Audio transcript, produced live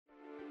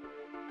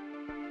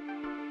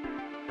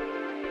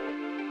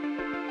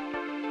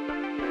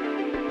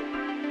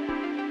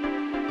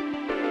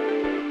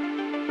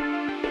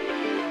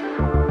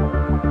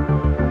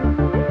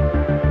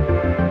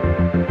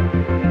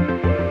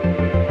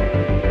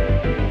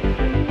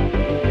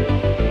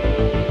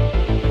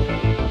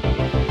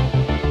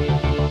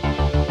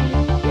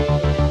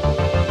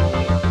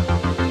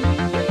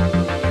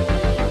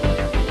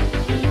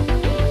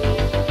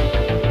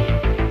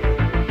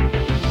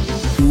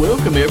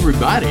welcome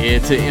everybody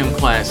to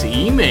M-Class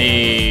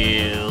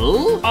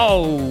Email.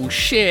 Oh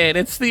shit,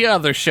 it's the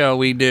other show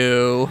we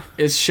do.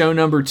 It's show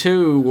number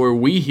 2 where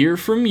we hear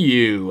from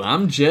you.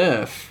 I'm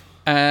Jeff.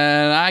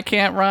 And I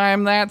can't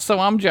rhyme that, so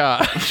I'm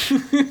Josh.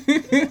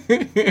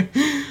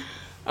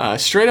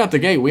 Straight out the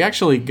gate, we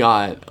actually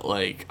got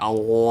like a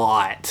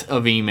lot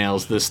of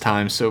emails this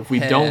time, so if we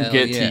don't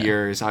get to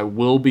yours, I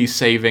will be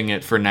saving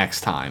it for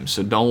next time,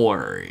 so don't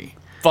worry.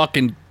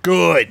 Fucking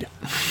good.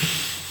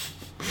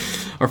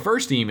 Our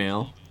first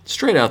email,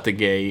 straight out the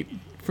gate,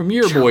 from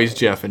your boys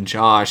Jeff and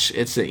Josh.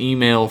 It's an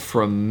email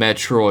from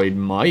Metroid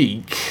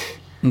Mike.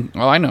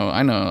 Oh, I know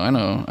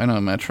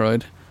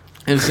Metroid.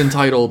 It's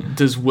entitled,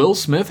 Does Will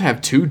Smith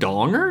have 2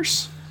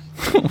 dongers?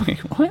 Wait,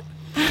 what?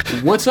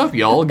 What's up,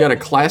 y'all? Got a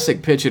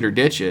classic pitch it or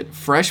ditch it.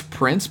 Fresh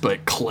Prince,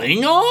 but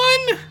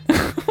Klingon?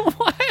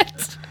 What?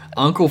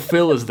 Uncle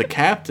Phil is the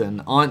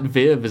captain. Aunt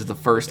Viv is the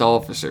first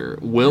officer.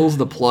 Will's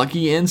the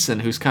plucky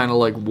ensign who's kind of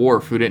like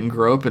Worf, who didn't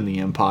grow up in the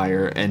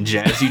Empire. And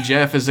Jazzy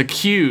Jeff is a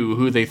Q,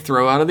 who they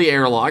throw out of the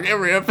airlock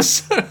every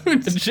episode.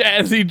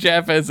 Jazzy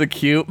Jeff as a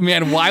Q.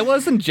 Man, why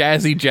wasn't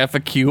Jazzy Jeff a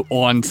Q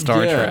on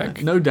Star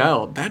Trek? No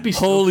doubt. That'd be so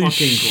Holy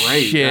fucking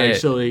great, shit.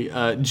 actually.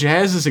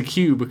 Jazz is a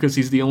Q because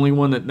he's the only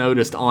one that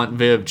noticed Aunt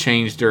Viv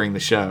changed during the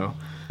show.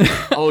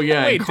 Oh,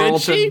 yeah. Wait, and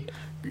Carlton, did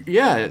she?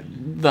 Yeah.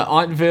 The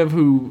Aunt Viv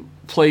who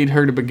played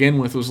her to begin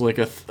with was like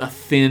a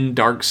thin,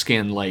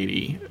 dark-skinned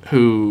lady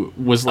who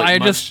was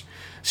like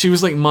she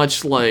was like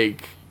much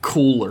like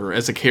cooler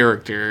as a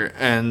character,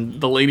 and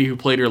the lady who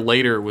played her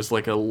later was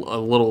like a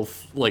little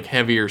like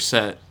heavier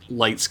set,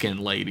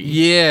 light-skinned lady.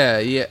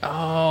 Yeah.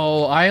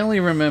 Oh, I only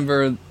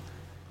remember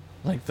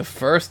like the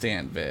first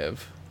Aunt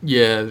Viv.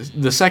 Yeah,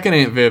 the second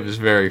Aunt Viv is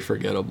very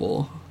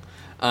forgettable.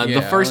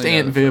 The first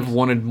Aunt Viv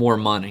wanted more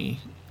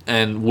money,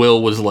 and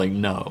Will was like,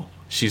 no.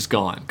 She's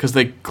gone, because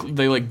they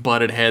like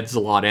butted heads a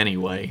lot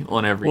anyway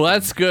on everything. Well,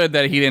 that's good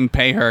that he didn't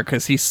pay her,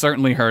 because he's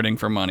certainly hurting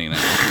for money now.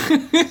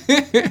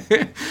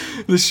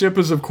 The ship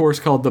is, of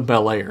course, called the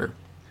Bel Air.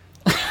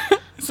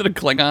 Is it a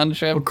Klingon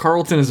ship? Well,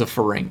 Carlton is a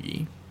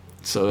Ferengi,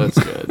 so that's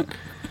good.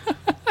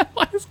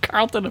 Why is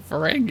Carlton a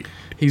Ferengi?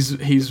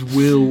 He's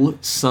Will,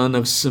 son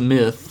of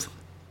Smith.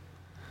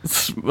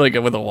 Like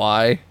with a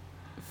Y?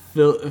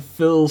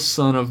 Phil,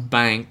 son of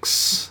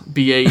Banks.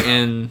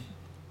 B-A-N...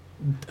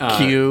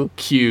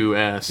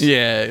 Q-S.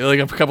 Yeah, like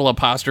a couple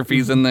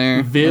apostrophes in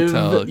there.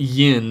 Viv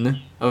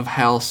Yin of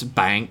House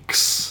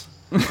Banks.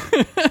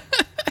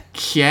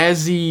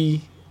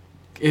 Jazzy...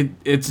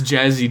 It's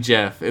Jazzy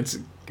Jeff. It's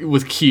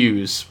with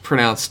Q's,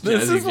 pronounced Jazzy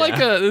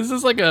This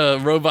is like a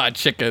Robot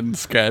Chicken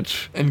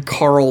sketch. And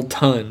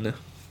Carlton.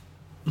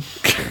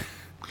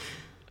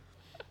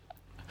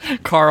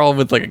 Carl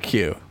with like a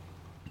Q.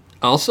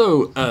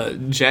 Also,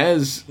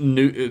 Jazz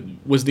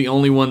was the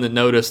only one that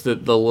noticed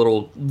that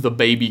the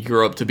baby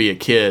grew up to be a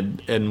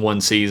kid in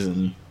one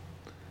season.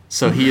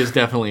 So he is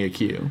definitely a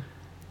Q.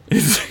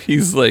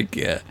 He's like,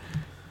 yeah.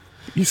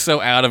 He's so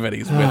out of it,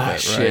 he's with it,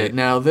 right? Shit.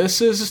 Now,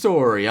 this is a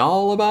story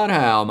all about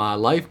how my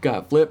life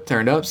got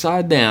turned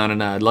upside down,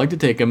 and I'd like to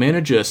take a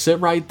minute, just sit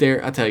right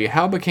there. I'll tell you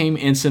how I became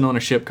ensign on a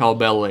ship called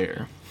Bel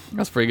Air.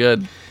 That's pretty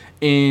good.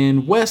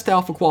 In West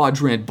Alpha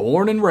Quadrant,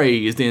 born and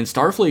raised in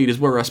Starfleet is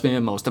where I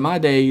spend most of my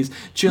days,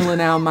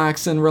 chilling out,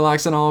 maxing,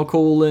 relaxing, all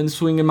cool, and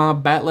swinging my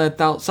batleth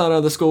outside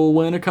of the school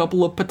when a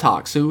couple of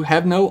patocks who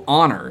have no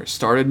honor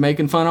started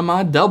making fun of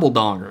my double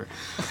donger.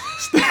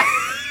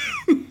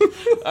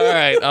 All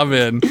right, I'm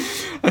in.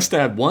 I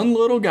stabbed one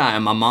little guy,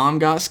 and my mom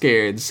got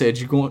scared and said,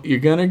 you're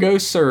gonna go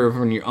serve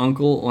on your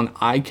uncle on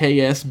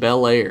IKS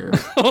Bel Air.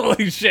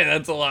 Holy shit,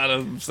 that's a lot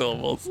of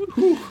syllables.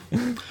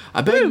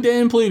 I begged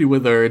and pleaded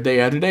with her day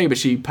after day, but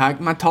she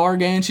packed my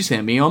targa and she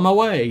sent me on my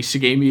way. She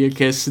gave me a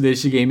kiss, then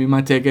she gave me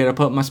my ticket. I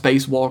put my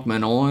Space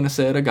Walkman on. I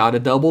said, I got a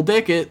double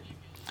dick it.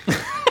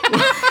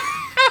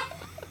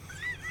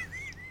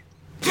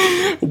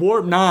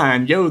 Warp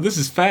 9, yo, this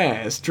is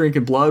fast.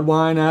 Drinking blood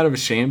wine out of a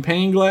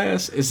champagne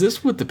glass. Is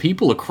this what the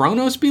people of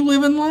Kronos be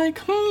living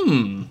like?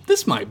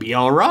 This might be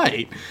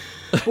alright.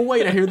 But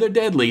wait, I hear they're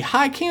deadly.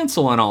 High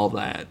cancel and all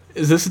that.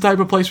 Is this the type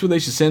of place where they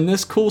should send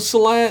this cool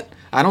Salat?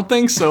 I don't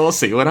think so. I'll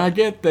see when I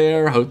get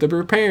there. I hope they're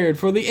prepared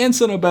for the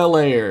ensign of Bel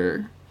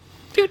Air.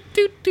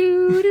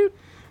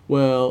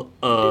 Well,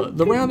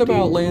 the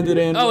roundabout landed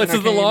in. Oh, it's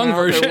the long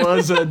version. It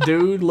was a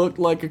dude looked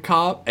like a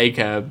cop,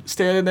 ACAB,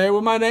 standing there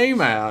with my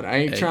name out. I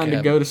ain't trying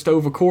to go to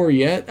Tovacor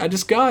yet. I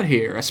just got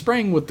here. I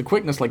sprang with the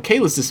quickness like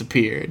Kalis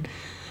disappeared.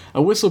 I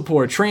whistled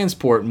for a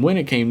transport, and when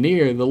it came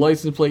near, the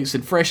license plate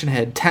said fresh and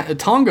had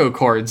Tongo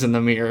cards in the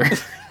mirror.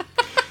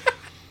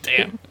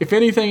 Damn. If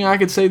anything, I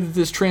could say that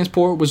this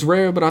transport was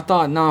rare, but I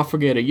thought, nah,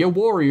 forget it. You're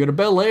warrior to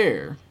Bel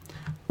Air.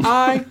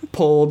 I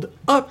pulled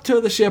up to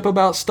the ship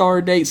about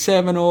star date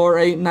 7 or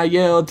 8, and I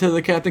yelled to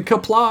the captain,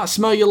 "Kapla,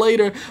 smell you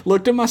later."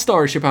 Looked at my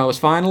starship, I was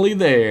finally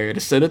there to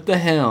sit at the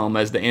helm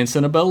as the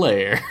ensign of Bel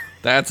Air.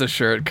 That's a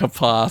shirt.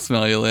 Kapla,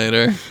 smell you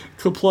later.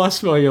 Kapla,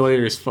 smell you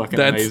later is fucking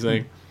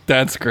amazing.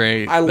 That's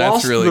great. I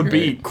lost really the great.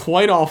 beat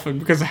quite often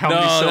because of how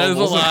many syllables. That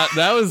was a lot.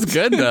 That was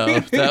good, though.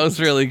 That was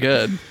really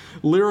good.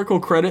 Lyrical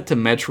credit to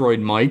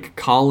Metroid Mike,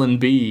 Colin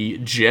B,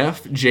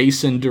 Jeff,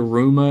 Jason,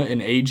 Daruma,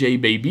 and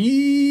AJ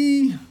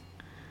Baby.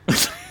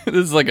 This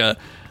is like a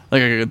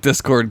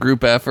Discord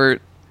group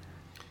effort.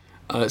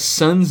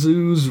 Sun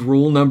Tzu's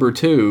rule number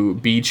 2,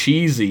 be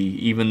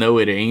cheesy, even though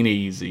it ain't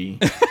easy.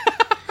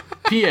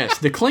 P.S.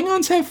 The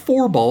Klingons have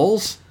 4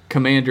 balls.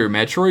 Commander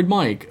Metroid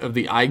Mike of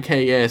the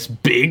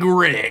IKS Big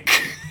Rick.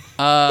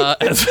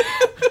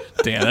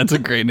 Damn, that's a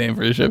great name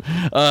for a ship.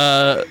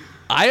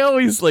 I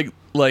always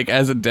like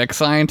as a deck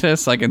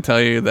scientist, I can tell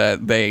you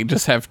that they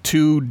just have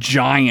 2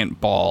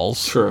 giant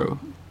balls. True.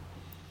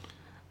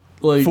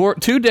 Like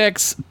 2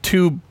 decks,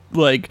 2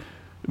 like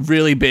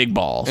really big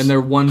balls, and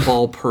they're 1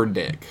 ball per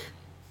deck.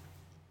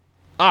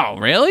 Oh,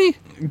 really?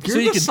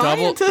 You're the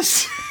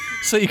scientist?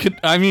 So you could,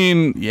 I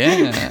mean,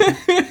 yeah.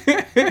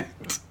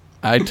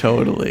 I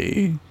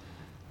totally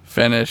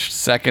finished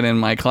second in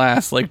my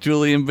class like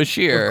Julian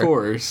Bashir. Of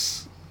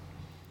course.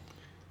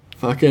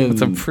 Fucking...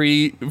 It's a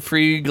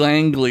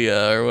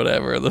pre-ganglia or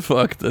whatever the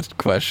fuck the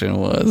question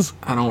was.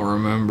 I don't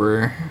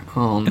remember.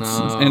 Oh,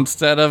 no.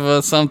 Instead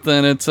of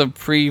something, it's a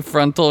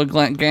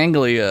prefrontal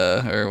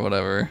ganglia or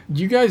whatever.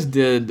 You guys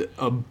did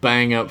a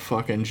bang-up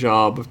fucking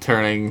job of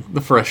turning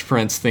the Fresh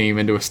Prince theme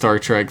into a Star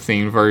Trek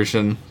themed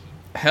version.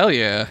 Hell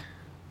yeah.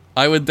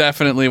 I would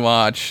definitely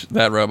watch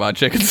that Robot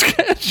Chicken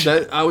sketch.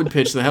 I would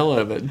pitch the hell out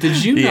of it.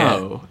 Did you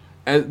know...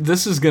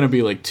 This is going to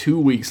be like 2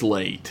 weeks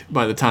late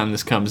by the time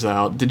this comes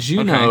out. Did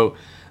you know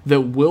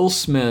that Will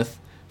Smith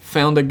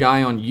found a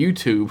guy on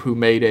YouTube who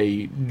made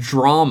a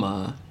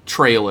drama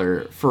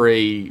trailer for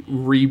a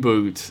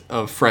reboot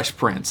of Fresh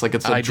Prince? Like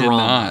it's a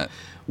drama.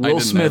 Did not. Will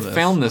Smith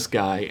found this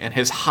guy and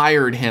has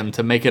hired him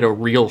to make it a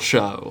real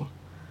show.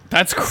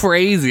 That's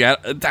crazy.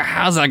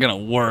 How's that going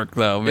to work,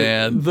 though,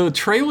 man? The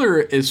trailer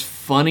is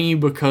funny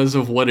because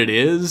of what it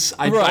is.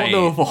 I don't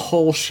know if a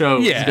whole show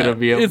is going to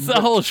be...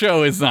 The whole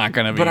show is not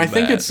going to be But I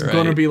think it's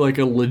going to be like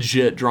a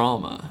legit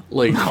drama.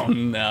 Like, oh,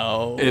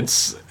 no.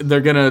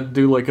 They're going to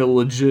do like a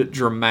legit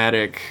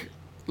dramatic...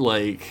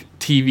 like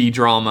TV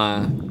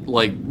drama,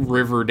 like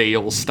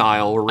Riverdale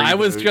style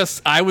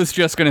reboot. I was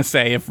just gonna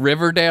say, if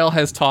Riverdale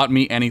has taught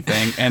me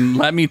anything, and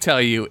let me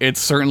tell you, it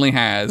certainly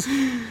has,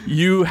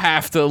 you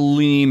have to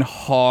lean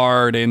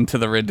hard into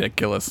the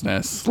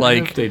ridiculousness.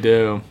 Like they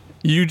do.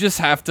 You just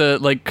have to,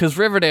 like, because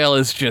Riverdale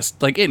is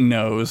just like, it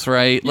knows,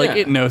 right? Like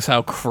it knows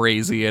how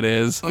crazy it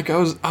is. Like I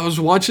was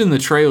watching the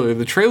trailer.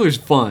 The trailer's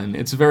fun.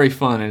 It's very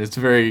fun and it's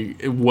very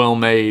well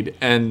made.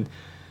 And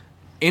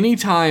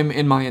anytime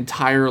in my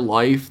entire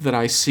life that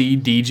I see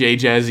DJ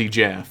Jazzy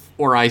Jeff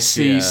or I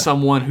see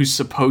someone who's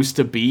supposed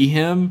to be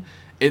him,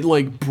 it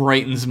like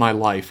brightens my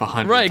life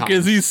 100 times. Right,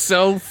 because he's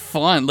so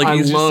fun. Like,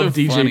 he's love just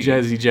so DJ funny.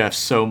 Jazzy Jeff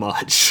so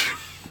much.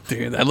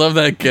 Dude, I love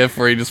that gif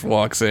where he just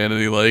walks in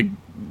and he like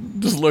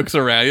just looks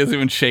around. He doesn't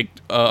even shake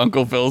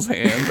Uncle Phil's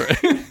hand.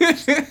 Right?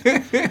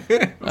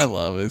 I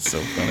love it. It's so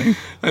funny.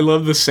 I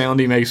love the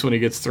sound he makes when he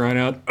gets thrown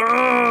out.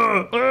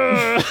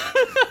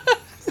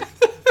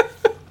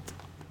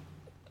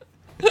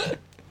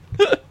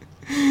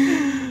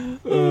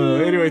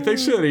 Anyway,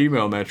 thanks for that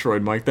email,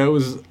 Metroid Mike. That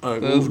was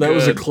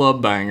a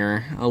club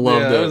banger. I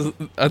loved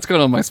it. That's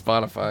going on my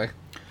Spotify.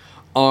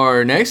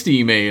 Our next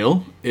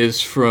email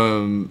is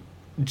from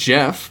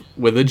Jeff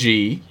with a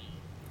G.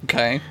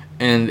 Okay.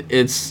 And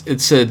it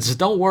says,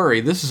 "Don't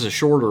worry, this is a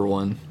shorter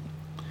one."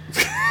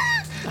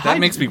 That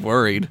makes me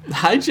worried.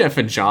 Hi, Jeff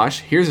and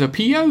Josh. Here's a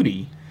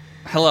peyote.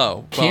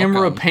 Hello.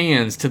 Camera welcome.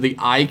 pans to the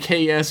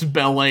IKS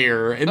Bel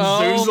Air and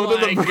zooms onto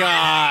the bridge.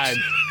 God.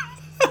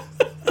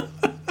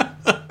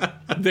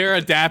 They're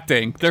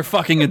adapting. They're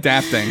fucking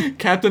adapting.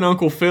 Captain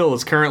Uncle Phil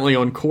is currently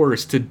on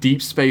course to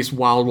Deep Space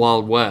Wild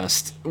Wild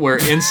West, where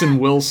Ensign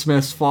Will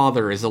Smith's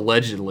father is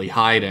allegedly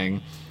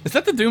hiding. Is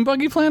that the Doom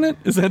Buggy planet?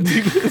 Is that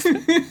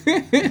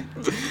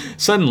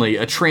Suddenly,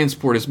 a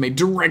transport is made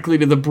directly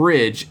to the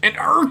bridge, and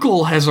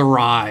Urkel has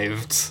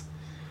arrived.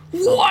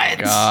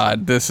 What?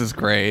 God, this is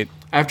great.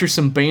 After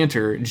some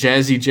banter,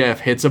 Jazzy Jeff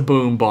hits a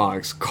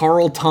boombox.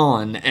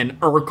 Carlton and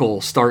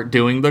Urkel start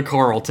doing the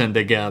Carlton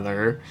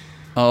together.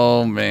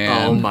 Oh,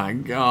 man. Oh, my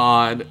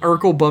God.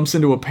 Urkel bumps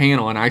into a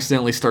panel and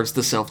accidentally starts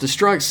the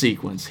self-destruct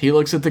sequence. He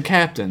looks at the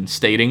captain,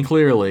 stating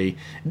clearly,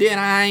 "Did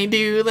I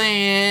do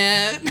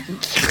that?"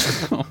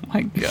 Oh,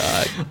 my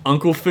God.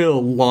 Uncle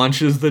Phil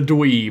launches the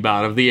dweeb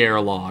out of the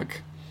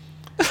airlock.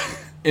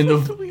 In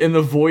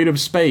the void of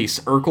space,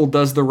 Urkel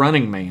does the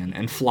running man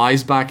and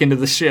flies back into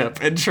the ship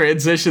and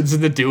transitions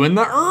into doing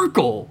the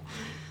Urkel.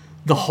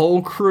 The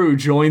whole crew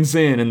joins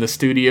in the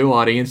studio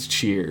audience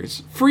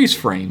cheers. Freeze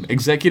frame,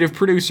 executive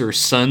producer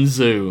Sun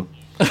Tzu.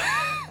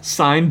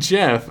 Signed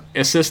Jeff,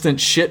 assistant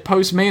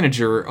shitpost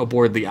manager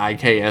aboard the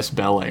IKS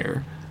Bel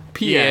Air.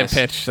 P.S.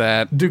 Yeah, pitch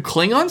that. Do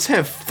Klingons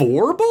have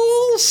 4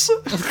 balls?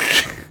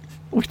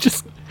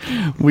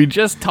 We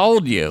just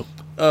told you.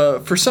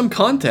 For some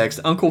context,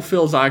 Uncle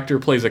Phil's actor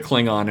plays a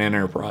Klingon in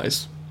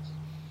Enterprise.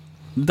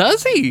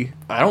 Does he?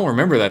 I don't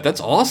remember that. That's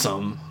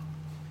awesome.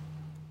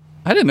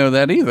 I didn't know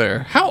that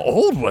either. How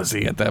old was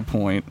he at that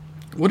point?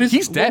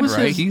 He's dead,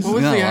 right? What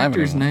was the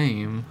actor's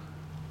name?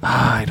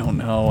 I don't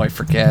know. I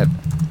forget.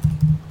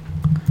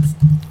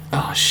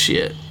 Oh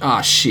shit.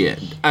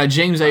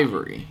 James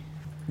Avery.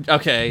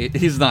 Okay,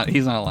 he's not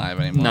alive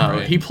anymore. No,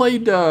 right? he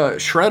played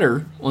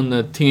Shredder on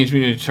the Teenage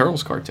Mutant Ninja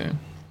Turtles cartoon.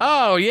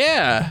 Oh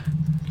yeah.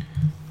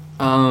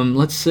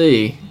 Let's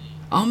see.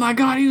 Oh my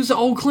god, he was the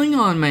old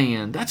Klingon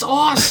man. That's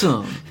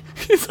awesome.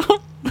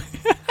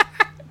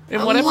 In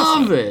I what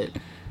love episode? it.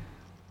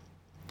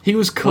 He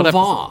was What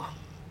Kavah.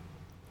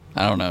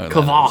 I don't know.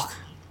 Who that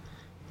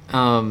is.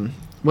 Kavah.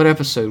 What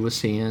episode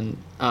was he in?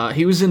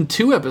 He was in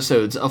 2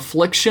 episodes,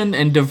 Affliction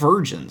and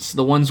Divergence,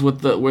 the ones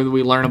with where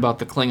we learn about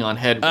the Klingon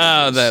head.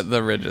 Oh, ridges.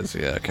 the ridges.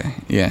 Yeah. Okay.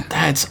 Yeah.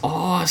 That's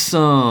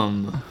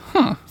awesome.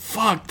 Huh.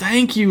 Fuck,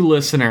 thank you,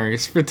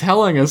 listeners, for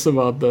telling us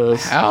about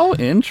this. How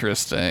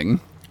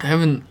interesting.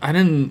 I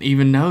didn't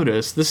even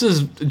notice. This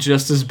is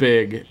just as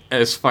big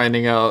as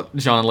finding out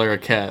John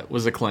Larroquette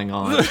was a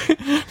Klingon.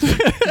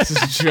 This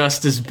is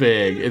just as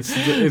big.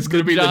 It's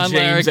gonna be John the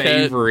James Larroquette,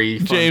 Avery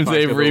fun James fact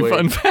Avery of the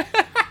fun week. fact.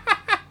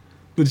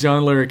 The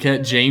John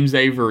Larroquette James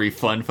Avery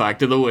fun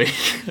fact of the week.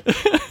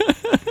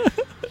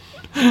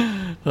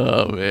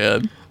 Oh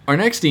man. Our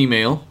next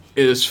email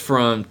is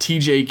from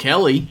TJ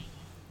Kelly,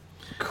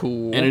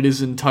 Cool. and it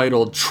is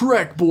entitled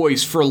Trek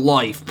Boys for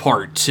Life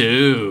Part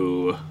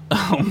 2.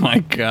 Oh my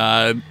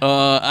god.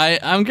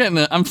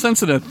 I'm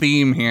sensing a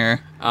theme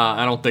here.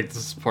 I don't think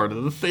this is part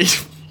of the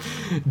theme.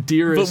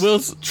 Dearest But Will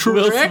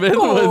Trek Smith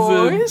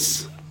was in-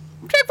 Boys.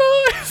 Trek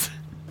Boys.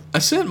 I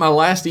sent my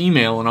last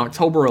email on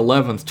October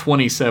 11th,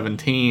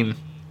 2017.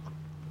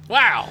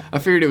 Wow. I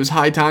figured it was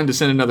high time to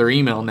send another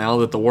email now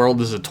that the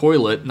world is a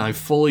toilet and I've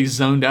fully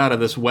zoned out of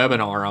this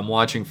webinar I'm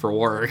watching for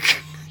work.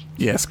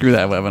 Yeah, screw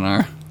that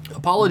webinar.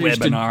 Apologies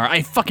Webinar.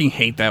 I fucking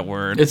hate that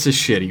word. It's a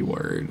shitty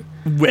word.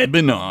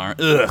 Webinar.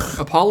 Ugh.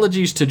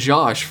 Apologies to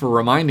Josh for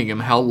reminding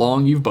him how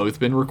long you've both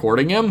been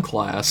recording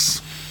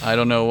M-Class. I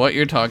don't know what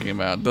you're talking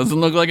about. Doesn't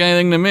look like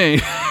anything to me.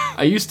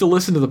 I used to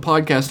listen to the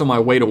podcast on my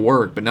way to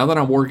work, but now that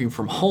I'm working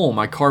from home,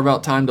 I carve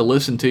out time to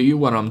listen to you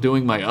when I'm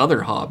doing my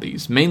other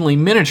hobbies, mainly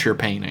miniature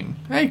painting.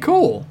 Hey,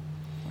 cool.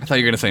 I thought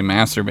you were going to say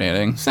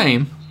masturbating.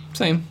 Same.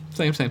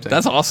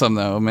 That's awesome,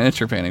 though.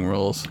 Miniature painting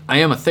rules. I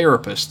am a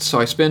therapist, so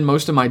I spend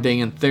most of my day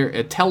in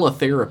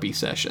teletherapy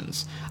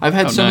sessions. I've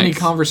had so many nice.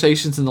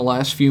 conversations in the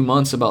last few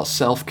months about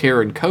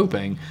self-care and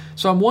coping,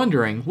 so I'm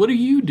wondering, what do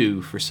you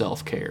do for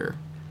self-care?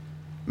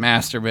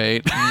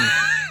 Masturbate.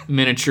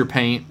 Miniature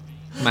paint,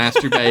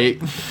 masturbate.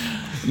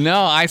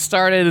 No, I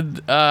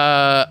started,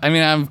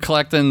 I'm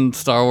collecting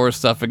Star Wars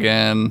stuff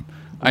again.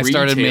 I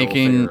started Retail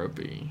making...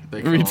 therapy,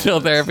 they call Retail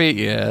it. therapy,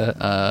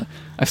 yeah.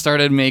 I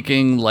started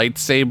making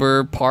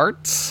lightsaber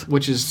parts.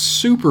 Which is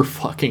super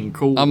fucking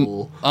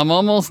cool. I'm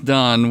almost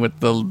done with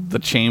the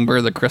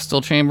chamber, the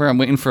crystal chamber. I'm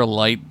waiting for a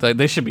light.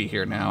 They should be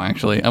here now,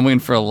 actually. I'm waiting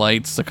for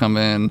lights to come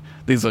in.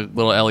 These are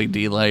little LED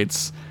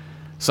lights.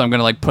 So I'm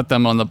gonna put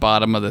them on the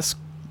bottom of this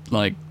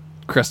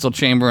crystal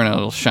chamber, and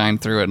it'll shine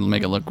through it and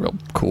make it look real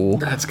cool.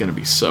 That's gonna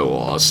be so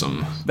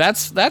awesome.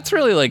 That's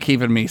really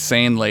keeping me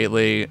sane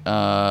lately.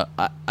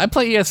 I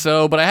play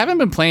ESO, but I haven't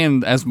been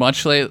playing as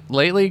much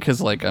lately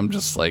because I'm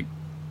just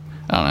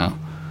I don't know,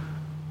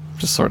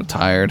 just sort of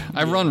tired.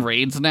 I run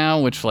raids now,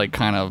 which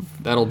kind of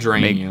That'll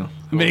drain you.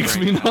 makes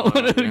me not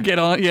want to get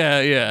on.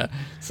 Yeah.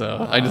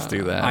 So I just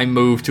do that. I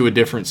moved to a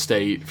different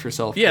state for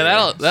self-care.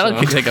 Yeah, that'll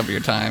so. take up your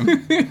time.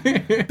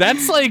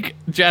 That's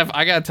Jeff,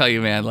 I gotta tell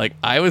you, man,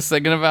 I was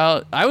thinking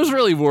about, I was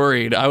really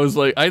worried. I was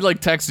I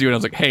texted you and I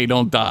was like, hey,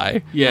 don't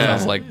die. Yeah, And I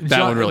was like,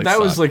 that would really That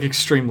suck. was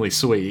extremely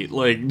sweet.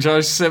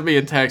 Josh sent me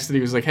a text and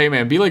he was like, "Hey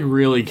man, be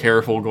really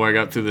careful going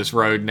up through this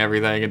road and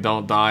everything, and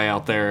don't die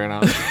out there." And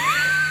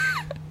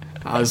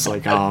I was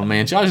like, "Oh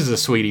man, Josh is a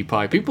sweetie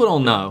pie." People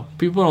don't know.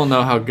 People don't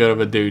know how good of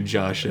a dude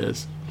Josh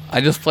is I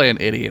just play an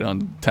idiot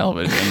on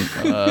television.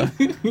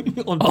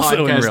 on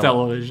Also in podcast real-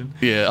 television.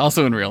 Yeah,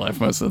 also in real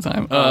life most of the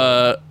time.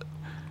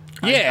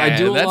 Yeah, I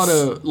do a that's- lot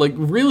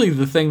of really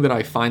the thing that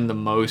I find the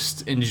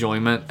most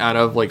enjoyment out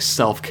of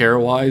self-care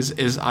wise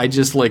is I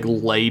just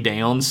lay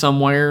down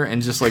somewhere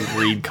and just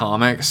read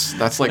comics.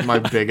 That's my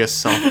biggest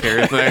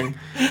self-care thing.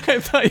 I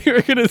thought you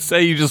were gonna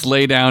say you just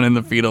lay down in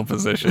the fetal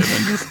position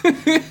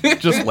and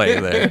just lay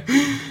there.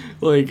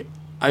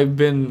 I've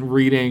been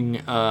reading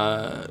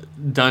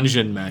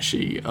Dungeon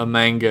Meshi, a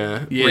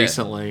manga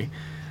recently.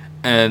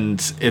 And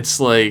it's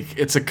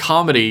it's a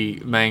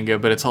comedy manga,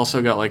 but it's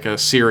also got a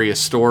serious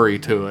story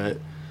to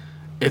it.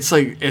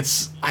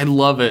 I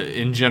love it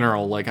in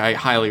general. I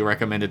highly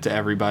recommend it to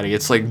everybody.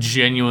 It's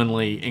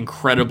genuinely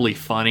incredibly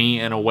funny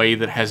in a way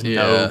that has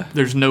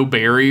there's no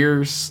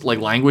barriers,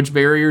 language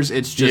barriers.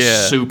 It's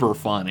just super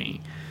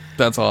funny.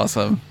 That's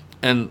awesome.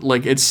 And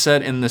it's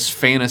set in this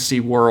fantasy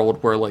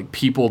world where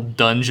people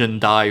dungeon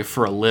dive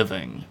for a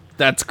living.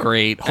 That's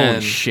great. Holy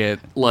And, shit.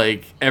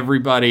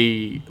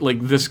 Everybody,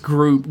 this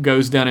group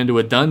goes down into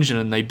a dungeon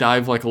and they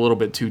dive a little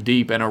bit too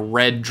deep, and a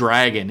red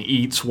dragon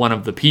eats one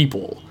of the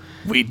people.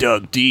 We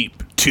dug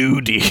deep,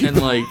 too deep.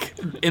 And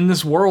in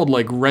this world,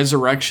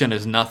 resurrection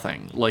is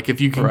nothing. If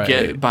you can Right.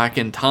 get back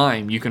in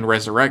time, you can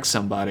resurrect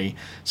somebody.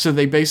 So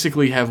they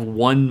basically have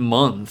 1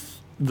 month.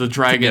 The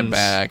dragon's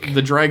back.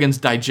 the dragon's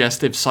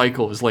digestive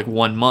cycle is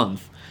 1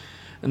 month.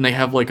 and they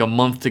have like a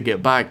month to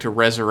get back to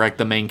resurrect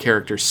the main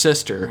character's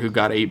sister who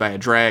got ate by a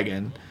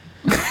dragon.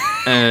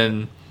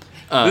 And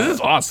this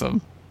is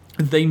awesome.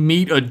 they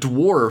meet a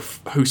dwarf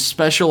who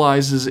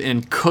specializes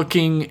in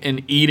cooking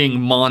and eating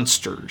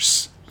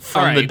monsters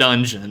from the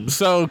dungeons.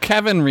 So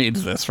Kevin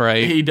reads this,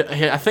 right?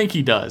 I think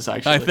he does,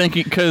 actually. I think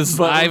because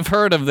I've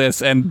heard of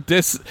this, and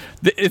it's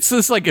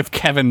just like if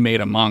Kevin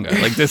made a manga.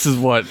 Like, this is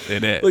what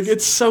it is. Like,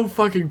 it's so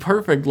fucking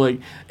perfect. Like,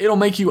 it'll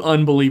make you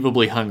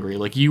unbelievably hungry.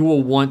 Like, you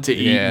will want to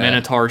eat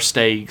Minotaur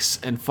steaks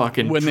and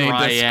fucking when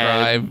dryad they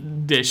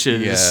describe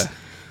dishes. Yeah.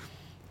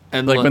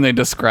 And like when they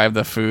describe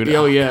the food.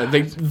 Oh yeah,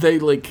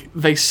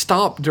 they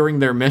stop during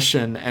their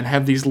mission and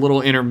have these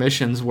little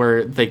intermissions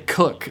where they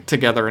cook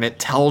together, and it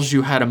tells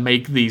you how to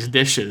make these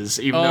dishes.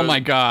 Oh my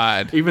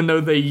god! Even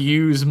though they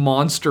use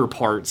monster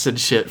parts and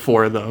shit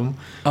for them.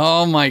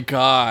 Oh my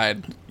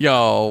god,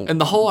 yo!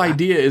 And the whole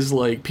idea is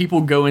like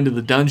people go into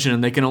the dungeon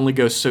and they can only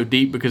go so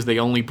deep because they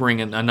only bring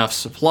in enough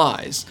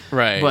supplies.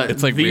 Right. But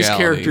it's like these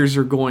reality. characters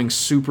are going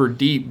super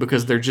deep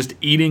because they're just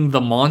eating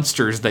the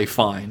monsters they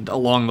find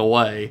along the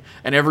way,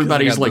 and everybody's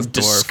like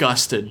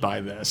disgusted by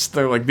this.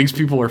 They're like, these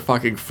people are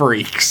fucking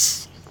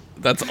freaks.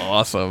 That's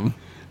awesome.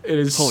 It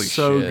is Holy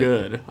so shit.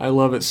 good. I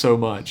love it so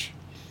much.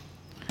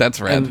 That's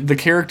rad. And the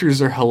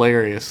characters are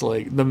hilarious.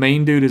 Like, the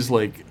main dude is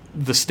like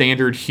the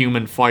standard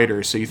human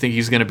fighter, so you think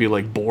he's gonna be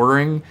like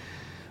boring,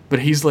 but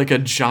he's like a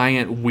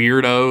giant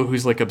weirdo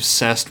who's like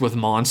obsessed with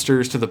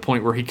monsters to the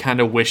point where he kind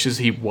of wishes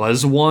he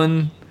was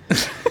one.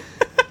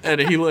 And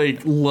he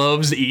like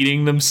loves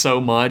eating them so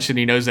much, and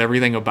he knows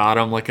everything about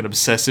them like an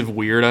obsessive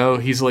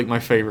weirdo. He's like my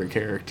favorite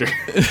character.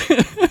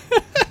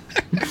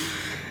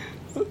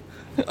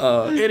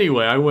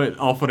 Anyway, I went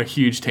off on a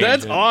huge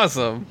tangent. That's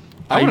awesome.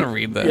 I want to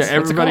read this. Yeah,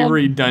 everybody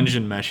read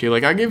Dungeon Meshi.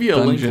 Like, I'll give you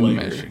a Dungeon link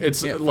later. Meshi.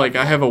 It's Yeah, like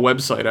I have a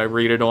website I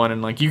read it on,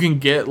 and like you can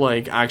get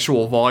like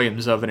actual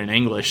volumes of it in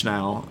English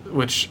now,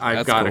 which I've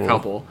That's got cool. a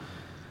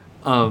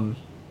couple.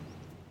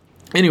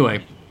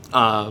 Anyway,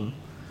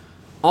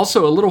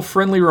 also a little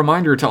friendly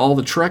reminder to all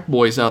the Trek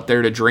boys out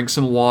there to drink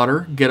some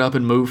water, get up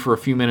and move for a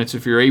few minutes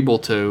if you're able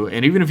to,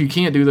 and even if you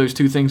can't do those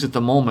two things at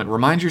the moment,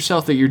 remind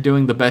yourself that you're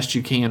doing the best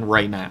you can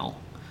right now.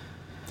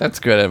 That's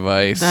good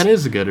advice. That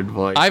is good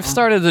advice. I've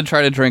started to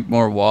try to drink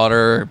more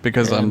water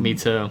because me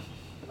too.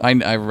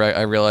 I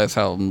realize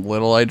how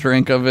little I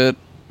drink of it.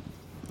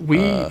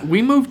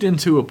 We moved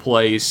into a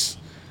place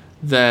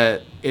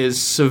that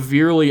is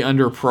severely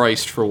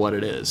underpriced for what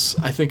it is.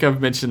 I think I've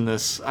mentioned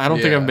this. I don't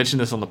think Yeah. I've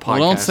mentioned this on the podcast.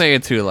 Well, don't say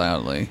it too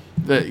loudly.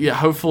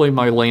 Hopefully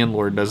my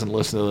landlord doesn't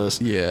listen to this.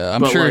 Yeah,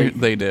 I'm But, sure like,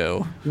 they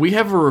do. we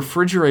have a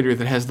refrigerator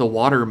that has the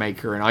water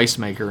maker and ice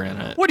maker in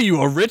it. What are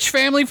you, a rich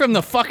family from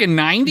the fucking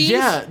 90s?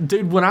 Yeah,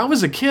 dude, when I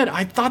was a kid,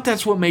 I thought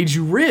that's what made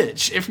you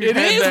rich. If you It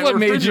had is that what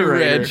made you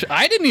refrigerator. rich.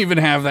 I didn't even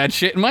have that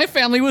shit, and my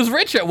family was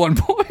rich at one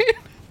point.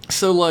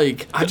 So,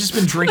 like, I've just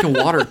been drinking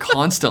water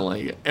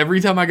constantly.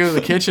 Every time I go to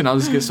the kitchen, I'll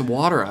just get some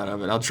water out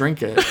of it. I'll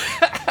drink it.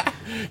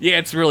 Yeah,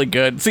 it's really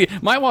good. See,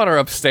 my water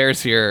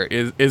upstairs here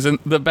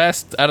isn't the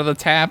best out of the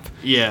tap.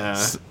 Yeah.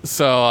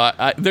 So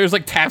there's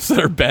like taps that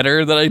are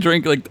better that I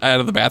drink, like out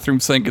of the bathroom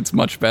sink. It's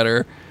much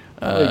better.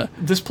 Like,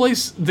 this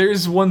place,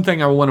 there's one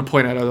thing I want to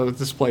point out about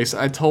this place.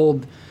 I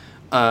told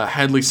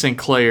Hadley St.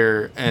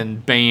 Clair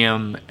and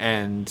Bam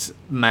and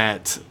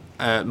Matt,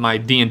 my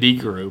D&D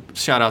group,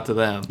 shout out to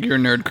them. Your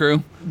nerd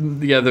crew?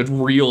 Yeah, the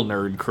real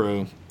nerd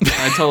crew.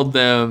 I told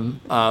them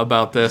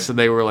about this, and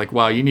they were like,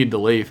 wow, you need to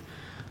leave.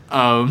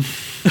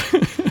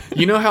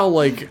 You know how,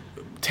 like,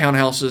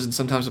 townhouses and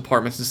sometimes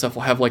apartments and stuff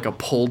will have, like, a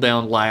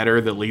pull-down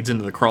ladder that leads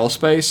into the crawl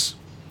space?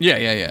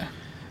 Yeah.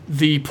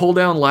 The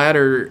pull-down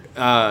ladder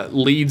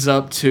leads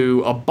up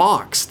to a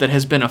box that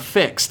has been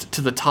affixed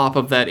to the top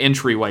of that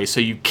entryway, so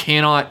you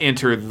cannot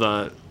enter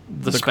the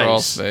space.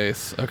 Crawl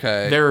space.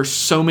 Okay. There are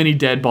so many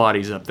dead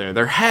bodies up there.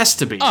 There has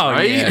to be,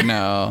 right? yeah,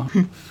 no.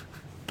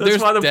 That's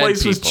There's why the dead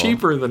place was people.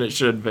 cheaper than it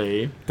should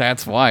be.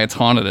 That's why it's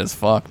haunted as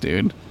fuck,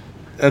 dude.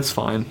 That's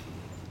fine.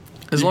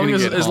 As You're long gonna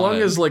as get as long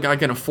haunted. as like I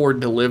can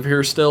afford to live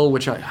here still,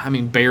 which I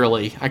mean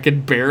barely. I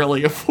could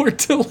barely afford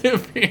to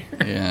live here.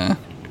 Yeah.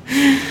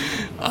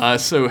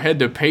 So head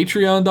to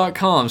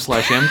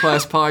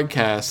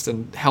patreon.com/mclasspodcast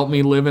and help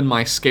me live in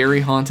my scary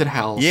haunted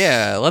house.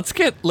 Yeah, let's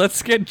get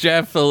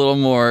Jeff a little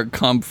more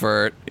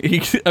comfort.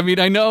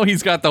 I know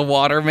he's got the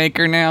water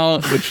maker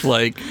now, which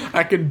like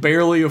I could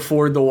barely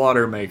afford the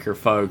water maker,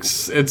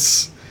 folks.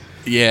 It's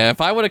yeah, if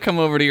I would have come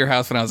over to your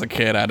house when I was a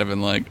kid, I'd have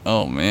been like,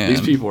 "Oh man,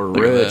 these people are look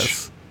at rich.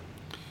 this."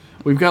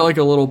 We've got like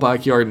a little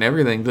backyard and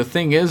everything. The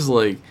thing is,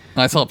 like,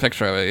 I saw a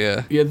picture of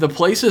it. Yeah, the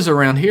places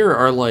around here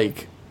are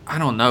like, I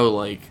don't know,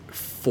 like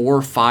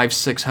 $400,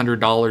 $500,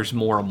 $600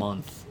 more a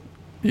month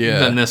yeah.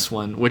 than this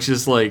one, which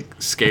is like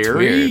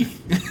scary.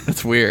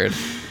 That's weird.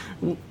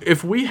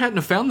 If we hadn't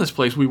have found this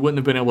place, we wouldn't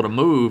have been able to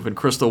move, and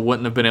Crystal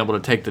wouldn't have been able to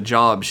take the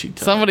job she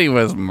took. Somebody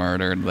was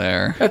murdered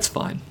there. That's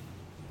fine.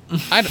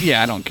 I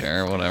don't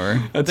care.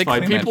 Whatever. That's They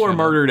fine. clean that People are shit up.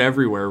 murdered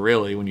everywhere,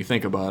 really, when you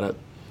think about it.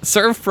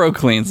 ServPro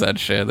cleans that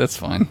shit. That's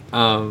fine.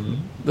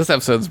 This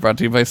episode's brought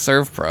to you by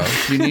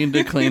ServPro. Do you need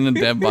to clean a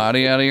dead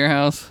body out of your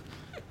house?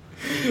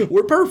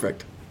 We're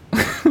perfect.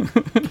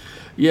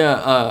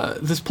 Yeah,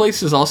 this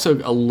place is also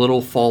a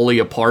little folly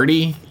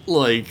aparty.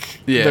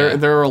 Like, Yeah.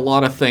 there are a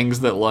lot of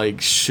things that,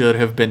 like, should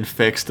have been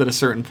fixed at a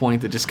certain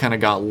point that just kind of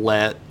got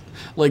let.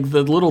 Like,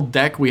 the little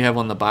deck we have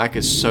on the back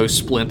is so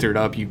splintered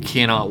up, you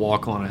cannot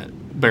walk on it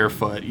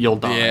barefoot. You'll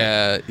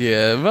die.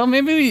 Yeah. Well,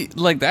 maybe,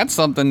 like, that's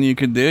something you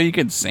could do. You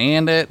could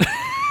sand it.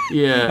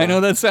 Yeah. I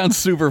know that sounds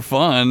super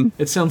fun.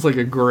 It sounds like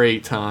a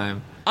great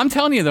time. I'm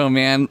telling you though,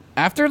 man.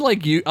 After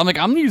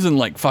I'm using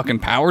like fucking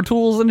power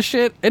tools and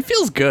shit. It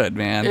feels good,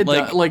 man.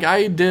 Like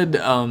I did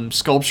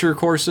sculpture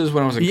courses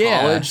when I was in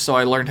college, so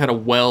I learned how to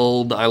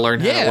weld. I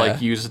learned how to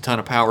like use a ton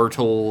of power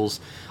tools.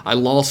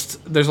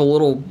 There's a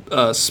little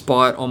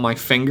spot on my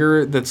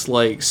finger that's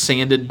like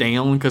sanded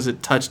down because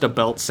it touched a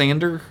belt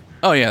sander.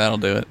 Oh yeah, that'll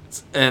do it.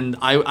 And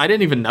I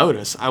didn't even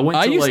notice. I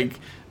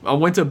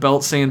went to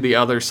belt sand the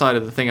other side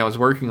of the thing I was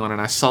working on,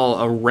 and I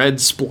saw a red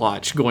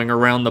splotch going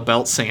around the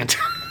belt sander.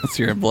 It's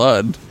your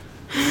blood.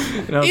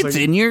 It's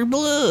in your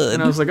blood.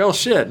 And I was like, oh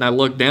shit! And I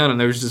looked down, and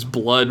there was just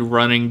blood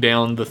running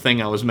down the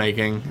thing I was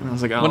making. And I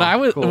was like, oh.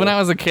 When I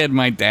was a kid,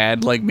 my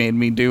dad like made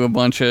me do a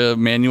bunch of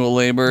manual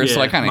labor, so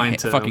I kind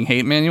of fucking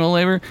hate manual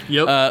labor.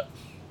 Yep.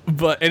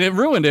 And it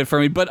ruined it for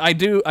me. But I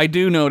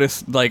do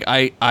notice like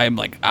I'm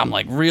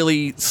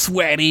really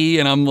sweaty,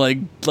 and I'm like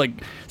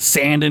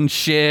sanding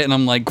shit, and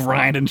I'm like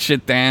grinding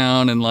shit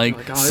down, and like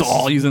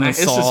using a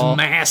saw. This is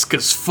mask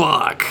as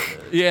fuck.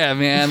 Yeah,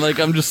 man. Like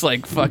I'm just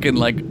like fucking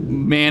like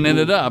manning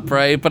it up,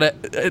 right?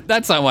 But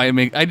that's not why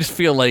I just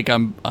feel like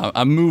I'm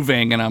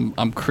moving and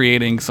I'm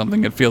creating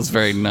something. It feels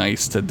very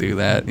nice to do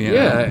that. You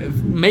know?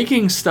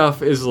 Making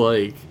stuff is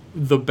like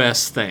the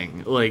best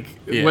thing. Like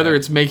whether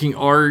it's making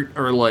art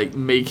or like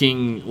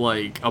making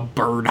like a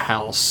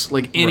birdhouse,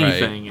 like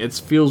anything, it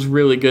feels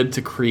really good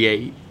to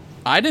create.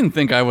 I didn't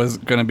think I was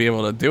gonna be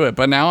able to do it,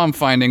 but now I'm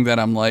finding that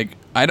I'm like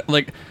I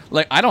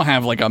don't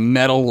have like a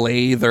metal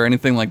lathe or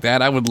anything like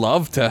that. I would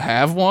love to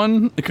have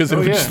one because it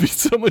would just be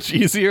so much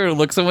easier and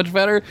look so much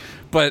better.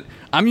 But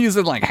I'm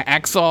using like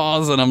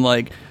hacksaws, and I'm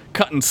like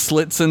cutting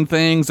slits and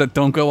things that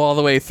don't go all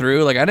the way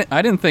through. Like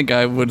I didn't think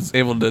I was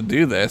able to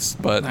do this,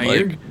 but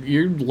like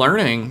you're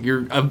learning,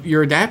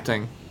 you're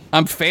adapting.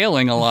 I'm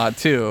failing a lot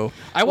too.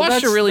 I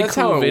watched a really that's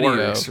cool how it video.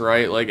 Works,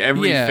 right? Like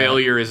every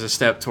failure is a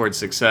step towards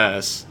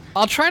success.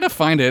 I'll try to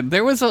find it.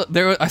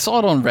 I saw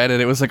it on Reddit.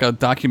 It was like a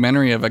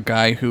documentary of a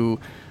guy who,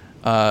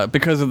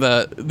 because of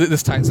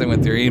this ties in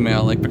with your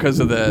email, like because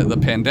of the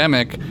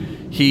pandemic,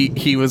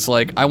 he was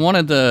like, I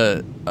wanted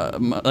to,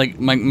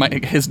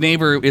 his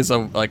neighbor is a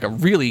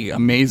really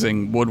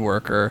amazing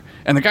woodworker,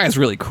 and the guy is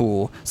really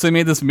cool. So they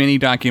made this mini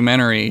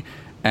documentary,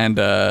 and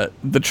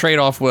the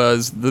trade-off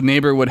was the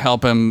neighbor would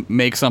help him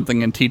make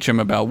something and teach him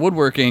about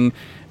woodworking,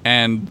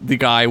 and the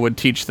guy would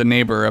teach the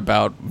neighbor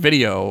about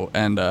video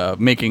and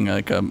making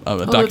like a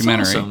documentary.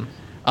 That's awesome.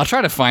 I'll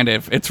try to find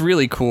it. It's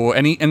really cool,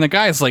 and the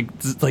guy's like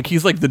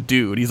he's like the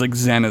dude. He's like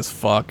zen as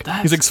fuck.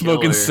 He's like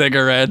smoking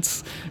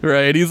cigarettes,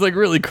 right? He's like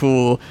really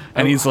cool,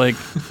 and he's like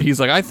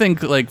I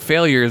think like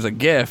failure is a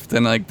gift,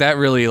 and like that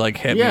really like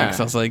hit me.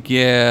 So I was like,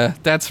 yeah,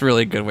 that's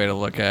really a good way to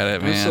look at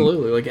it, man.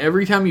 Absolutely. Like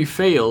every time you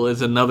fail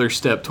is another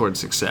step towards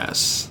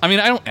success. I mean,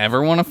 I don't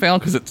ever want to fail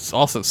because it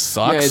also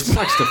sucks. Yeah, it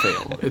sucks to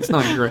fail. It's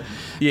not great.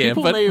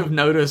 People may have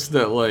noticed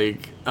that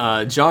like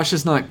Josh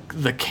is not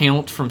the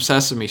Count from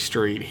Sesame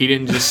Street. He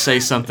didn't just say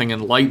something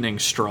and lightning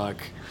struck.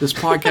 This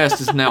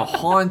podcast is now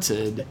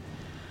haunted,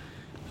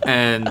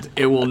 and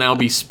it will now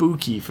be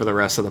spooky for the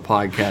rest of the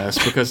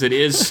podcast because it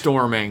is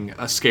storming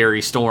a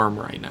scary storm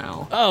right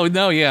now. Oh,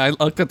 no, yeah, I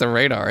looked at the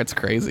radar. It's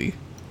crazy.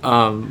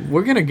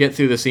 We're going to get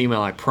through this email,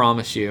 I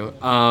promise you.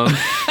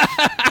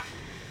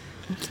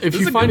 If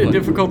you find it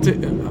difficult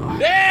to...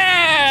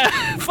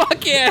 Yeah!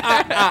 Fuck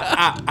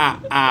yeah!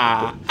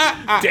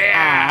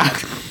 Damn!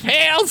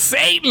 Hail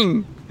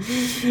Satan!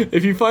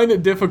 If you find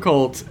it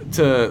difficult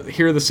to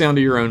hear the sound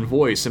of your own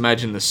voice,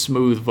 imagine the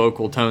smooth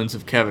vocal tones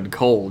of Kevin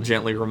Cole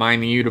gently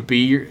reminding you to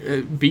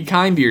be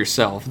kind to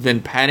yourself, then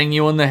patting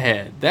you on the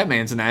head. That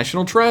man's a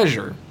national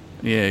treasure.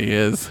 Yeah, he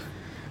is.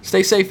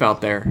 Stay safe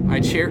out there.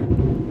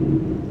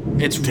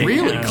 It's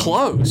really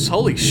close.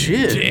 Holy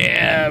shit.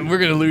 Damn, we're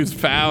going to lose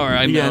power.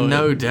 I know. Yeah,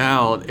 no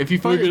doubt. If you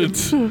find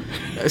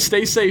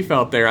stay safe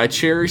out there. I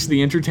cherish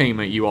the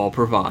entertainment you all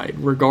provide.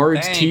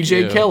 Regards,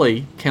 TJ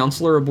Kelly,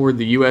 counselor aboard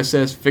the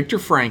USS Viktor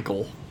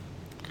Frankl.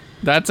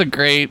 That's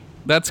great.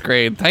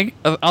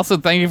 Also,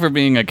 thank you for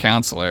being a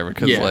counselor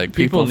because like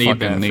people need fucking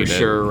that need for it.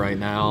 sure right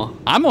now.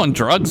 I'm on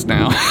drugs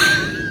now.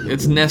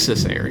 It's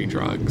necessary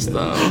drugs,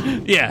 though.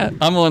 Yeah,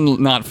 I'm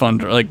on not fun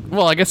drugs.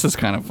 I guess it's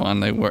kind of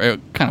fun.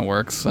 It kind of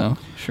works, so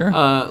sure.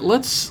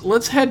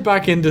 Let's head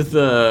back into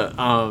the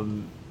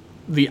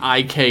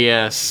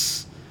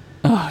IKS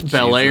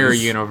Bel Air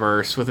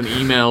universe with an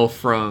email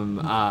from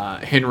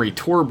Henry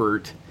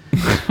Torbert.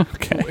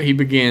 Okay. He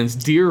begins,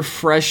 "Dear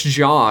Fresh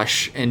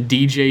Josh and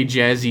DJ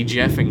Jazzy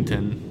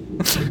Jeffington."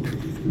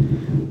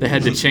 They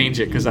had to change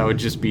it because I would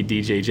just be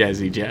DJ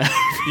Jazzy Jeff.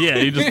 Yeah,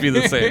 you'd just be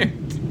the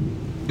same.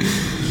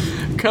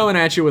 Coming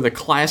at you with a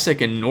classic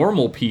and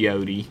normal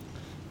peyote.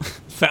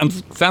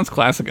 Sounds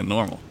classic and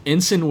normal.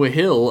 Ensign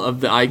Wahil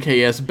of the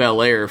IKS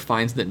Bel Air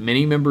finds that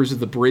many members of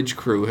the bridge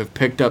crew have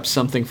picked up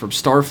something from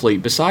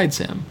Starfleet besides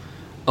him.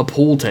 A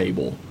pool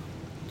table.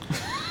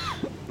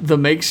 The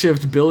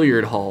makeshift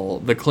billiard hall,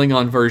 the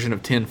Klingon version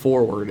of 10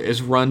 Forward,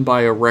 is run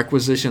by a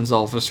requisitions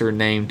officer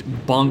named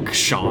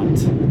Bunkshot.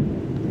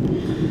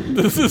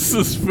 This is the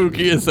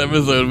spookiest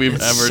episode we've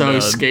ever So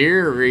done.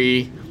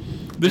 scary.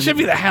 This should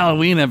be the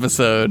Halloween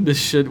episode.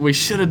 We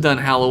should have done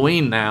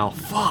Halloween now.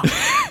 Fuck.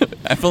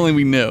 If only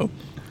we knew.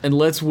 And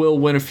lets Will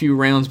win a few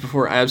rounds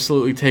before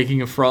absolutely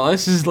taking a frolic.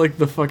 This is like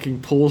the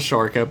fucking pool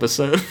shark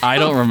episode. I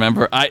don't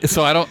remember. I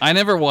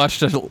never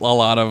watched a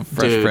lot of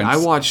Fresh Dude, Prince. I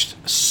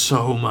watched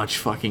so much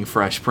fucking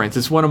Fresh Prince.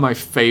 It's one of my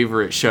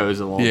favorite shows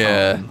of all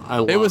time. I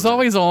love it was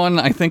always on,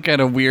 I think, at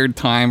a weird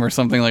time or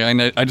something. Like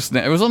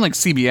it was on like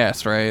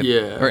CBS, right?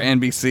 Yeah. Or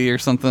NBC or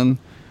something.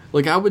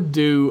 Like, I would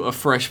do a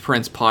Fresh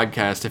Prince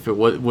podcast if it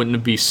wouldn't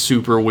it be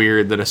super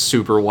weird that a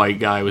super white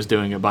guy was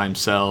doing it by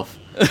himself.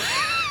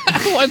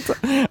 What?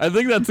 I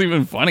think that's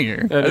even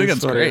funnier. I think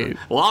that's great.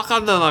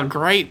 Welcome to the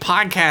great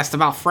podcast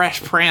about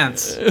Fresh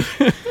Prince.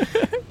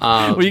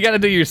 Well, you got to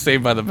do your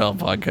Saved by the Bell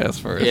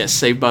podcast first. Yeah,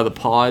 Saved by the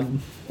Pod.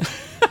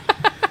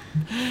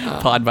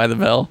 Pod by the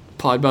Bell.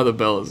 Pod by the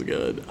Bell is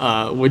good.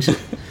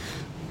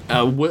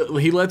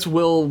 He lets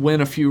Will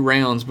win a few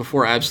rounds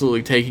before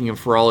absolutely taking him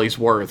for all he's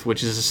worth,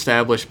 which is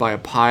established by a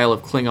pile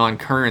of Klingon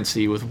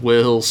currency with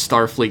Will's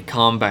Starfleet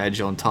comm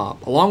badge on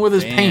top, along with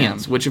his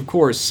pants, which of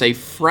course say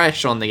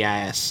fresh on the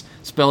ass,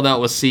 spelled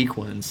out with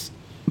sequins.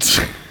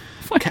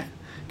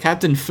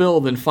 Captain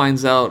Phil then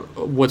finds out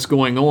what's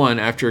going on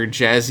after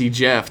Jazzy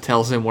Jeff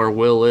tells him where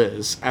Will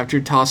is. After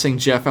tossing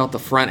Jeff out the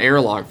front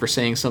airlock for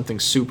saying something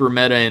super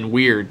meta and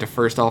weird to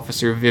First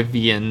Officer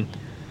Vivian,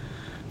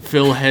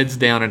 Phil heads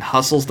down and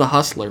hustles the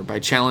Hustler by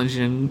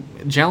challenging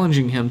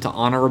him to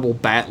honorable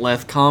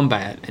Batleth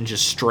combat and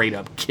just straight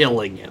up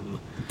killing him.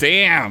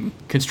 Damn.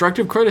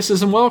 Constructive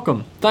criticism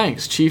welcome.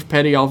 Thanks, Chief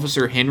Petty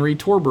Officer Henry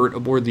Torbert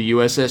aboard the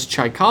USS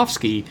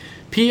Tchaikovsky.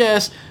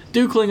 P.S.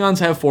 Do Klingons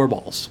have 4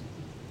 balls?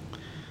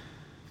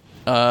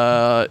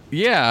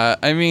 Yeah,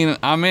 I mean,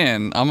 I'm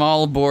in. I'm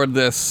all aboard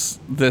this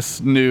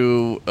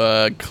new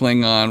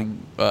Klingon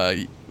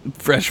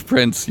Fresh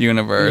Prince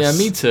universe. Yeah,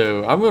 me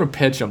too. I'm going to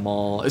pitch them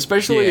all,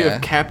 especially if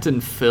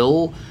Captain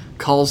Phil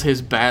calls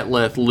his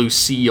Batleth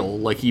Lucille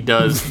like he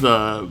does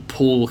the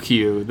pool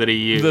cue that he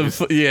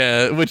used.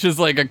 Which is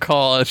like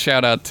a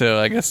shout out to,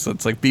 I guess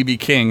it's like B.B.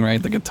 King,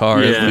 right? The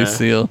guitar is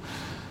Lucille.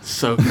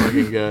 So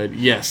fucking good.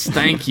 Yes,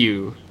 thank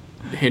you,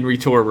 Henry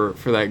Torbert,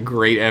 for that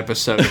great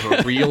episode of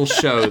a real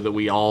show that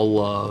we all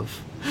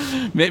love.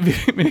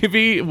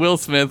 Maybe Will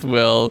Smith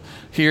will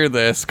hear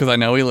this because I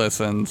know he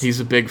listens. He's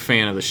a big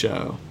fan of the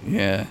show.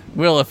 Yeah,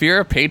 Will, if you're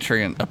a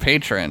patron,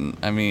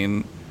 I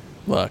mean,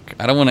 look,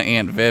 I don't want to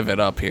Aunt Viv it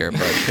up here,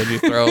 but could you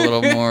throw a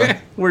little more?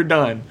 We're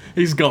done.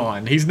 He's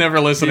gone. He's never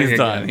listening He's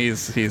again. done.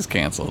 He's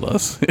canceled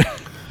us.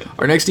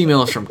 Our next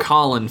email is from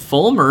Colin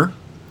Fulmer,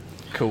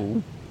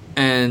 Cool.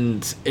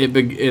 and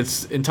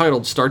it's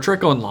entitled Star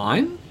Trek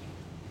Online.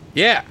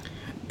 Yeah.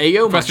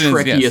 Ayo, my Question is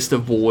trekkiest yes.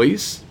 of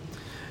boys.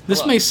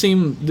 This may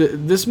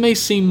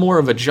seem more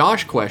of a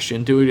Josh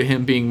question due to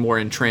him being more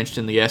entrenched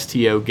in the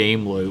STO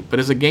game loop, but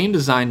as a game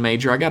design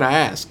major, I gotta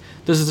ask,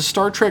 does the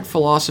Star Trek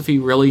philosophy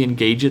really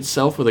engage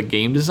itself with a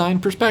game design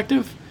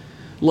perspective?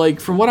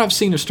 Like, from what I've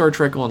seen of Star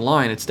Trek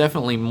Online, it's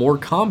definitely more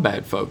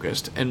combat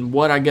focused, and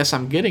what I guess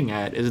I'm getting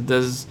at is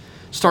does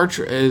Star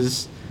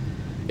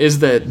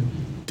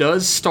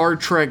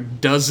Trek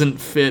doesn't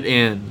fit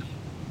in?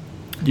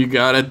 You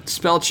gotta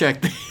spell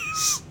check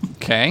these.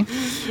 Okay.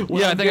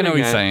 What I I'm think I know what getting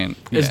you're at saying.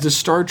 Is Yeah. does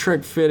Star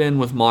Trek fit in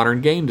with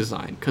modern game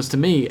design? Because to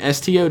me,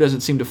 STO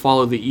doesn't seem to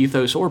follow the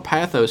ethos or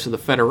pathos of the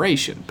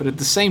Federation, but at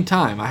the same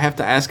time, I have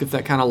to ask if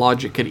that kind of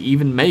logic could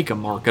even make a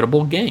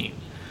marketable game.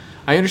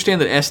 I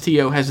understand that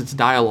STO has its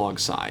dialogue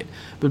side,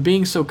 but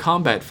being so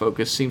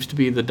combat-focused seems to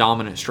be the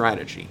dominant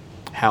strategy.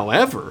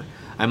 However,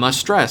 I must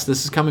stress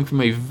this is coming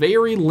from a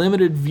very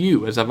limited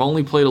view, as I've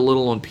only played a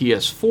little on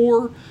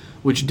PS4,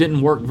 which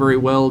didn't work very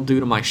well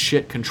due to my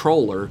shit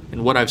controller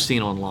and what I've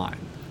seen online.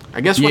 I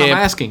guess what I'm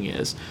asking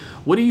is,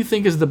 what do you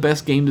think is the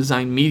best game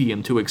design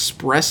medium to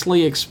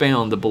expressly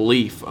expound the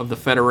belief of the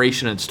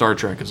Federation and Star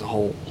Trek as a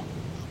whole?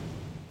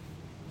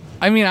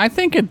 I mean, I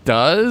think it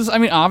does. I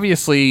mean,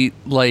 obviously,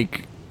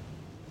 like,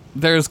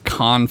 there's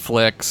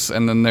conflicts,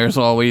 and then there's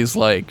always,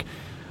 like,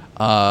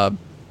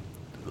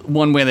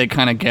 one way they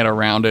kind of get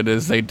around it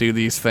is they do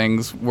these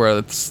things where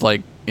it's,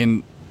 like,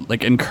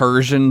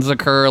 incursions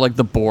occur, like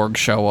the Borg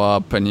show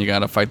up, and you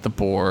gotta fight the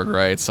Borg,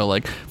 right? So,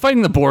 like,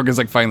 fighting the Borg is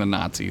like fighting the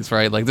Nazis,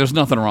 right? Like, there's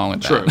nothing wrong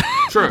with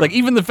that. True. Like,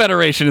 even the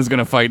Federation is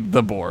gonna fight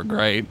the Borg,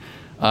 right?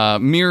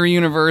 Mirror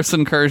universe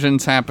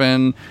incursions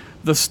happen.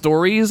 The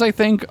stories, I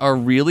think, are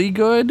really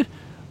good.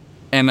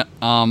 And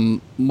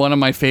one of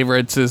my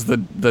favorites is the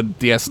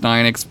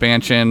DS9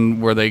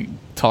 expansion where they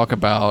talk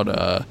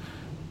about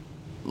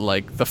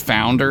like the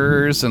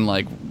founders and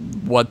like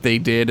what they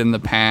did in the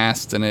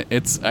past, and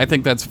I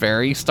think that's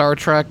very Star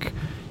Trek.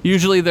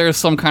 Usually there's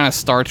some kind of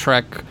Star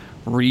Trek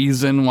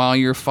reason while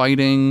you're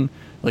fighting,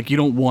 Like, you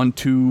don't want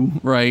to,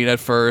 right, at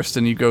first,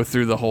 and you go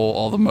through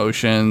all the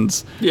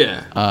motions.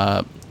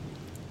 Yeah.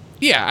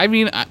 Yeah, I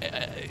mean,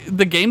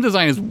 the game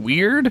design is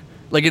weird.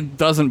 Like, it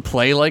doesn't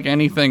play like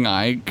anything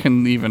I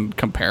can even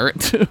compare it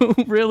to,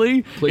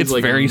 really. Plays It's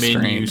like very a menu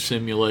strange.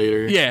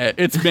 simulator. Yeah,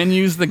 it's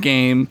menus the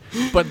game,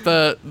 but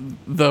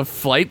the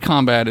flight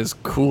combat is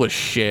cool as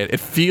shit. It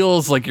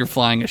feels like you're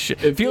flying a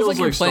ship. It feels like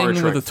you're playing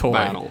Star Trek with a toy.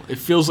 Battle. It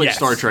feels like Yes.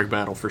 Star Trek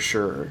Battle for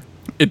sure.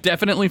 It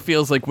definitely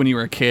feels like when you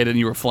were a kid and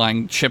you were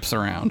flying ships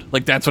around.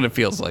 Like, that's what it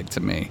feels like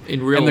to me.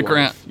 In real and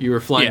life, you were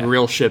flying Yeah.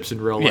 real ships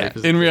in real Yeah,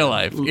 life. in real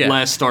life, yeah.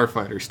 Last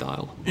Starfighter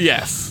style.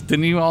 Yes.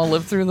 Didn't you all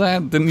live through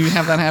that? Didn't you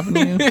have that happen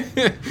to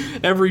you?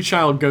 Every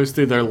child goes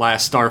through their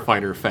last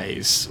Starfighter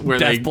phase, where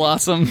Death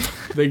Blossom.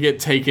 they get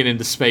taken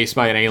into space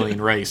by an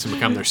alien race and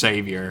become their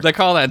savior. They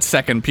call that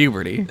second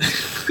puberty.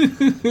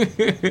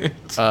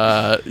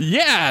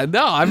 Yeah,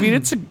 no, I mean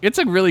it's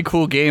a really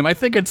cool game. I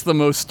think it's the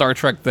most Star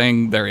Trek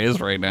thing there is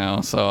right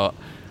now. So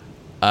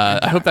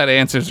I hope that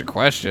answers your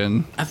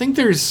question. I think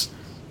there's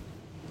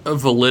a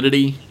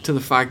validity to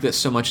the fact that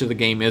so much of the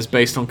game is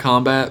based on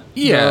combat.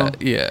 Yeah,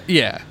 though.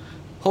 yeah.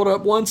 Hold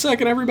up 1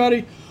 second,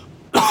 everybody.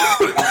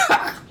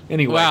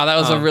 Anyway. Wow, that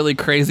was a really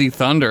crazy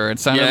thunder. It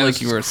sounded yeah, it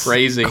like you were was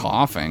crazy.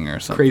 coughing or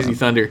something. Crazy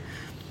thunder.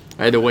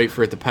 I had to wait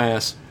for it to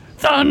pass.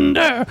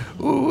 Thunder.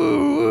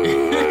 Ooh.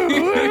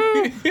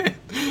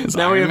 Is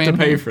Now we Iron have to Man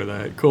pay here? for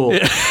that. Cool.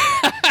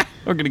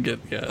 We're gonna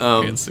get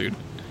get sued.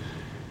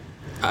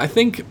 I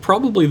think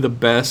probably the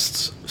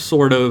best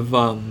sort of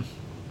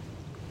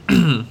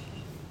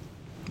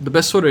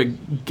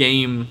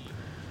game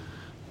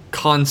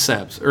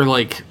concept or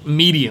like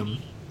medium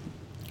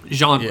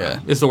genre Yeah.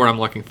 is the word I'm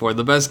looking for.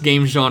 The best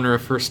game genre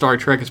for Star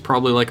Trek is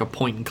probably like a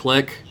point and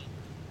click.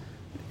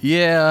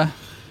 Yeah.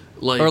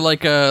 Like, Or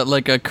like a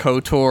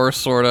KOTOR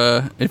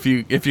sorta. If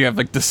you have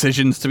like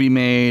decisions to be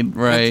made,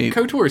 right?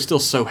 KOTOR is still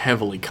so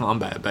heavily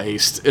combat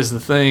based is the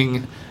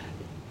thing.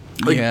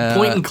 Like Yeah.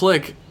 point and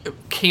click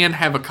can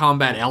have a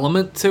combat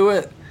element to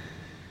it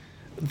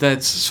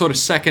that's sort of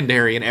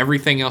secondary, and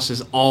everything else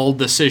is all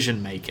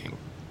decision making.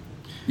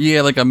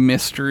 Yeah, like a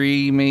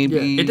mystery maybe.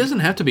 Yeah, it doesn't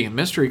have to be a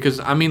mystery because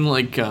I mean,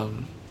 like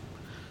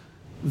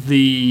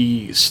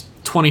the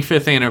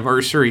 25th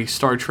anniversary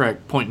Star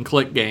Trek point and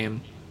click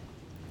game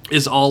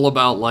is all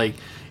about like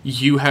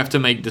you have to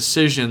make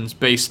decisions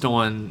based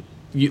on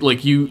you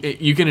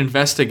can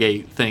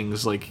investigate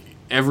things. Like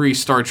every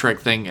Star Trek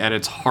thing at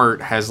its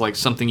heart has like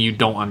something you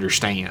don't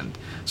understand.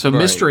 So Right.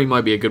 mystery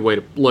might be a good way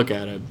to look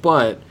at it,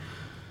 but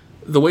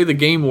the way the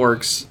game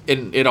works,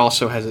 and it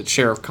also has its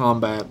share of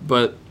combat,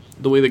 but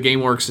the way the game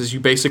works is you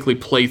basically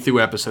play through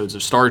episodes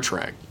of Star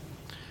Trek.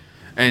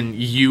 And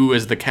you,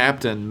 as the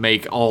captain,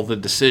 make all the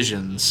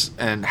decisions,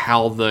 and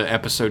how the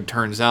episode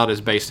turns out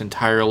is based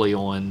entirely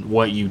on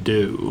what you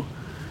do.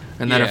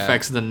 And that Yeah.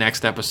 affects the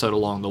next episode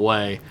along the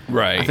way.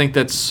 Right. I think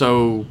that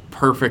so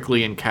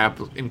perfectly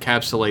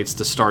encapsulates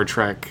the Star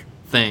Trek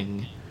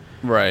thing.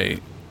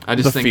 Right. I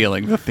just The think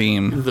feeling, the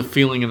theme. the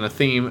feeling and the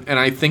theme, and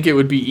I think it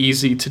would be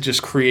easy to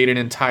just create an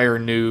entire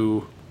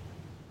new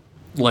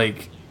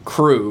like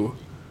crew,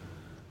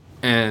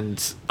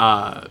 and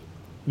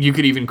you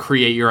could even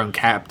create your own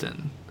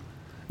captain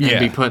and Yeah.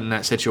 be put in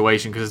that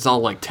situation because it's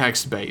all like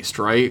text based,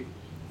 right?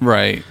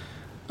 Right.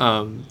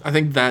 I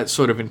think that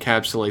sort of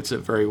encapsulates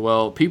it very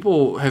well.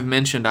 People have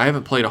mentioned, I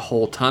haven't played a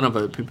whole ton of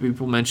it,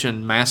 people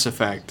mentioned Mass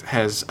Effect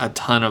has a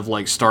ton of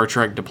like Star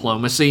Trek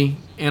diplomacy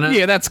in it.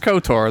 Yeah, that's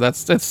KOTOR.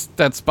 That's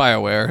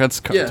BioWare.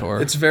 That's KOTOR.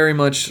 Yeah, it's very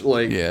much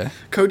like Yeah.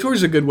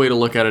 KOTOR's a good way to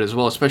look at it as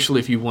well,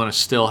 especially if you want to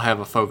still have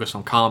a focus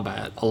on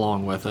combat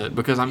along with it,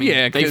 because I mean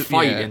Yeah, they 'cause-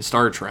 fight yeah. in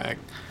Star Trek.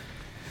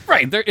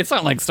 Right. It's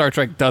not like Star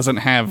Trek doesn't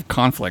have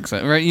conflicts,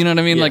 right? You know what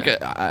I mean? Yeah. Like,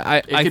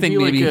 I could think be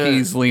like maybe a-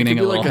 he's it leaning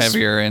could a be little like a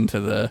heavier into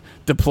the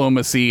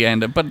diplomacy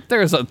end, but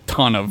there's a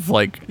ton of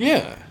like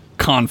Yeah,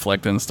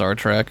 conflict in Star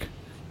Trek.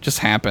 Just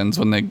happens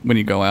when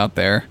you go out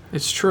there.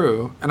 it's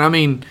true. And I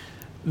mean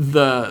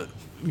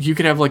you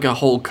could have like a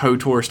whole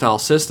KOTOR style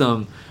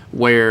system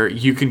where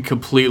you can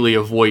completely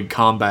avoid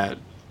combat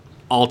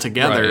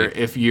altogether Right.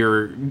 if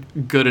you're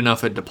good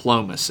enough at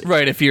diplomacy.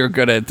 Right, if you're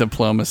good at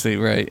diplomacy,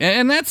 right,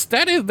 and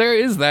there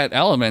is that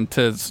element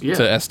to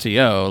Yeah.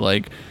 STO.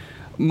 Like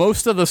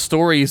most of the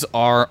stories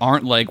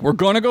aren't like we're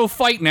gonna go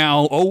fight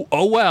now.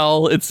 Oh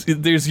well.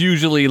 There's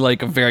usually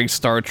like a very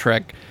Star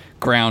Trek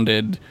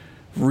grounded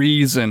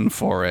reason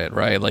for it,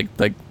 right?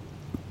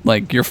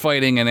 Like you're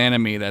fighting an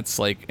enemy that's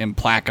like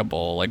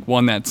implacable, like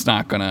one that's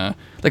not gonna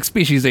like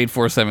Species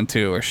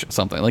 8472 or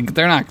something. Like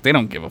they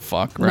don't give a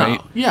fuck, right?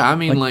 No. Yeah, I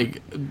mean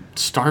like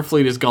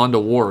Starfleet has gone to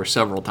war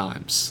several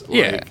times.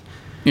 Yeah, Like,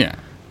 yeah.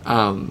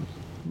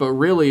 But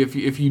really, if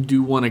you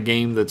do want a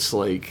game that's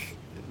like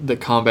the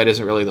combat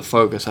isn't really the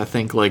focus, I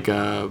think like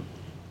a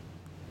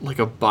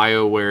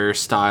BioWare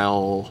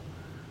style,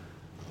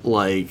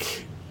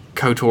 like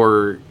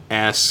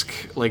KOTOR-esque,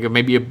 like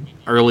maybe a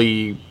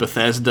early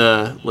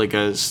Bethesda, like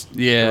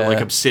Yeah. like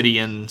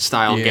Obsidian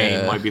style Yeah.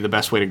 game might be the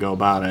best way to go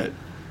about it.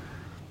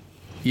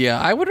 Yeah,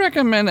 I would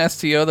recommend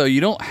STO though.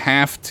 You don't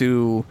have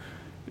to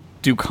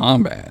do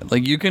combat.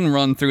 Like, you can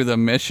run through the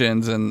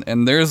missions,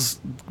 and there's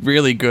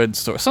really good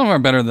stories. Some are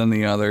better than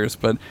the others,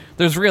 but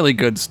there's really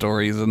good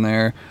stories in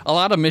there. A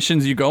lot of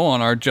missions you go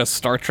on are just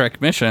Star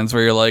Trek missions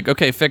where you're like,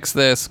 okay, fix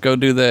this, go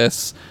do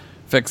this,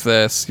 fix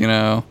this,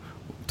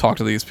 talk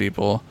to these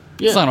people.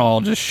 Yeah. It's not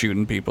all just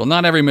shooting people.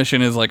 Not every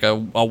mission is like a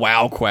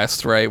WoW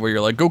quest, right? Where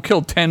you're like, go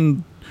kill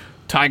 10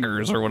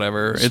 tigers or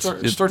whatever.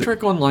 Star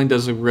Trek Online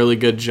does a really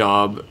good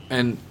job,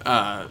 and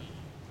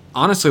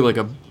honestly, like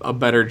a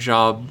better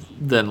job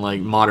than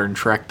like modern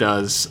Trek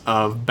does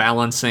of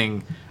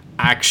balancing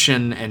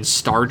action and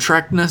Star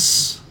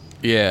Trekness.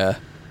 Yeah,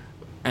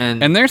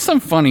 and there's some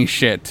funny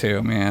shit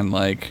too, man.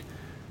 Like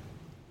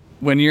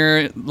when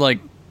you're like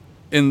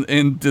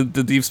in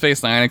the Deep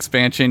Space Nine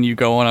expansion, you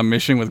go on a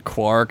mission with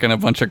Quark and a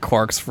bunch of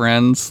Quark's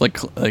friends,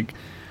 and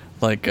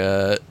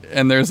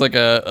there's like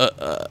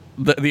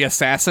the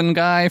assassin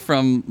guy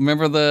from,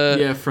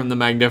 remember from the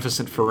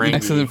Magnificent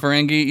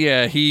Ferengi.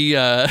 Yeah, he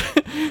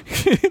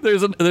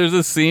there's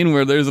a scene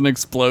where there's an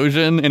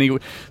explosion and he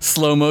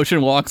slow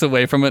motion walks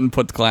away from it and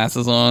puts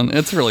glasses on.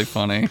 It's really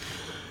funny.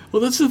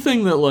 Well, that's the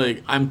thing that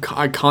like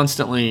I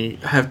constantly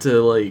have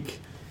to like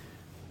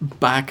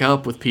back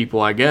up with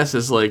people, I guess,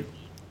 is like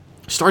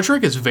Star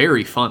Trek is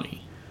very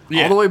funny.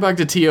 Yeah. All the way back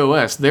to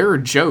TOS, there are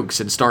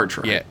jokes in Star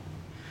Trek.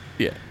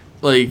 Yeah.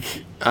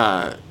 Like,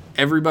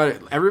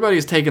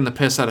 everybody's taking the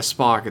piss out of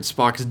Spock, and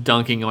Spock's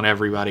dunking on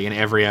everybody in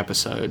every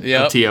episode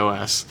of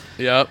TOS.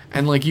 Yep.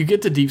 And, like, you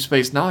get to Deep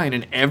Space Nine,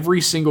 and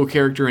every single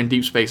character in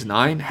Deep Space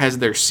Nine has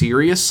their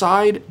serious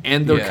side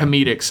and their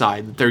comedic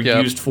side that they're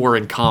used for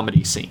in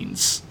comedy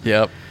scenes.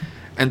 Yep.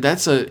 And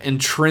that's an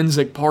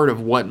intrinsic part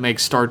of what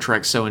makes Star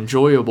Trek so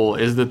enjoyable,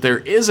 is that there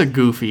is a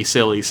goofy,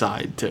 silly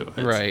side to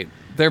it. Right.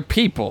 They're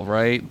people,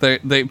 right?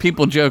 They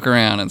people joke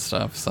around and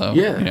stuff, so...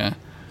 Yeah.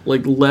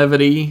 Like,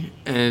 levity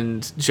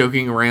and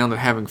joking around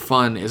and having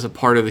fun is a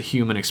part of the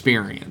human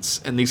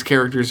experience. And these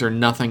characters are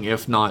nothing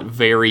if not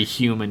very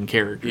human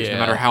characters, no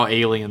matter how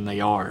alien they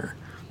are.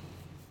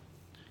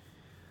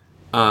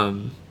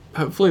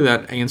 Hopefully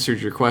that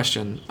answered your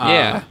question.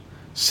 Yeah.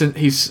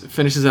 He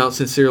finishes out,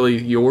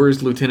 sincerely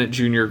yours, Lieutenant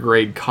Junior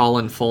Grade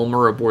Colin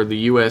Fulmer aboard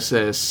the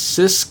USS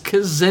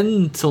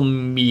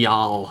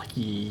Siskazentelmial.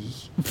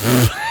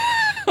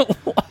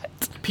 What?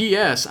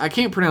 P.S. I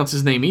can't pronounce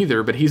his name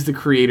either, but he's the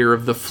creator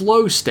of the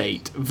flow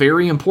state,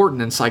 very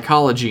important in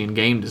psychology and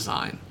game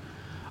design.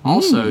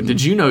 Also,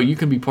 did you know you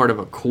can be part of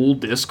a cool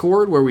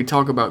Discord where we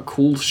talk about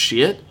cool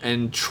shit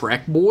and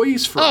Trek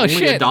boys for only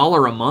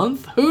 $1 a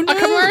month? Who knew? A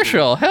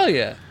commercial, hell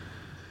yeah.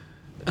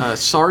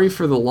 Sorry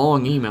for the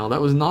long email.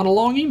 That was not a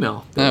long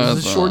email. That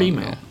was a short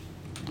email.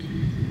 Yeah.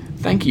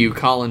 Thank you,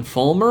 Colin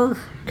Fulmer.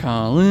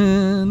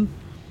 Colin.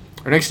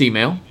 Our next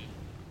email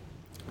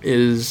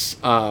is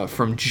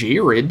from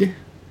Jared,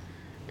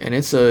 and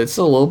it's a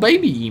little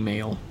baby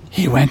email.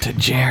 He went to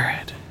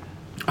Jared.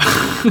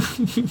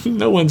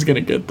 No one's gonna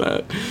get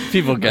that.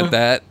 People get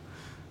that.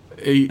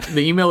 The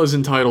email is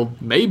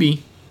entitled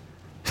Maybe.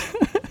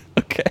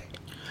 Okay.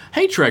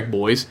 Hey Trek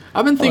boys,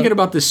 I've been thinking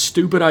about this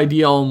stupid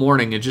idea all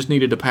morning and just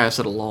needed to pass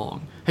it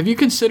along. Have you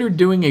considered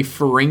doing a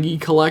Ferengi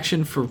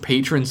collection for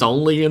patrons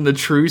only in the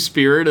true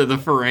spirit of the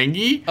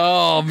Ferengi?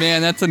 Oh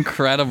man, that's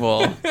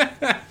incredible.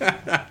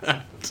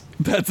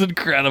 That's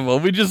incredible.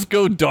 We just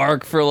go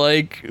dark for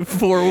like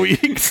 4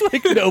 weeks.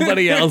 Like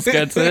nobody else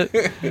gets it.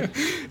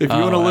 If you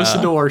want to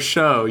listen to our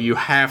show, you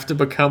have to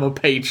become a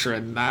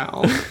patron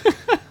now.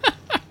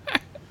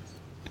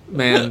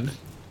 Man,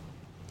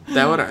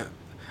 that would...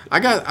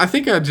 I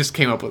think I just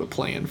came up with a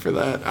plan for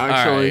that,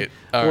 actually.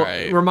 All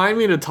right. Remind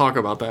me to talk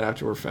about that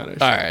after we're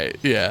finished. All right.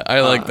 Yeah,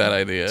 I like that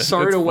idea.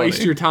 Sorry to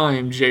waste your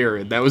time,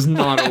 Jared. That was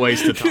not a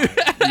waste of time.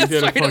 You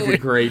did a fucking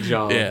great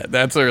job. Yeah,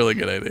 that's a really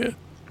good idea.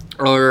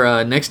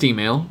 Our next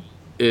email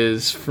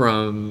is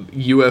from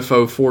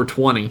UFO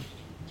 420.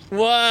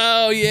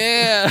 Wow,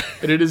 yeah.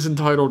 And it is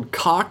entitled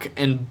Cock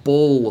and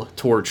Bull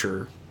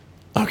Torture.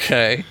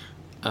 Okay.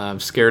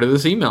 I'm scared of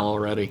this email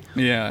already.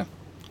 Yeah.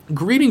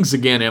 Greetings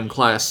again,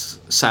 M-Class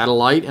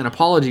Satellite, and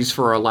apologies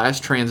for our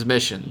last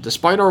transmission.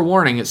 Despite our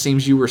warning, it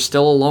seems you were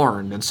still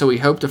alarmed, and so we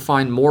hope to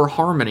find more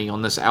harmony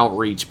on this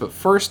outreach. But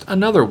first,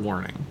 another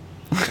warning.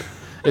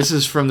 This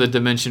is from the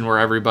dimension where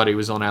everybody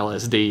was on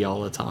LSD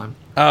all the time.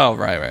 Oh,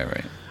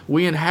 right.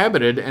 We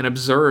inhabited and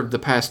observed the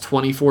past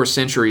 24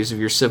 centuries of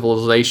your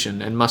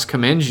civilization and must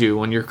commend you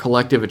on your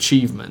collective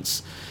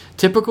achievements.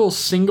 Typical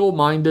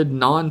single-minded,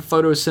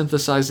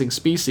 non-photosynthesizing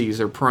species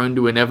are prone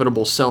to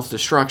inevitable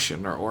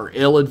self-destruction or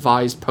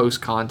ill-advised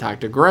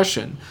post-contact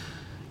aggression.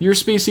 Your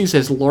species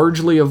has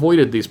largely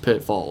avoided these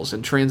pitfalls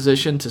and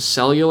transitioned to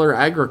cellular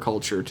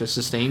agriculture to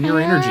sustain your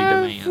energy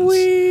demands.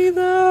 We,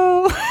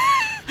 though?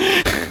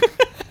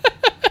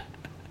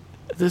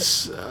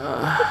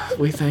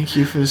 We thank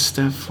you for this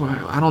step.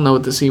 I don't know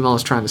what this email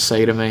is trying to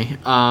say to me.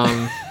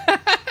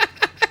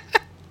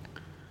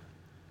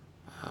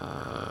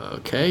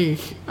 Okay.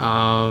 These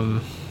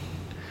LSD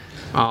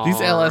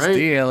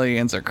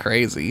aliens are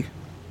crazy.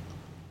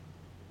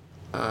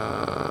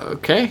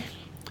 Okay.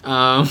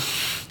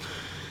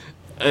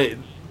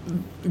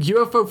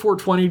 UFO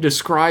 420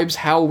 describes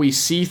how we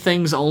see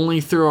things only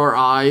through our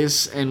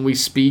eyes and we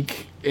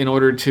speak in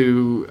order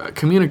to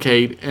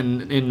communicate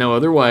and in no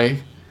other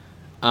way.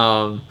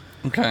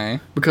 Okay.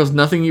 Because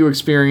nothing you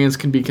experience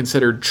can be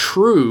considered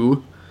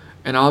true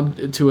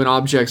to an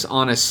object's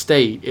honest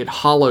state. It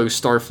hollows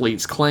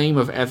Starfleet's claim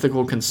of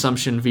ethical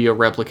consumption via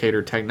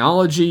replicator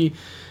technology,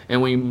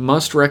 and we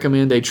must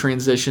recommend a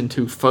transition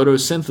to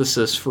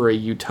photosynthesis for a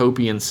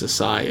utopian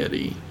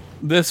society.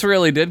 This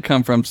really did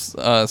come from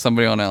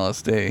somebody on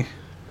LSD.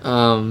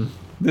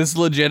 This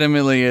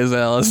legitimately is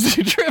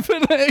LSD trip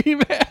in the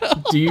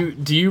email.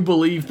 Do you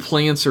believe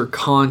plants are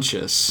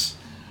conscious?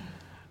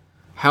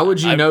 How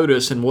would you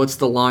notice, and what's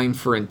the line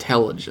for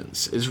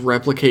intelligence? Is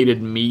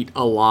replicated meat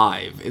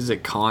alive? Is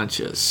it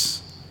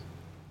conscious?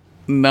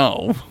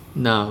 No.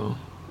 No.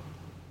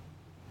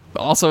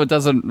 Also, it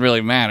doesn't really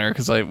matter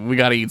because we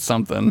got to eat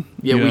something.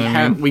 Yeah, You know what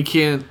I mean? we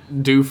can't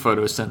do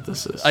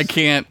photosynthesis. I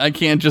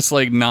can't just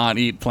like not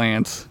eat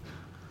plants.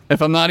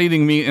 If I'm not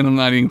eating meat and I'm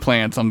not eating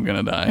plants, I'm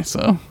gonna die.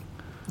 So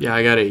Yeah,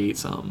 I gotta eat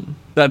something.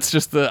 that's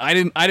just I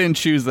didn't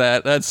choose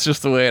that. That's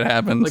just the way it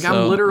happened. Like,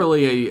 so. I'm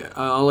literally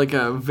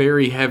a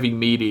very heavy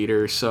meat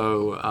eater,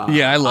 so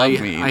Yeah, I love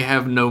meat. I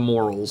have no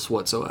morals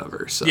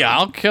whatsoever. So Yeah,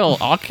 I'll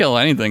kill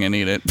anything and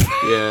eat it.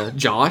 yeah,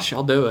 Josh,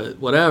 I'll do it.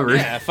 Whatever.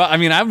 Yeah, I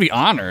mean, I'd be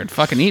honored.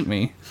 Fucking eat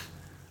me.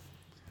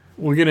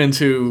 We'll get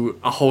into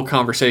a whole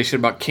conversation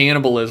about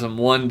cannibalism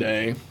one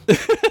day.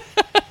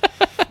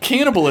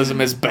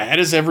 Cannibalism as bad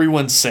as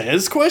everyone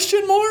says?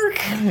 Question mark.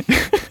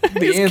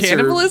 Is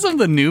cannibalism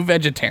the new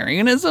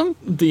vegetarianism?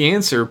 The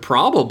answer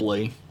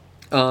probably.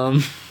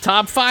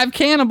 Top 5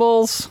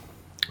 cannibals.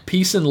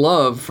 Peace and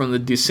love from the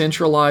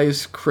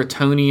decentralized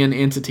Kryptonian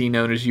entity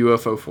known as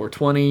UFO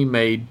 420.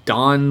 May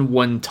Don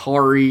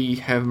Wantari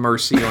have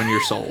mercy on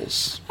your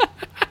souls.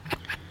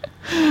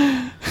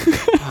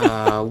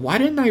 Why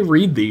didn't I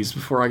read these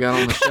before I got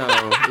on the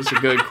show? It's a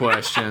good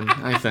question,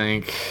 I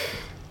think.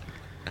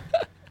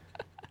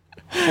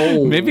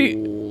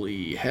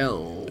 Holy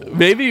hell.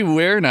 Maybe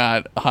we're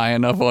not high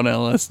enough on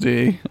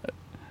LSD.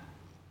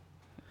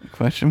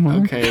 Question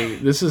mark? Okay,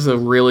 this is a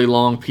really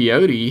long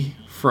peyote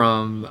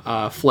from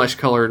Flesh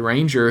Colored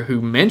Ranger,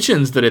 who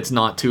mentions that it's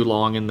not too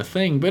long in the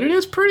thing, but it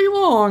is pretty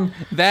long.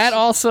 That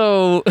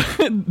also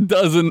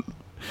doesn't...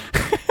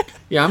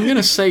 Yeah, I'm going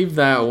to save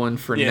that one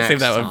for next time. Yeah, save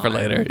that one for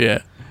later,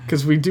 yeah.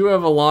 Because we do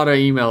have a lot of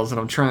emails and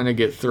I'm trying to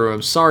get through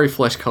them. Sorry,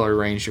 Flesh Colored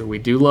Ranger. We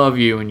do love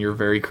you and your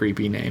very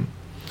creepy name.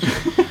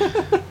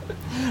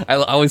 I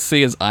always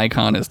see his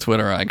icon, his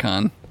Twitter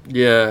icon.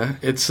 Yeah,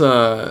 it's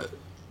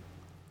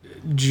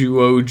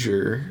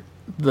Juoger,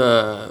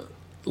 the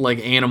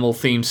animal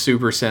themed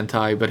Super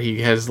Sentai, but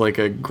he has like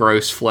a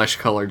gross flesh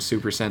colored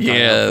Super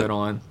Sentai outfit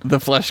on. The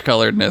flesh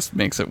coloredness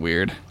makes it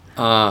weird.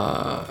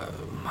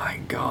 My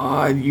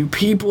God, you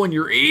people and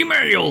your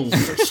emails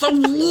are so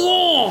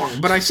long.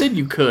 But I said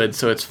you could,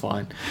 so it's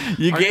fine.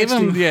 You gave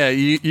him,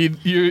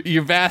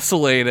 you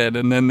vacillated,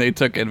 and then they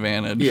took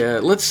advantage.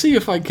 Yeah, let's see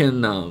if I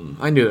can.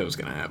 I knew that was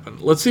gonna happen.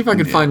 Let's see if I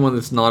can find one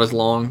that's not as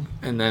long,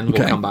 and then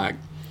we'll come back.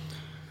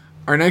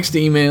 Our next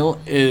email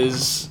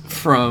is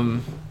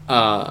from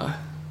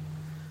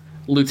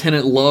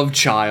Lieutenant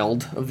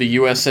Lovechild of the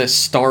USS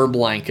Star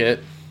Blanket.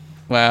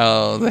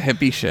 Wow, the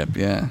hippie ship,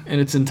 yeah.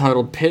 And it's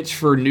entitled Pitch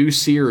for New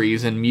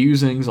Series and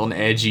Musings on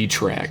Edgy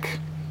Trek.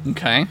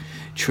 Okay.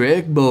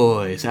 Trek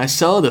boys, I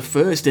saw the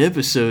first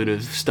episode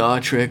of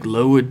Star Trek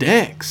Lower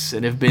Decks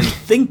and have been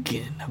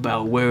thinking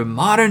about where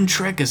modern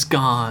Trek has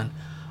gone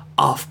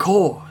off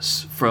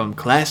course from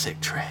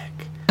classic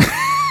Trek.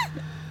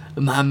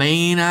 My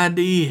main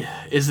idea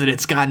is that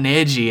it's gotten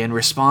edgy in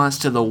response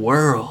to the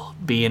world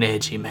being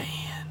edgy, man.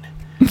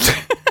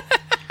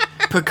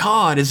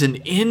 Picard is an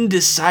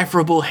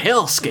indecipherable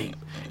hellscape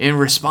in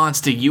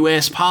response to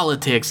U.S.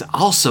 politics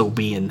also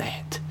being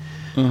that.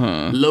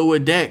 Lower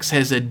Decks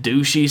has a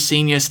douchey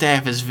senior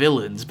staff as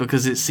villains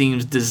because it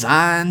seems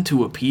designed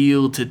to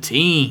appeal to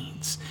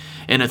teens.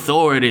 And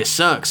authority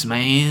sucks,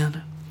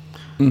 man.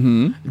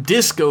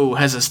 Disco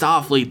has a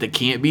Starfleet that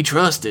can't be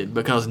trusted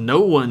because no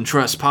one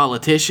trusts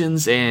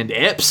politicians and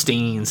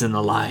Epsteins and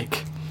the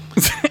like.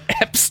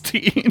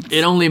 Epstein.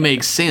 It only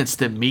makes sense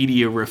that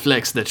media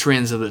reflects the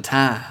trends of the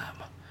time.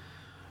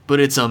 But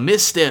it's a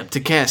misstep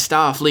to cast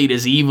Starfleet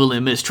as evil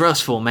and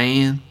mistrustful,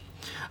 man.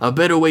 A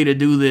better way to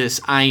do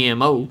this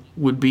IMO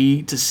would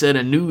be to set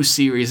a new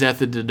series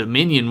after the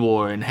Dominion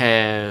War and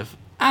have,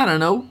 I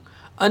don't know,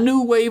 a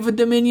new wave of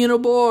Dominion or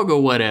Borg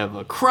or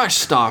whatever.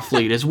 Crush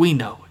Starfleet as we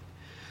know it.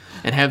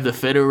 And have the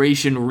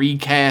Federation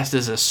recast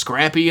as a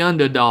scrappy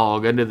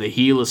underdog under the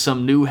heel of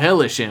some new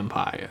hellish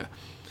empire.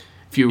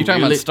 If You're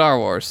talking about Star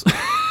Wars.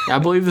 I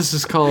believe this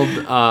is called...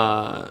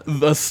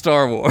 The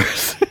Star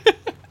Wars.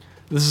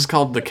 This is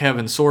called The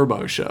Kevin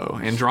Sorbo Show,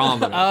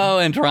 Andromeda. Oh,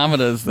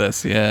 Andromeda is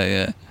this.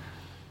 Yeah.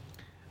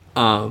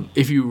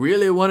 If you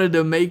really wanted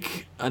to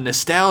make a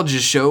nostalgia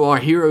show, our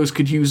heroes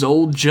could use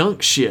old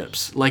junk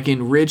ships, like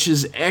in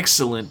Rich's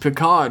excellent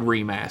Picard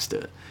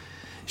remaster.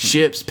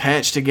 Ships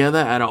patched together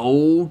out of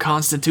old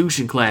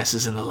Constitution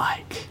classes and the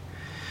like.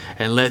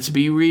 And let's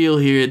be real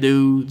here,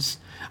 dudes.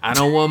 I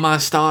don't want my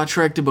Star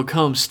Trek to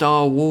become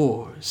Star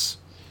Wars.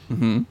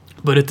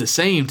 But at the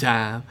same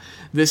time,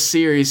 this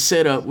series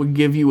setup would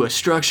give you a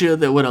structure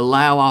that would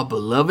allow our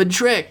beloved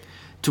Trek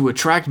to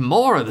attract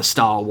more of the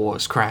Star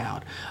Wars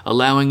crowd,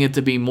 allowing it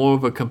to be more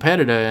of a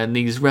competitor in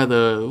these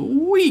rather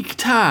weak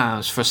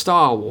times for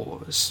Star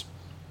Wars.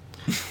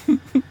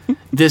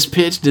 This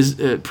pitch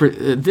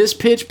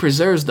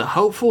preserves the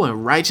hopeful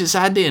and righteous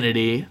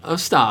identity of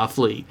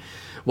Starfleet,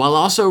 while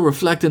also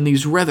reflecting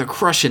these rather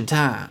crushing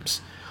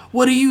times.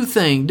 What do you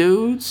think,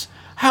 dudes?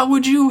 How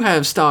would you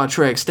have Star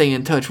Trek stay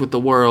in touch with the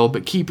world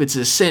but keep its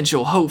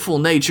essential hopeful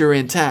nature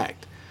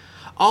intact?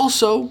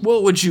 Also,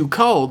 what would you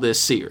call this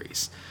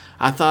series?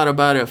 I thought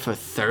about it for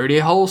 30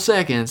 whole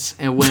seconds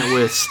and went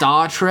with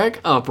Star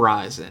Trek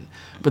Uprising,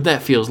 but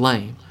that feels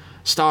lame.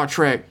 Star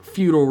Trek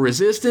Feudal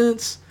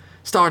Resistance?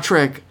 Star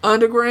Trek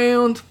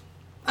Underground?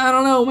 I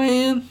don't know,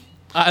 man.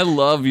 I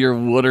love your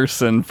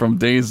Wooderson from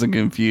Dazed and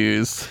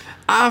Confused.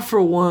 I,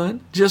 for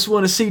one, just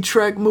want to see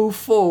Trek move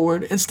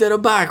forward instead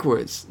of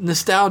backwards.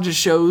 Nostalgia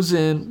shows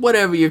and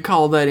whatever you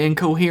call that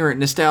incoherent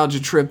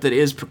nostalgia trip that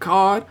is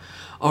Picard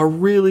are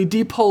really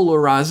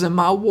depolarizing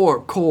my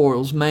warp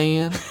cores,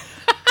 man.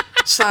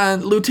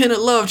 Signed, Lieutenant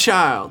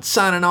Lovechild,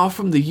 signing off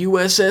from the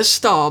USS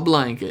Star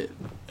Blanket.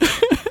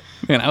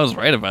 Man, I was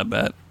right about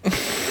that.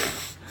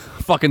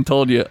 Fucking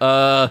told you.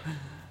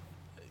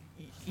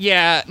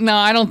 Yeah, no,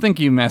 I don't think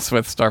you mess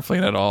with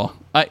Starfleet at all.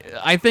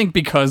 I think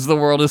because the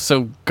world is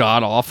so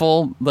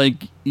god-awful,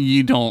 like,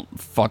 you don't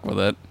fuck with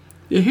it.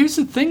 Yeah, here's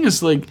the thing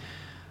is, like,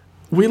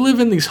 we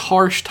live in these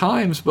harsh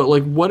times, but,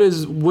 like, what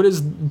is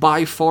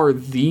by far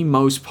the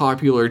most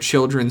popular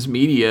children's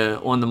media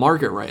on the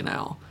market right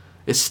now?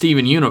 It's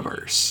Steven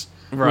Universe.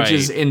 Right. Which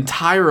is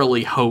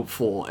entirely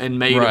hopeful and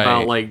made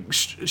about, like,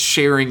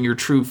 sharing your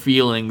true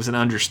feelings and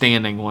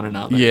understanding one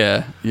another.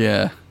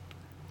 Yeah,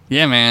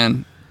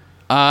 man.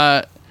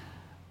 I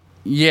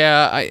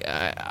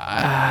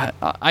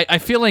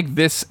feel like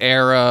this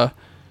era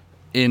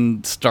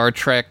in Star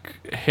Trek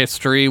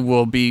history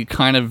will be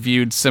kind of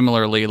viewed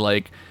similarly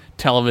like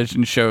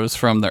television shows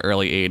from the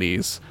early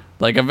 80s.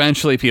 Like,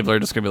 eventually people are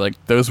just going to be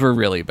like, those were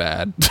really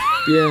bad.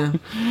 Yeah.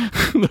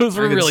 Those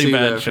were really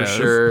bad shows. For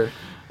sure.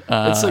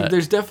 It's like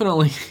there's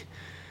definitely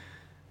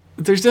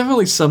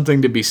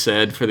something to be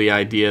said for the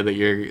idea that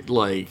you're,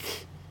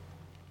 like,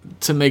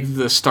 to make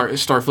the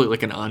Starfleet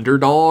like an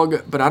underdog,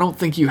 but I don't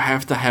think you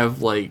have to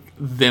have, like,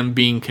 them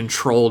being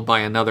controlled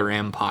by another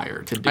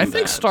empire to do that. I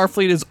think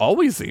Starfleet is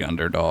always the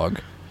underdog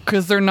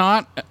because they're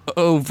not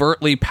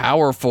overtly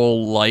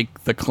powerful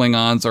like the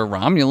Klingons or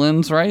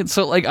Romulans, right?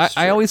 So, like,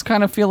 I always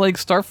kind of feel like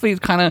Starfleet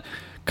kind of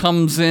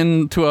comes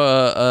into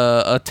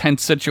a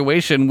tense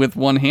situation with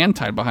one hand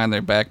tied behind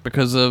their back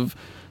because of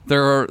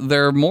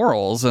their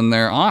morals and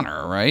their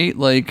honor, right?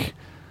 Like,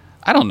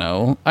 I don't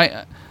know.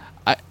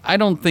 I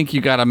don't think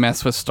you gotta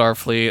mess with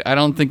Starfleet. I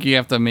don't think you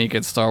have to make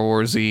it Star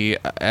Wars-y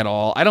at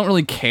all. I don't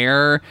really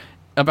care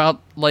about,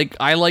 like,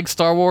 I like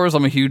Star Wars.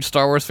 I'm a huge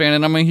Star Wars fan,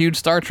 and I'm a huge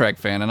Star Trek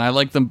fan, and I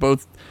like them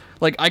both.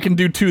 Like, I can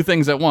do two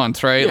things at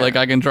once, right? Yeah. Like,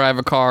 I can drive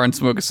a car and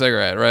smoke a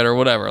cigarette, right? Or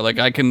whatever. Like,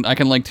 I can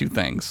like two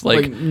things.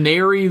 Like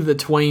nary the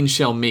twain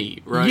shall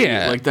meet, right?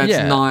 Yeah. Like,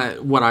 that's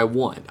not what I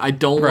want. I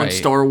don't want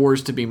Star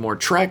Wars to be more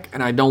Trek,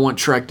 and I don't want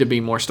Trek to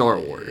be more Star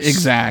Wars.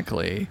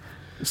 Exactly.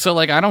 So,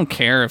 like, I don't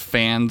care if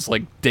fans,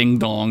 like,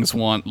 ding-dongs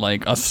want,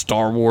 like, a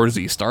Star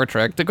Wars-y Star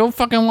Trek to go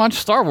fucking watch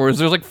Star Wars.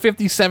 There's, like,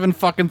 57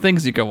 fucking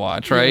things you can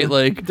watch, right? Yeah.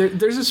 Like,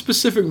 there's a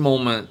specific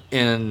moment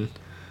in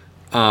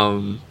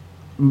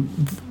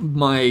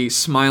my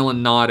Smile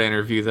and Nod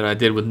interview that I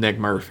did with Nick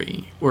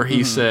Murphy, where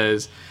he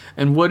says,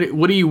 "And what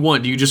do you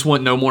want? Do you just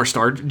want no more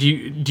Star? Do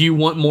you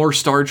want more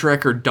Star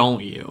Trek or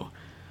don't you?"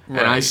 Right.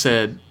 And I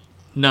said,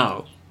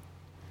 "No."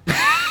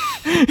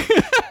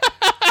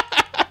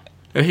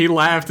 And he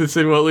laughed and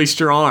said, "Well, at least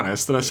you're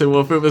honest." And I said,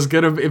 "Well,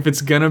 if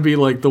it's gonna be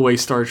like the way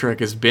Star Trek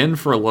has been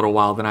for a little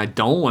while, then I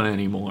don't want it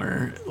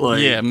anymore."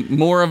 Like, yeah,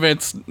 more of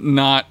it's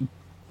not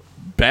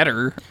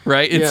better,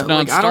 right? It's not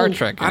like, Star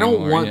Trek anymore. I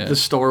don't want the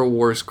Star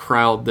Wars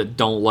crowd that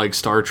don't like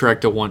Star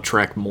Trek to want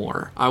Trek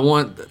more. I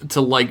want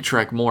to like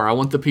Trek more. I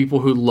want the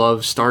people who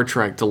love Star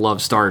Trek to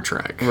love Star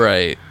Trek.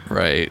 Right.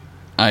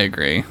 I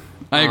agree.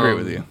 I agree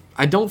with you.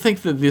 I don't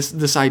think that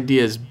this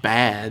idea is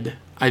bad.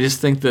 I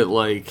just think that,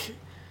 like,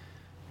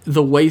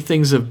 the way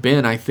things have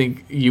been, I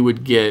think you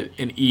would get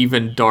an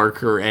even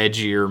darker,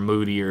 edgier,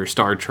 moodier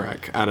Star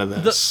Trek out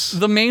of this.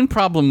 The main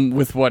problem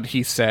with what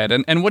he said,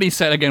 and what he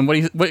said, again,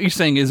 what you're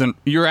saying isn't,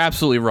 you're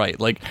absolutely right.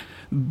 Like,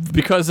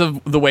 because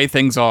of the way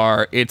things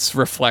are, it's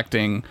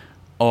reflecting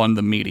on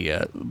the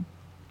media.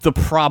 The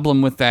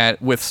problem with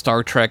that, with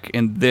Star Trek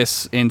in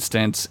this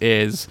instance,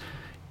 is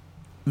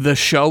the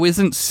show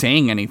isn't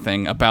saying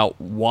anything about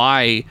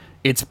why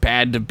it's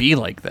bad to be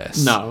like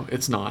this. No,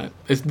 it's not.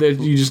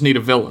 You just need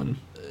a villain.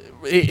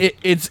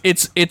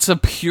 It's a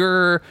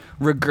pure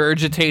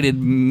regurgitated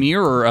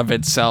mirror of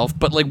itself,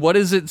 but, like, what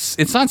is it?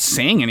 It's not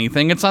saying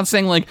anything. It's not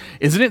saying, like,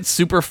 isn't it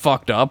super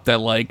fucked up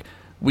that, like,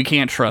 we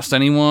can't trust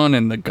anyone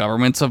and the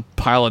government's a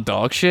pile of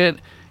dog shit?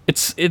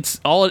 it's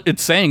all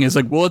it's saying is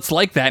like, well, it's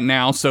like that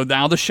now, so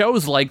now the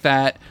show's like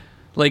that.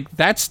 Like,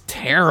 that's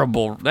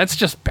terrible. That's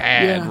just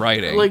bad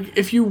writing. Like,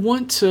 if you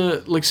want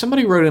to, like,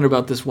 somebody wrote in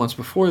about this once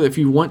before, that if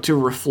you want to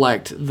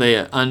reflect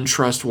the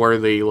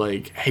untrustworthy,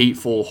 like,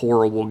 hateful,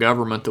 horrible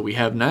government that we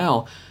have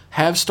now,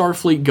 have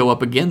Starfleet go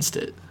up against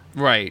it.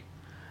 Right.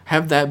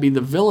 Have that be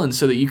the villain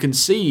so that you can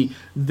see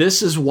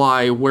this is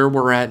why where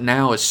we're at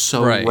now is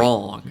so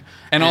wrong.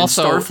 And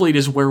also, Starfleet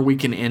is where we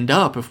can end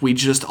up if we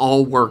just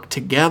all work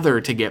together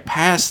to get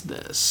past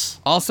this.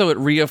 Also, it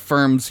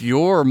reaffirms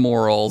your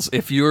morals.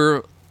 If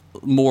you're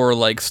more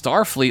like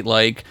Starfleet,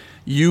 like,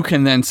 you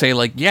can then say,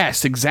 like,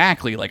 yes,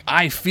 exactly, like,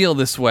 I feel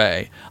this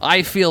way.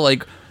 I feel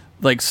like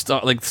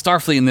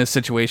Starfleet in this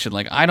situation,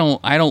 like, I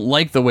don't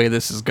like the way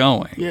this is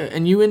going. Yeah,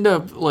 and you end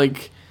up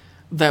like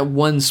that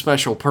one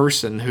special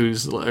person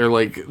or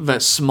like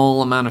that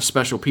small amount of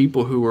special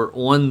people who are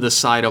on the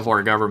side of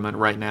our government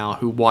right now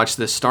who watch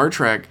this Star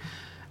Trek,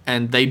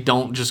 and they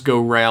don't just go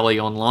rally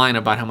online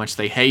about how much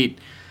they hate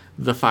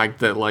the fact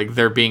that, like,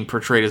 they're being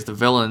portrayed as the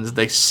villains.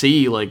 They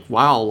see, like,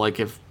 wow, like,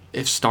 if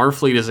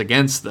Starfleet is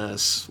against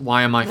this,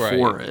 why am I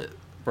for it?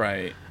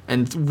 Right.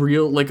 And a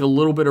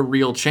little bit of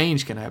real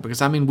change can happen.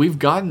 Because, I mean, we've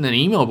gotten an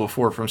email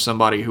before from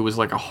somebody who was,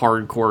 like, a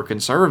hardcore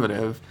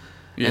conservative,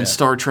 and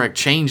Star Trek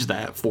changed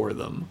that for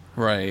them.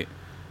 Right.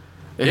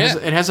 It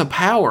has a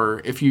power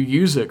if you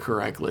use it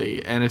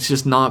correctly, and it's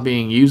just not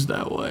being used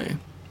that way.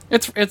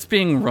 It's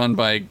being run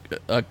by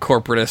a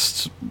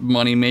corporatist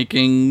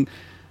money-making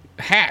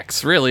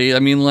hacks, really. I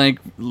mean, like,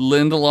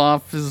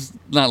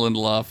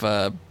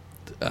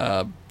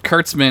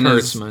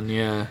 Kurtzman,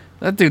 yeah.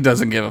 That dude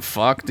doesn't give a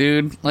fuck,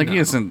 dude. Like, no. He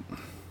has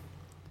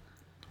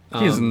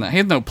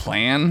no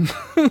plan.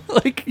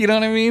 Like, you know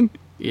what I mean?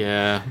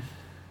 Yeah.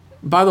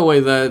 By the way,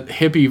 that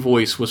hippie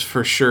voice was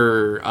for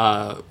sure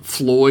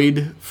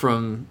Floyd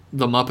from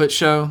The Muppet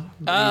Show.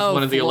 He's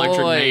one of the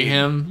Electric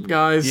Mayhem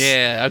guys.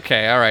 Yeah,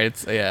 okay, all right.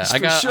 I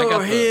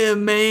got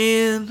him,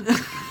 man.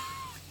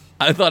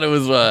 I thought it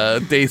was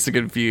Dazed and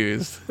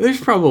Confused.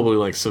 There's probably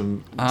like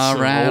some all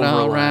right.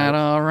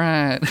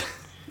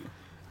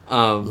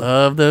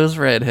 Love those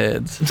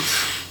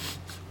redheads.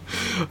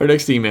 Our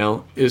next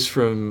email is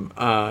from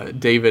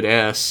David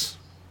S.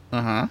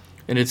 Uh-huh.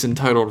 And it's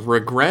entitled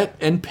Regret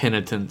and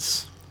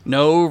Penitence.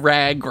 No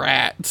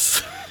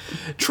ragrats.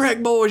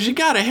 Trek boys, you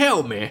gotta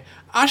help me.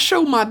 I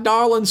showed my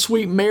darling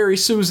sweet Mary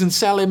Susan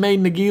Sally Mae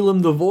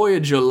Nagilum the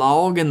Voyager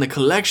log in the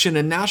collection,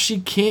 and now she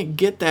can't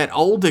get that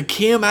older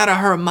Kim out of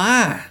her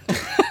mind.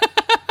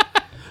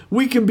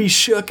 We can be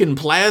shucking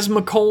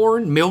plasma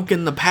corn,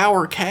 milking the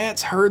power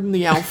cats, herding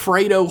the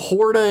Alfredo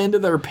Horta into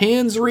their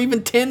pens, or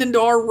even tending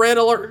to our red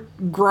alert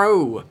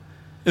grow.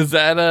 Is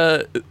that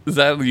a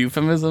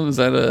euphemism? Is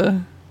that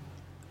a...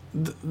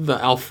 The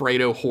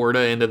Alfredo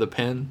Horta into the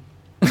pen?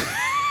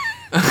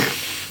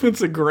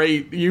 It's a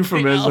great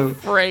euphemism.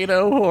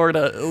 Alfredo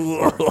Horta.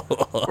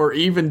 Or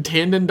even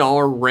tending to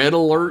our red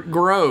alert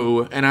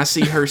grow, and I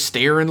see her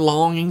staring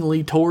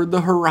longingly toward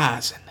the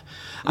horizon.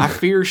 I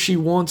fear she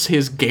wants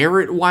his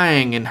Garrett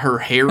Wang and her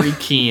Harry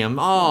Kim.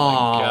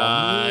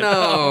 Oh,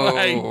 no. Oh,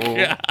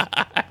 my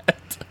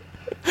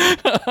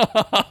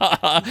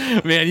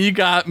God. Man, you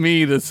got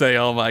me to say,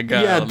 oh, my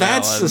God. Yeah,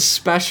 that's a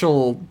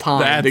special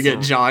time to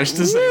get Josh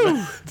to say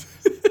that.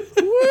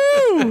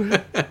 Woo!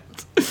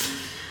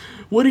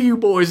 What do you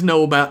boys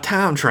know about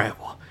time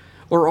travel?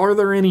 Or are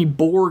there any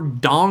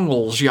Borg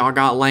dongles y'all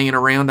got laying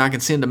around I can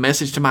send a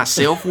message to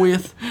myself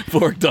with?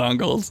 Borg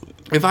dongles.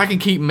 If I can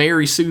keep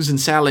Mary Susan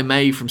Sally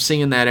Mae from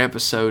seeing that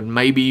episode, and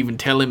maybe even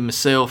telling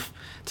myself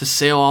to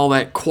sell all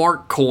that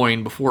quark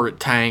coin before it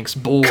tanks,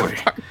 boy,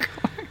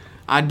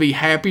 I'd be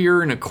happier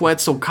than a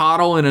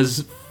Quetzalcoatl in a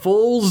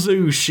full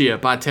zoo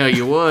ship, I tell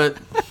you what.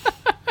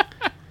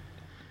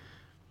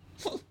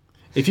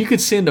 If you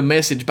could send a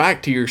message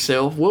back to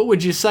yourself, what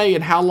would you say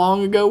and how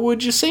long ago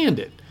would you send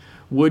it?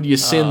 Would you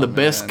send the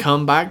best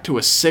comeback to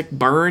a sick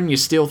burn you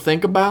still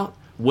think about?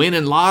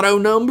 Winning lotto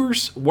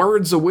numbers?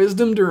 Words of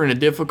wisdom during a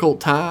difficult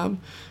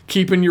time?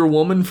 Keeping your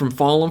woman from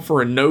falling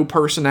for a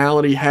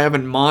no-personality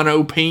having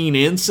monopene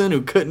ensign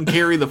who couldn't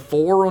carry the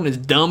 4 on his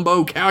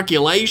Dumbo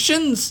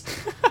calculations?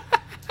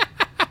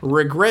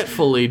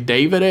 Regretfully,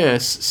 David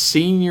S.,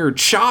 Senior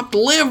Chopped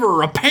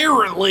Liver,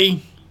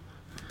 apparently.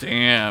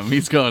 Damn,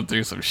 he's going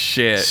through some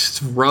shit.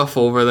 It's rough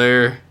over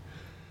there.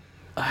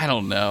 I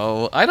don't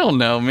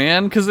know,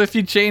 man. Because if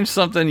you change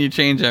something, you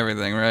change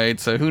everything, right?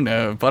 So who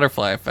knows?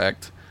 Butterfly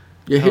effect.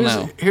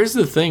 Yeah, here's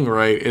the thing,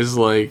 right? Is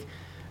like,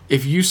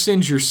 if you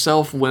send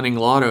yourself winning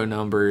lotto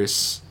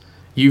numbers,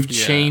 you've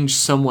changed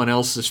someone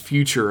else's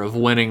future of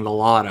winning the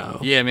lotto.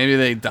 Yeah, maybe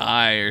they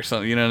die or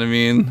something. You know what I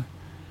mean?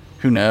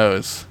 Who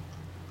knows?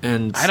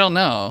 And I don't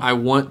know. I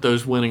want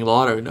those winning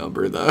lotto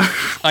number though.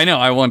 I know.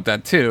 I want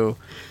that too.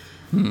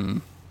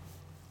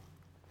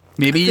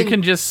 Maybe you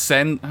can just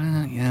send...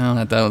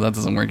 that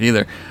doesn't work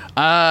either.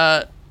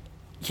 Yeah,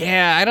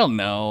 I don't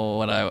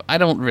know. I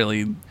don't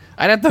really...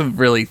 I'd have to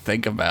really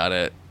think about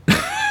it.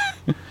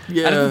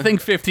 Yeah. I'd have to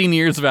think 15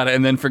 years about it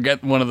and then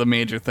forget one of the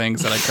major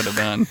things that I could have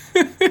done.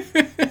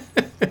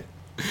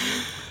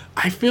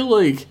 I feel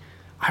like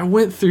I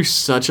went through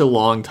such a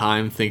long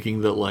time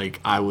thinking that, like,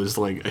 I was,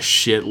 like, a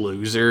shit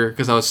loser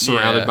because I was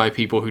surrounded by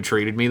people who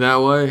treated me that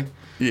way.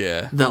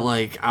 Yeah. That,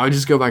 like, I would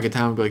just go back in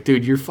time and be like,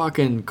 dude, you're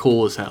fucking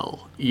cool as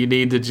hell. You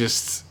need to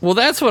just... Well,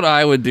 that's what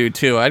I would do,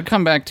 too. I'd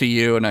come back to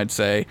you and I'd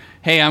say,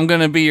 hey, I'm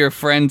going to be your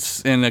friend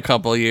in a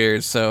couple of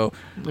years, so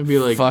I'd be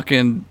like,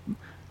 fucking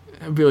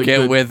I'd be like,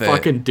 get with it.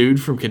 Fucking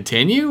dude from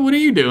Continue? What are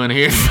you doing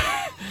here?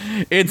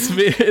 It's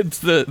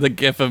the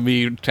gif of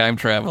me time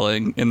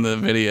traveling in the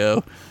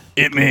video.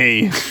 It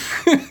me.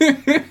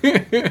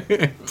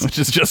 Which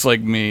is just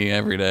like me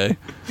every day.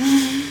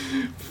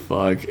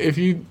 Fuck. If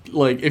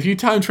you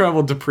time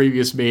traveled to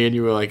previous me and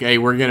you were like, hey,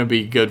 we're going to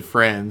be good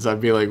friends,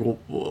 I'd be like,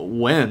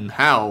 when?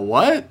 How?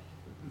 What?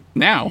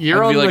 Now.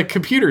 You're on the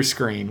computer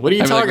screen. What are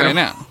you talking right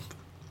about? now?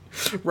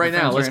 Right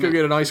now. Let's go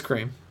get an ice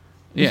cream.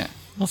 Yeah.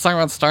 Let's talk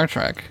about Star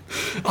Trek.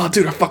 Oh,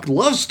 dude, I fucking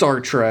love Star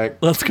Trek.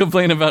 Let's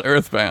complain about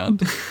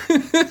Earthbound.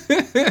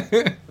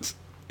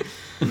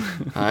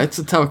 It's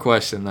a tough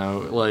question,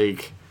 though.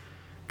 Like,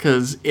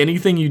 because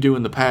anything you do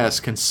in the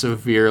past can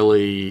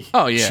severely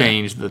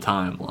change the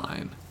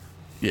timeline.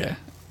 Yeah.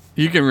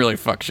 You can really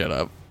fuck shit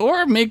up.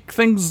 Or make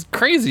things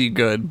crazy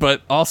good,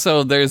 but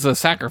also there's a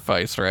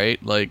sacrifice,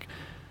 right? Like,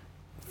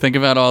 think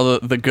about all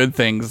the good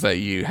things that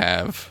you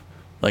have.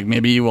 Like,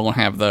 maybe you won't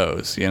have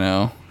those, you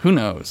know? Who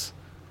knows?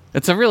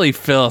 It's a really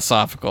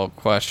philosophical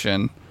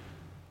question.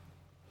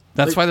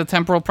 That's why the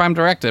temporal prime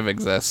directive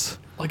exists.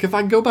 Like, if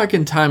I go back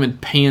in time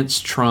and pants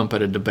Trump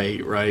at a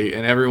debate, right,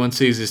 and everyone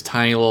sees his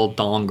tiny little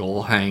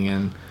dongle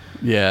hanging,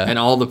 yeah, and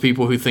all the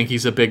people who think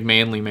he's a big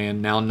manly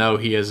man now know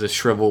he has a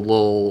shriveled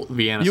little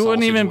Vienna you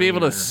wouldn't sausage even be wiener.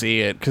 able to see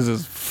it because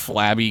his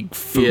flabby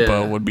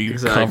fupa would be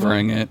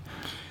covering it.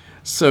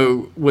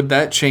 So, would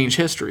that change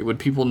history? Would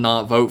people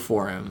not vote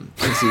for him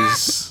because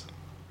he's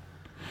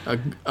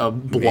a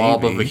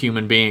blob of a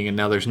human being and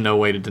now there's no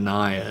way to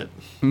deny it?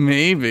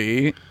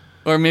 Maybe.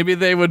 Or maybe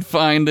they would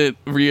find it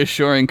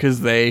reassuring because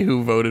they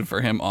who voted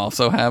for him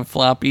also have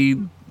floppy,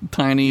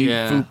 tiny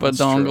fupa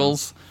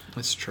dongles.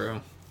 That's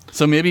true.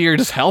 So maybe you're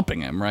just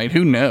helping him, right?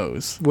 Who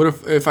knows? What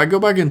if I go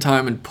back in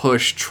time and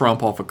push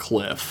Trump off a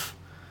cliff?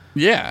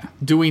 Yeah.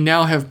 Do we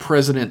now have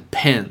President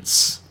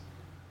Pence,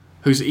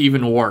 who's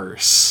even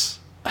worse?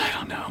 I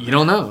don't know. You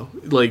don't know.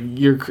 Like,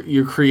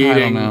 you're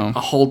creating a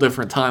whole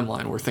different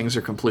timeline where things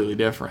are completely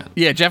different.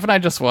 Yeah, Jeff and I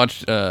just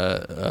watched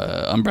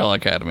Umbrella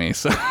Academy,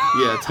 so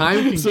yeah,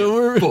 time can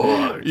so get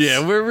fucked.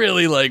 Yeah, we're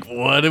really like,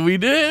 what do we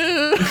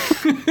do?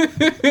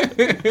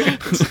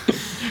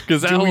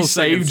 Because do we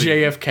save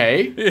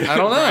JFK? I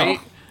don't know. Right?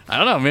 I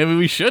don't know. Maybe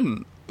we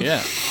shouldn't.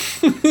 Yeah.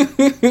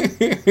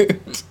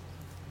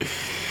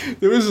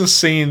 There was a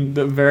scene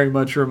that very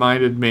much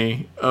reminded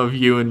me of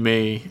You and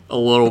Me a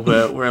little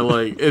bit, where,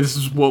 like, this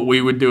is what we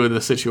would do in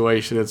the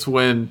situation. It's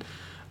when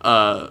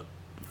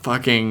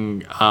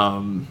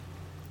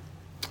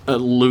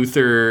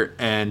Luther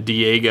and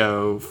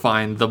Diego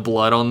find the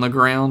blood on the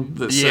ground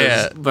that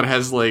says that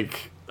has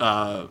like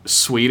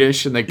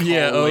Swedish, and they call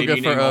a lady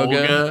named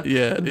Olga.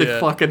 Yeah, they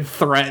fucking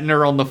threaten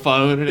her on the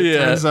phone, and it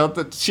turns out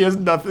that she has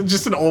nothing.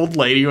 Just an old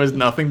lady who has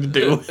nothing to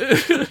do with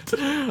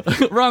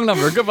it. Wrong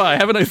number. Goodbye.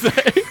 Have a nice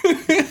day.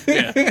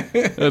 Yeah,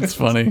 that's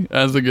funny.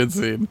 That's a good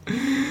scene.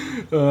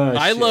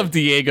 I love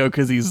Diego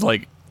because he's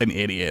like an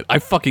idiot. I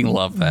fucking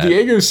love that.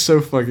 Diego's so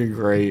fucking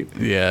great.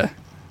 Yeah.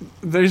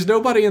 There's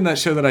nobody in that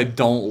show that I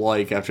don't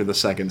like after the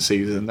second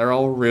season. They're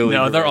all really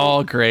great. They're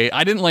all great.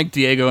 I didn't like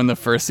Diego in the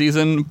first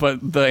season, but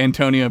the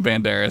Antonio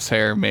Banderas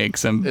hair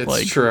makes him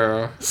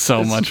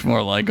so much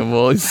more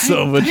likable. He's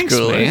so much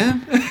cooler.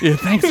 Man. Yeah,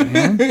 thanks,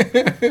 man.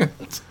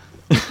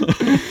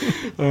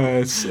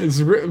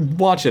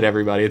 Watch it,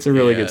 everybody. It's a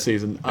really good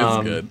season.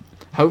 It's good.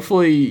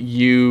 Hopefully,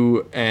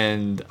 you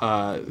and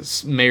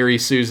Mary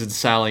Susan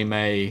Sally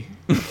Mae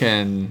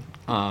can.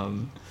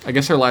 I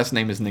guess her last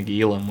name is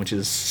Nagilum, which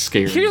is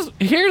scary.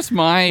 Here's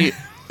my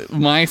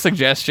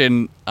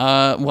suggestion.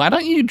 Why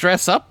don't you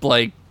dress up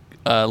like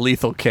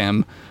Lethal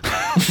Kim?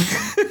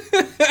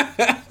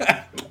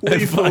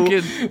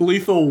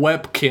 Lethal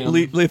Wep Kim.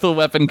 Lethal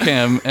Weapon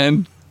Kim,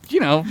 and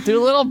do a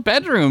little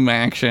bedroom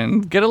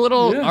action. Get a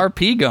little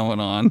RP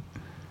going on.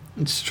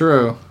 It's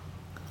true.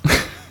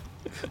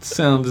 It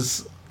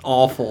sounds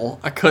awful.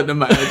 I couldn't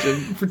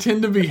imagine.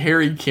 Pretend to be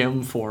Harry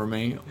Kim for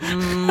me.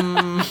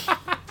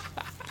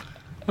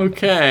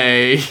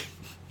 Okay.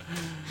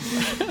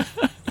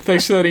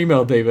 Thanks for that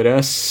email, David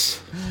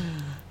S.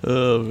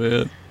 Oh,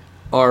 man.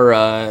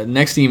 Our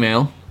next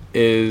email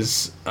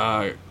is...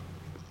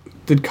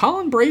 did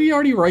Colin Brady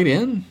already write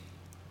in?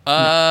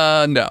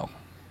 No.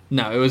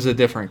 No, it was a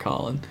different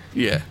Colin.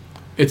 Yeah.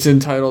 It's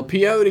entitled,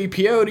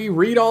 Peyote,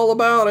 read all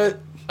about it.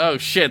 Oh,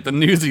 shit, the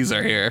newsies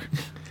are here.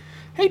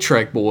 Hey,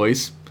 Trek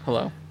boys.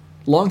 Hello.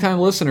 Longtime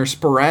listener,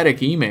 sporadic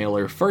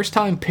emailer,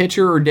 first-time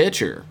pitcher or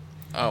ditcher.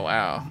 Oh,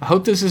 wow. I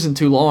hope this isn't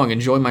too long.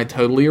 Enjoy my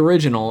totally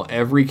original,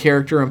 every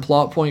character and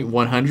plot point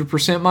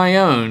 100% my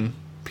own,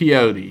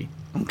 Peyote.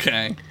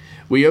 Okay.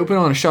 We open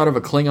on a shot of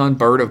a Klingon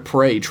bird of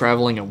prey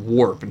traveling at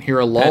warp and hear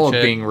a log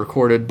being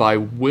recorded by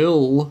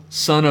Will,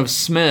 son of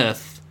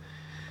Smith.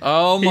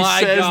 Oh my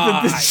He says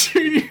god. that the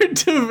junior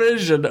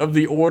division of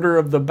the Order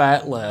of the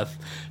Batleth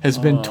has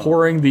been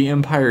touring the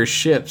Empire's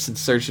ships in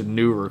search of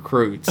new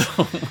recruits.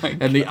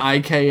 And the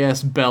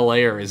IKS Bel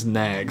Air is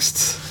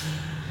next.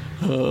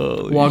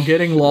 While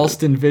getting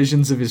lost in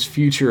visions of his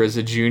future as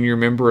a junior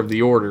member of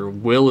the Order,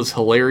 Will is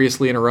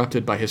hilariously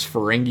interrupted by his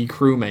Ferengi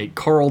crewmate,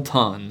 Carl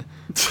Tun.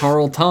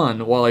 Carl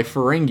Tun, while a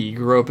Ferengi,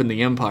 grew up in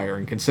the Empire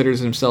and considers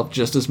himself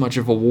just as much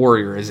of a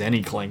warrior as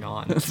any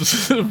Klingon.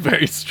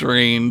 Very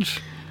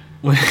strange.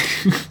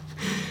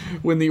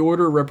 When the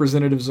Order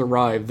representatives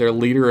arrive, their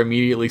leader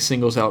immediately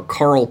singles out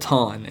Carl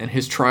Tun, and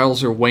his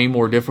trials are way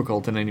more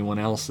difficult than anyone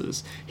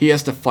else's. He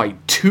has to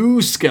fight 2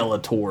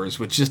 Skeletors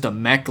with just a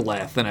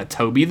Mek'leth and a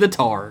Toby the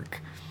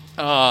Tark.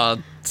 Oh,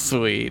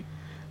 sweet.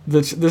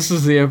 This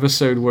is the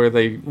episode where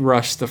they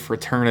rush the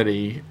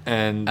fraternity,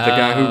 and the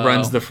guy who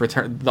runs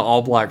the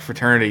all-black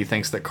fraternity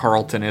thinks that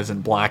Carlton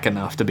isn't black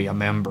enough to be a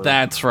member.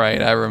 That's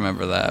right. I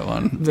remember that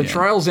one. The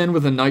trials end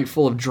with a night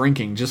full of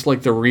drinking, just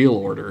like the real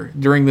Order.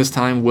 During this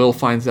time, Will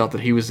finds out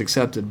that he was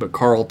accepted, but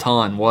Carl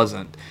Ton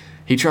wasn't.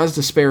 He tries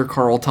to spare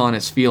Carl Ton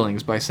his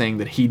feelings by saying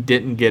that he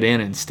didn't get in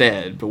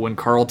instead, but when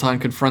Carl Ton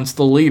confronts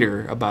the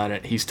leader about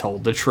it, he's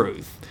told the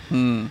truth.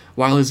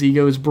 While his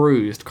ego is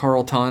bruised,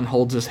 Carl Ton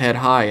holds his head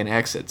high and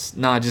exits.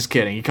 Nah, just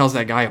kidding. He calls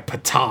that guy a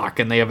Patak,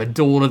 and they have a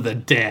duel to the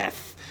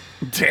death.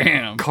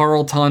 Damn.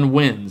 Carl Ton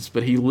wins,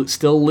 but he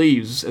still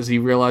leaves as he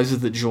realizes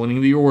that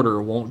joining the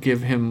Order won't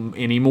give him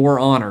any more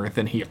honor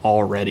than he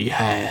already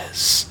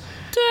has.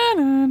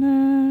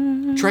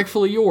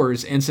 Trekfully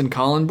yours, Ensign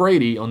Colin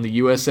Brady on the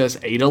USS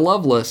Ada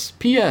Lovelace.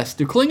 P.S.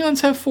 Do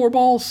Klingons have 4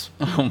 balls?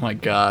 Oh my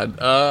god.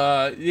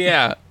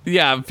 Yeah.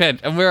 Yeah,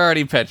 we're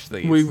already pitched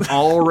these.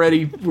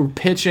 We're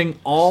pitching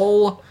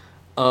all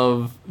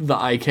of the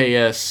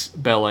IKS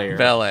Bel Air.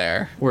 Bel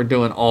Air. We're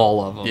doing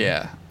all of them.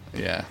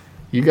 Yeah.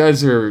 You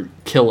guys are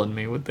killing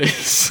me with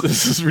this.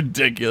 This is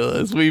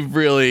ridiculous. We've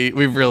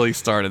really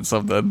started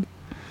something.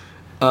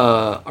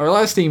 Our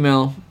last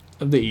email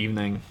of the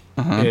evening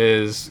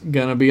is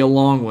gonna be a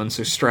long one,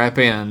 so strap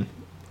in.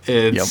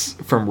 It's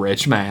from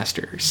Rich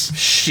Masters.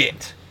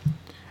 Shit.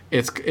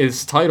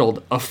 It's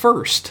titled "A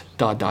First." ...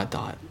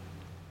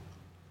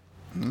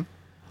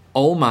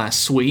 Oh my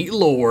sweet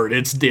lord!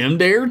 It's them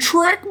there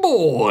Trek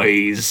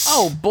boys.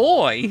 Oh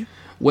boy.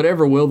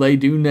 Whatever will they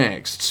do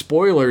next?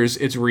 Spoilers.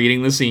 It's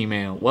reading this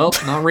email. Well,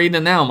 not reading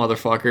it now,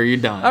 motherfucker. You're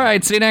done. All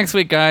right. See you next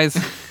week, guys.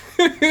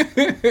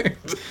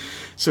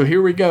 So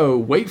here we go.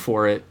 Wait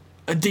for it.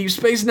 A Deep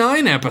Space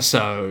Nine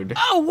episode.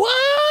 Oh,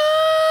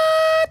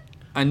 what?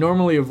 I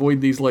normally avoid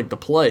these like the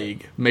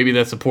plague. Maybe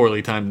that's a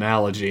poorly timed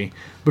analogy.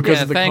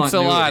 Because of the thanks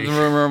continuity. a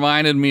lot.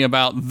 Reminded me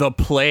about the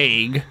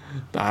plague.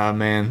 Ah,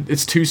 man.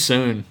 It's too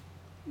soon.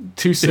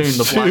 Too soon.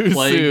 The Black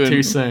Plague.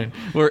 Too soon.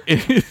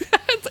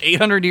 It's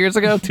 800 years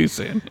ago. Too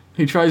soon.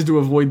 He tries to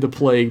avoid the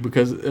plague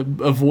because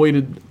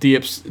avoided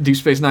Deep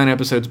Space Nine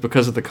episodes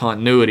because of the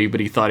continuity, but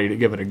he thought he'd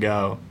give it a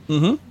go.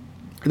 Mm-hmm.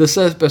 This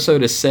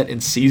episode is set in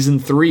season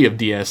 3 of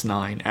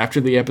DS9 after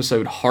the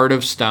episode Heart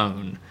of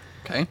Stone.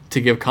 Okay.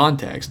 To give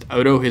context,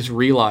 Odo has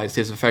realized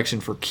his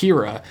affection for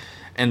Kira,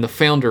 and the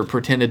Founder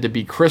pretended to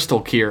be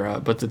Crystal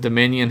Kira, but the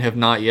Dominion have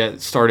not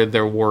yet started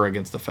their war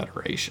against the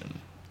Federation.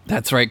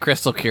 That's right,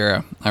 Crystal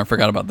Kira. I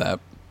forgot about that.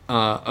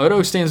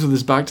 Odo stands with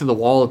his back to the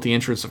wall at the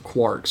entrance of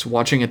Quarks,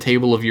 watching a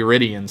table of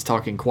Euridians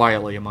talking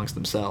quietly amongst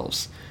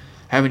themselves.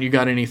 Haven't you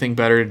got anything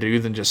better to do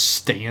than just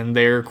stand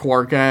there,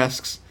 Quark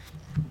asks.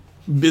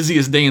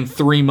 Busiest day in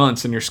 3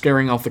 months, and you're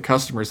scaring off the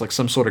customers like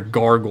some sort of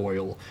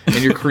gargoyle, and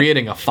you're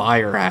creating a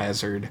fire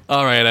hazard.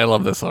 All right, I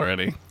love this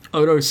already.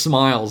 Odo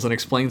smiles and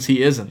explains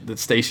he isn't, that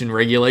Station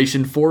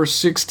Regulation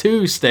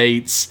 462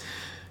 states...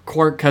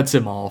 Quark cuts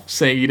him off,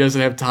 saying he doesn't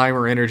have time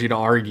or energy to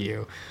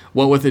argue.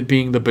 What with it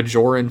being the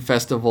Bajoran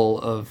festival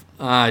of...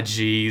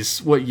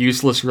 what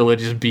useless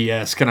religious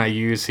BS can I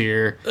use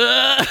here?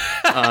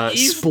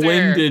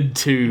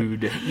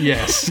 Splenditude.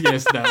 Yes,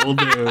 that will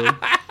do.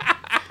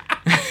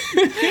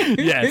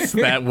 Yes,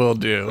 that will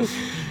do.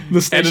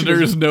 The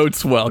editor's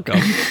notes welcome.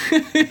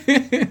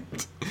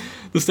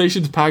 The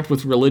station's packed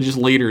with religious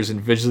leaders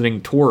and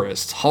visiting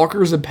tourists,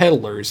 hawkers and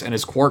peddlers, and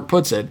as Quark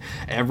puts it,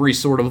 every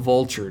sort of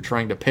vulture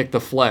trying to pick the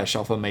flesh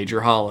off a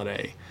major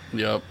holiday.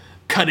 Yep.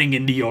 Cutting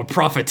into your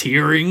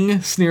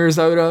profiteering, sneers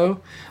Odo.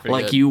 Pretty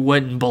like good. You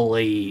wouldn't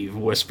believe,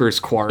 whispers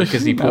Quark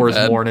as he pours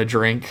more in a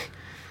drink.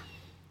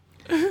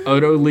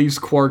 Odo leaves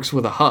Quark's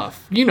with a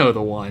huff, you know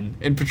the one,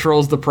 and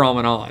patrols the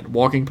promenade,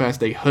 walking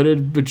past a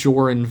hooded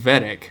Bajoran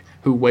Vedic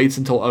who waits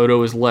until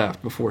Odo is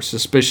left before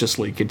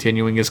suspiciously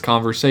continuing his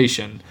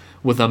conversation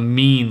with a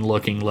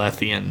mean-looking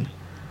Lethian.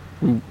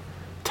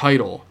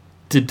 Title,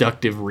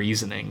 Deductive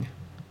Reasoning.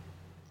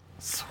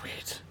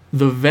 Sweet.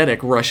 The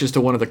Vedic rushes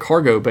to one of the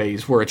cargo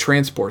bays where a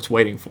transport's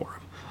waiting for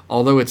him.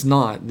 Although it's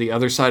not, the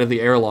other side of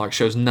the airlock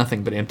shows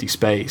nothing but empty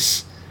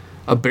space.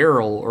 A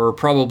barrel, or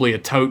probably a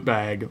tote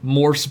bag,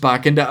 morphs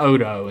back into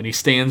Odo, and he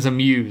stands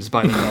amused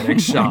by the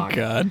Vedic's shock. Oh,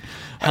 God.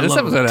 Hello, This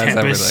episode has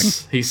Tempest,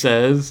 everything. he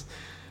says.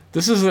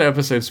 This is an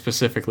episode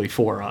specifically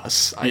for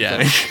us, I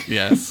think.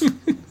 Yes.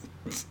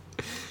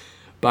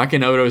 Back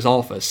in Odo's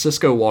office,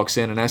 Cisco walks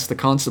in and asks the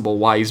constable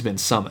why he's been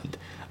summoned.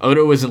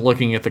 Odo isn't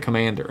looking at the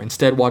commander,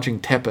 instead watching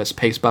Tepes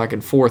pace back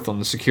and forth on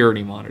the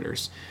security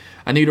monitors.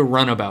 I need a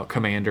runabout,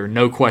 Commander,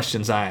 no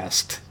questions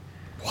asked.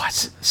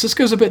 What?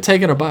 Cisco's a bit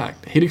taken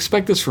aback. He'd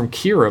expect this from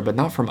Kira, but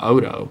not from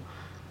Odo.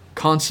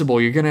 Constable,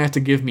 you're going to have to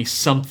give me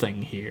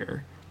something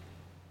here.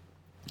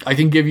 I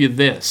can give you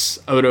this.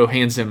 Odo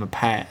hands him a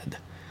pad.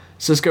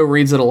 Cisco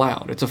reads it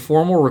aloud. It's a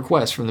formal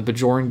request from the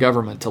Bajoran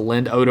government to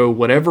lend Odo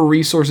whatever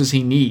resources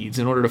he needs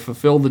in order to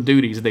fulfill the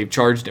duties they've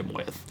charged him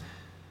with.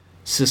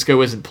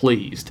 Cisco isn't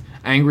pleased,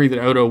 angry that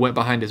Odo went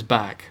behind his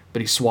back,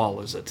 but he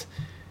swallows it.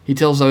 He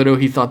tells Odo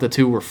he thought the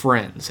two were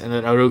friends, and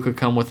that Odo could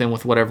come with him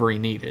with whatever he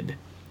needed.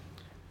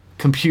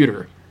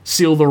 Computer,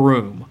 seal the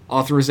room.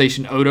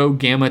 Authorization Odo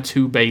Gamma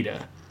 2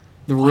 Beta.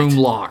 The room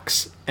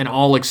locks, and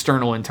all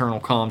external internal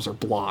comms are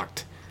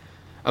blocked.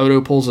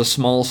 Odo pulls a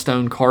small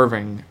stone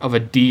carving of a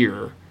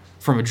deer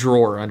from a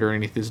drawer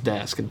underneath his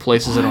desk and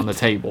places it on the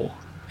table,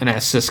 and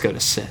asks Cisco to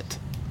sit.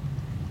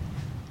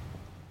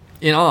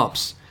 In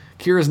Ops,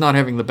 Kira's not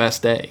having the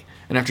best day,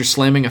 and after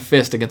slamming a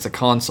fist against a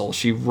console,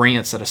 she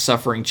rants at a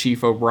suffering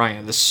Chief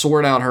O'Brien to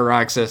sort out her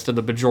access to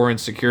the Bajoran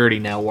security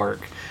network.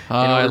 Oh,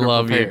 I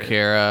love you,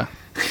 Kira.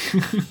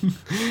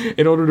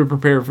 In order to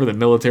prepare for the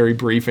military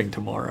briefing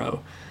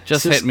tomorrow.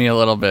 Just hit me a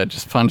little bit.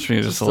 Just punch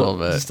me just a little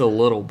bit. Just a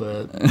little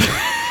bit.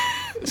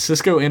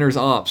 Cisco enters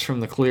Ops from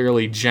the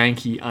clearly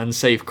janky,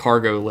 unsafe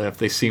cargo lift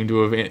they seem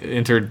to have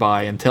entered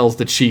by and tells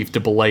the chief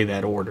to belay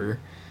that order.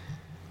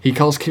 He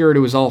calls Kira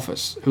to his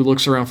office, who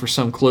looks around for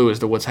some clue as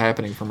to what's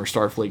happening from her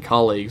Starfleet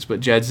colleagues, but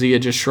Jadzia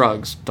just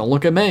shrugs. Don't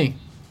look at me.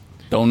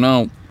 Don't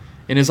know.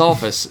 In his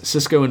office,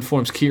 Cisco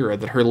informs Kira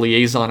that her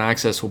liaison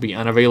access will be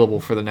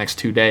unavailable for the next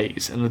 2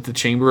 days, and that the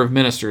Chamber of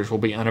Ministers will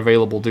be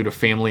unavailable due to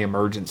family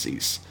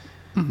emergencies.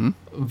 Mm-hmm.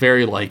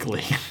 Very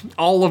likely.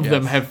 All of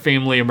them have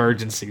family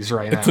emergencies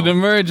right now. It's an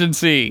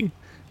emergency.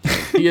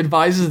 He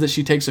advises that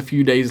she takes a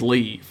few days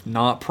leave,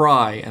 not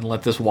pry, and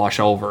let this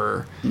wash over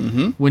her.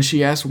 Mm-hmm. When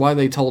she asks why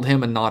they told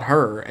him and not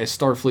her, as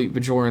Starfleet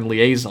Bajoran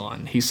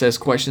liaison, he says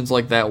questions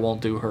like that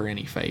won't do her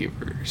any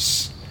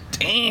favors.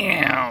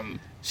 Damn.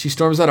 She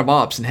storms out of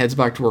Ops and heads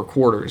back to her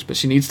quarters, but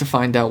she needs to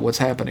find out what's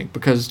happening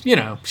because,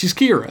 she's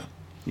Kira.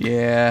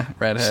 Yeah,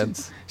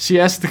 redheads. She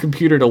asks the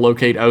computer to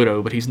locate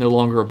Odo, but he's no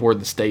longer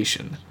aboard the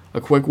station. A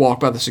quick walk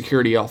by the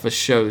security office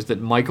shows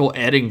that Michael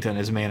Eddington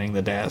is manning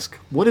the desk.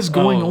 What is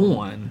going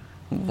on?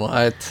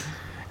 What?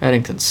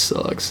 Eddington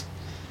sucks.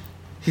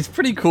 He's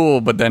pretty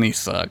cool, but then he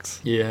sucks.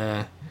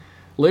 Yeah.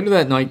 Later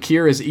that night,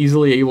 Kira is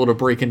easily able to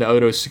break into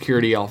Odo's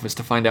security office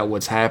to find out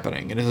what's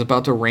happening, and is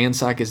about to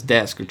ransack his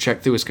desk or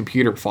check through his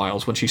computer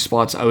files when she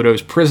spots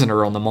Odo's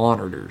prisoner on the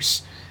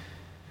monitors.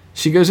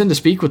 She goes in to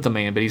speak with the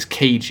man, but he's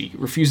cagey,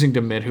 refusing to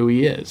admit who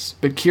he is.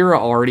 But Kira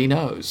already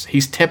knows.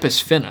 He's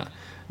Tepes Finna,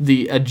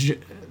 the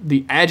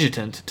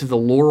adjutant to the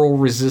Laurel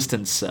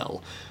Resistance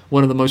Cell,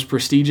 one of the most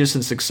prestigious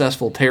and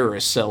successful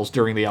terrorist cells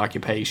during the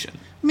occupation.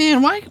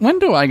 Man, when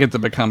do I get to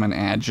become an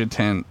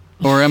adjutant?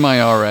 Or am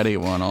I already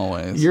one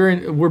always?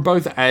 We're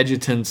both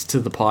adjutants to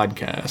the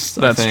podcast.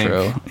 That's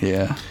true.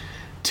 Yeah.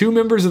 2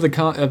 members of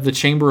the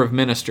Chamber of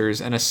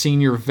Ministers and a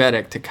senior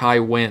Vedic to Kai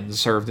Wen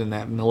served in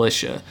that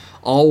militia.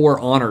 All were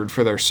honored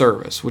for their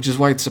service, which is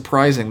why it's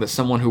surprising that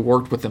someone who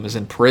worked with them is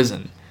in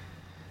prison.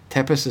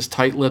 Tepes is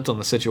tight-lipped on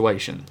the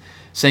situation,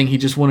 saying he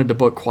just wanted to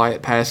book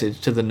quiet passage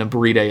to the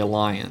Nabride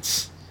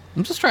Alliance.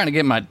 I'm just trying to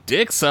get my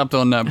dick sucked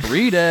on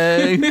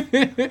Nabride.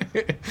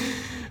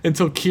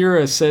 Until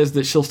Kira says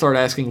that she'll start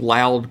asking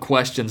loud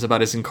questions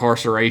about his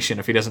incarceration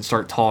if he doesn't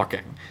start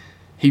talking.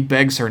 He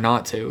begs her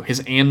not to.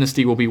 His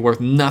amnesty will be worth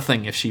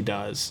nothing if she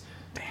does.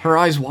 Her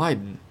eyes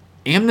widen.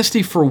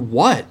 Amnesty for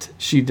what?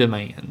 She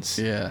demands.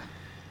 Yeah.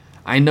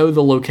 I know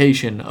the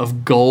location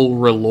of Gul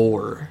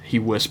Relor, he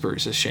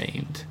whispers,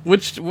 ashamed.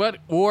 What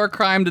war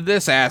crime did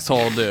this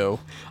asshole do?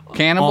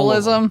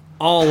 Cannibalism?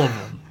 All of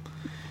them.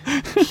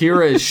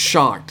 Kira is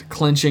shocked,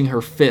 clenching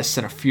her fists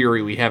in a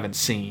fury we haven't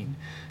seen.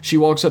 She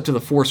walks up to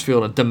the force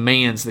field and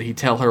demands that he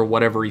tell her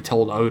whatever he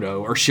told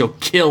Odo, or she'll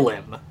kill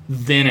him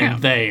then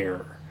and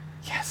there.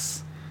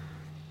 Yes.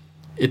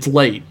 It's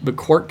late, but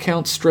Quark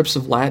counts strips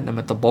of latinum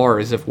at the bar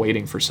as if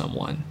waiting for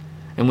someone.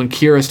 And when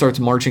Kira starts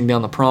marching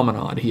down the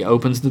promenade, he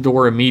opens the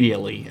door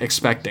immediately,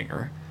 expecting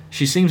her.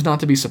 She seems not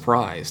to be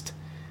surprised.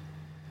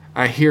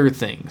 I hear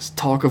things.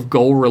 Talk of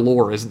Gul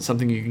Relor isn't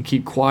something you can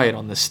keep quiet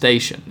on this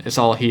station, is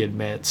all he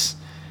admits,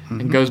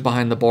 and goes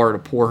behind the bar to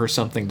pour her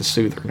something to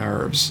soothe her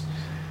nerves.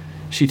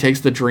 She takes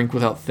the drink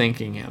without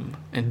thanking him,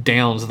 and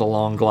downs the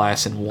long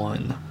glass in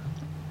one.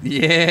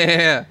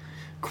 Yeah.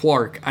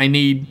 Quark, I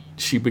need...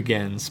 she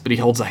begins, but he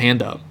holds a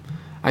hand up.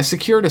 I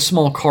secured a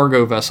small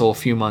cargo vessel a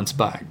few months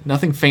back.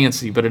 Nothing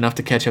fancy, but enough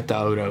to catch up to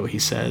Odo, he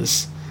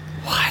says.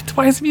 What?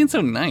 Why is he being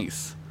so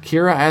nice?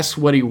 Kira asks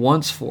what he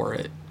wants for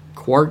it.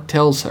 Quark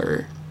tells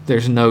her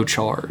there's no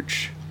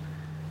charge.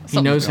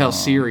 He knows how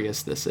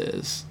serious this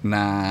is.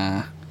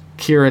 Nah.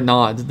 Kira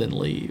nods, then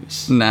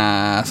leaves.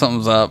 Nah,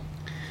 something's up.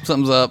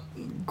 Something's up.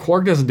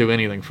 Quark doesn't do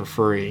anything for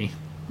free.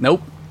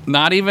 Nope.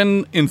 Not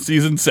even in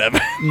season 7.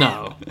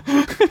 No.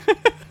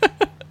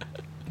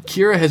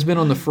 Kira has been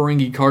on the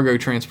Ferengi cargo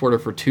transporter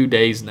for 2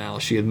 days now,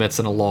 she admits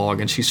in a log,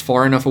 and she's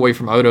far enough away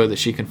from Odo that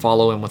she can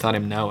follow him without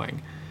him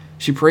knowing.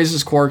 She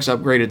praises Quark's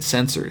upgraded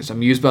sensors,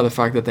 amused by the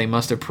fact that they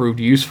must have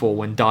proved useful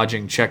when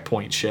dodging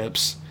checkpoint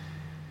ships.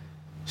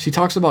 She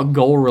talks about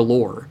Gul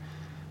Relor,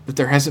 that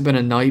there hasn't been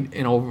a night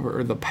in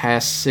over the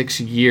past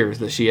 6 years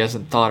that she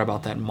hasn't thought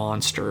about that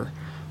monster,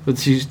 but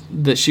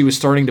that she was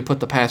starting to put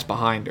the past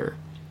behind her.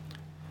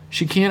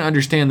 She can't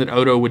understand that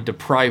Odo would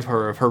deprive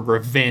her of her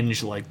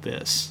revenge like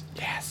this.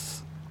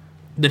 Yes.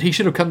 That he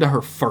should have come to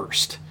her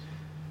first.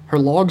 Her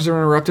logs are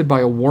interrupted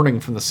by a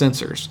warning from the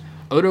sensors.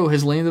 Odo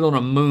has landed on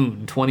a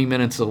moon 20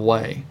 minutes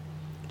away.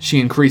 She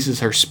increases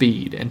her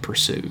speed and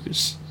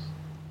pursues.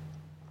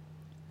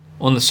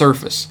 On the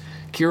surface,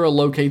 Kira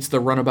locates the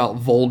runabout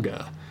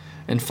Volga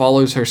and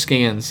follows her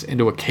scans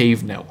into a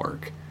cave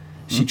network.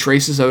 She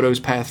traces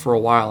Odo's path for a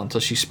while until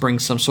she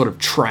springs some sort of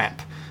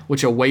trap,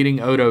 which a waiting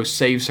Odo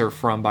saves her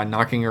from by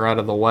knocking her out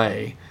of the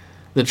way.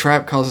 The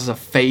trap causes a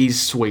phase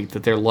sweep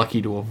that they're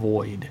lucky to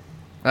avoid.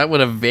 That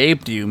would have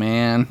vaped you,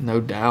 man. No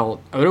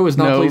doubt. Odo is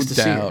not pleased to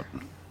see her.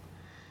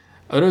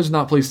 Odo's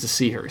not pleased to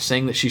see her,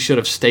 saying that she should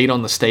have stayed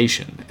on the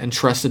station and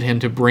trusted him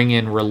to bring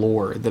in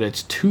Relor, that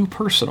it's too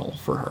personal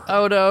for her.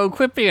 Odo,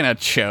 quit being a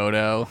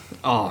chodo.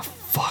 Oh,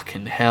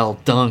 fucking hell.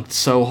 Dunked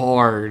so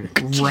hard.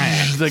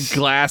 Wrecked. The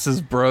glass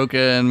is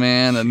broken,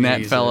 man. The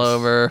net fell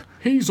over.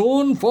 He's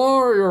on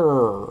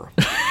fire.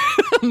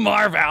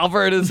 Marv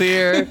Albert is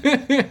here.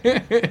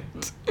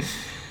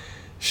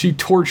 She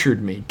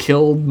tortured me,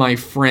 killed my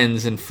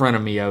friends in front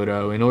of me,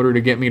 Odo, in order to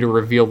get me to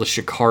reveal the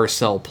Shakar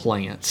cell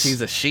plants.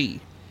 She's a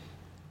she.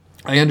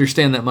 I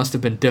understand that must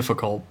have been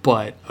difficult,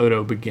 but,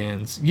 Odo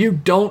begins, you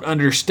don't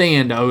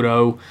understand,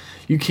 Odo.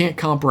 You can't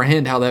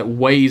comprehend how that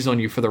weighs on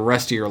you for the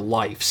rest of your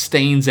life,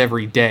 stains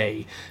every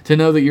day, to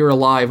know that you're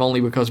alive only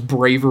because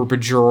braver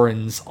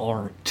Bajorans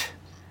aren't.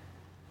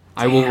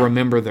 I will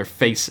remember their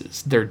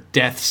faces, their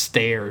death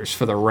stares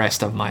for the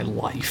rest of my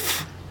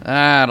life.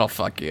 That'll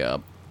fuck you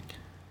up.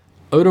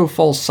 Odo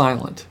falls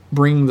silent,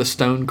 bringing the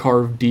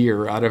stone-carved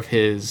deer out of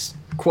his,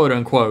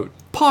 quote-unquote,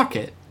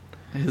 pocket.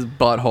 His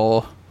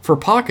butthole. For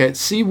pocket,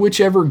 see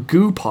whichever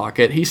goo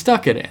pocket he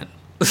stuck it in.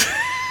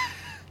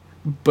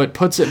 But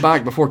puts it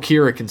back before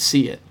Kira can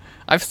see it.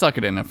 I've stuck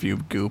it in a few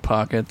goo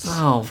pockets.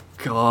 Oh,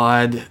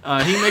 God.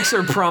 He makes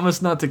her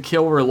promise not to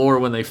kill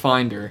Relor when they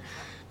find her,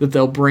 that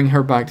they'll bring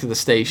her back to the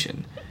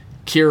station.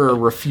 Kira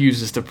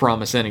refuses to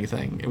promise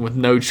anything, and with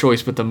no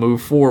choice but to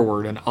move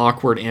forward, an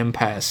awkward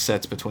impasse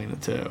sets between the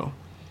two.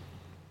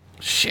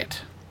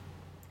 Shit.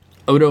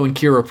 Odo and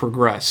Kira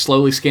progress,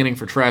 slowly scanning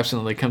for traps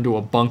until they come to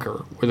a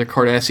bunker, where the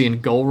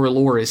Cardassian Gul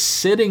Relor is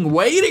sitting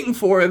waiting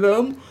for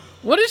them.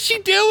 What is she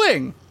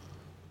doing?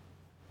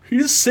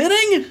 She's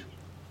sitting?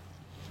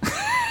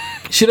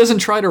 She doesn't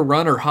try to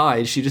run or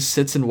hide, she just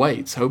sits and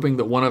waits, hoping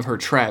that one of her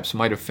traps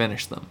might have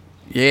finished them.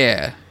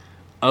 Yeah.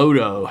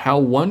 Odo, how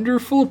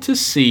wonderful to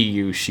see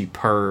you, she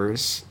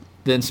purrs,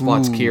 then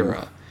spots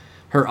Kira.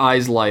 Her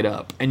eyes light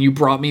up. And you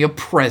brought me a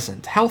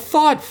present. How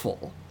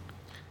thoughtful.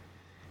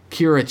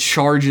 Kira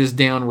charges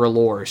down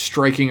Relor,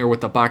 striking her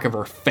with the back of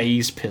her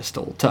phase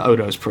pistol to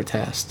Odo's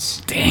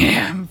protests.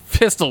 Damn,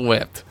 pistol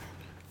whipped.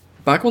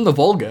 Back on the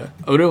Volga,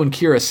 Odo and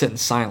Kira sit in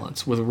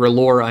silence, with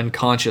Relor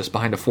unconscious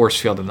behind a force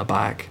field in the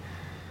back.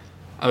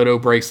 Odo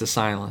breaks the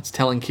silence,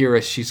 telling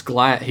Kira he's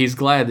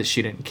glad that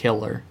she didn't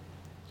kill her.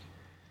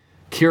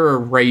 Kira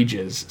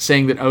rages,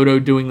 saying that Odo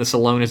doing this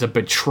alone is a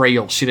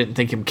betrayal she didn't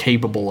think him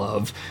capable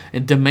of,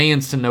 and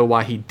demands to know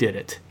why he did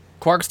it.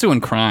 Quark's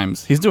doing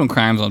crimes. He's doing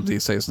crimes on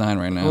D6-9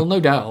 right now. Well, no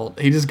doubt.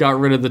 He just got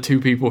rid of the two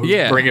people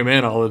who bring him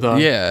in all the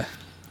time. Yeah.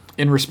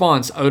 In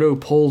response, Odo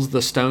pulls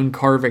the stone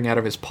carving out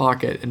of his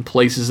pocket and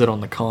places it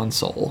on the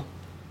console.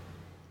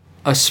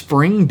 A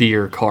spring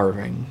deer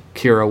carving,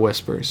 Kira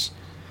whispers.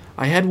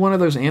 I had one of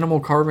those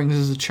animal carvings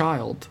as a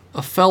child.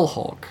 A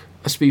fellhawk,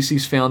 a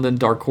species found in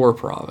Darkor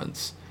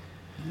province.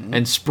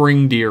 And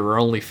spring deer are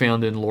only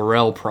found in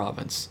Lorel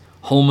province,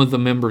 home of the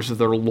members of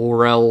the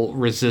Lorel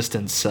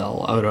resistance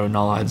cell, Odo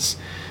nods.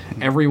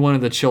 Every one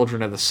of the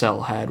children of the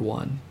cell had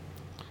one.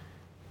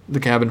 The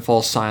cabin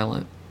falls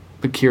silent,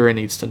 but Kira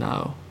needs to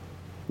know.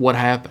 What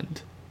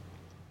happened?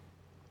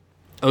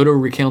 Odo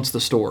recounts the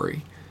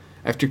story.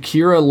 After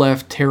Kira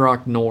left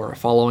Terok Nor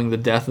following the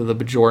death of the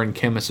Bajoran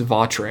chemist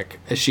Votrick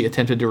as she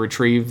attempted to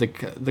retrieve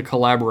the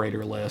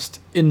collaborator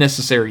list in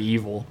Necessary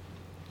Evil,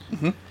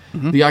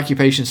 the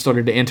occupation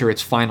started to enter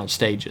its final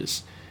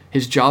stages.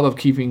 His job of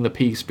keeping the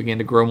peace began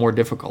to grow more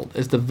difficult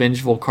as the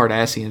vengeful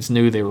Cardassians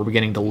knew they were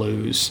beginning to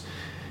lose.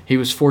 He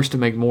was forced to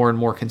make more and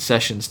more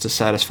concessions to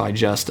satisfy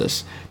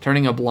justice,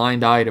 turning a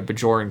blind eye to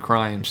Bajoran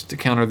crimes to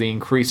counter the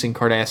increasing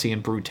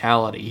Cardassian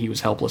brutality he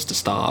was helpless to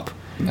stop.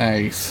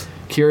 Nice.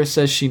 Kira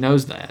says she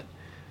knows that.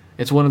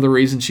 It's one of the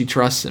reasons she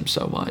trusts him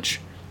so much.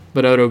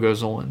 But Odo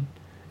goes on.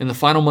 In the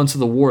final months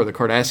of the war, the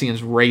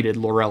Cardassians raided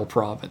Lorel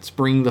province,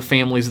 bringing the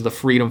families of the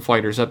freedom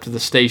fighters up to the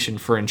station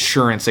for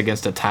insurance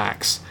against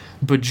attacks.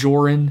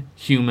 Bajoran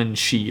human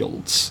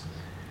shields.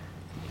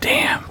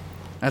 Damn.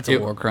 That's a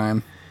war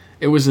crime.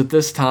 It was at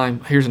this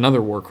time, here's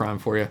another war crime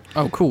for you.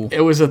 Oh, cool.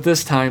 It was at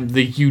this time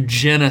the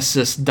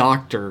eugenicist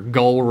doctor,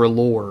 Gul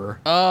R'hllor.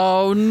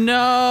 Oh,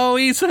 no,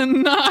 he's a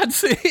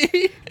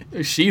Nazi.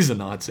 She's a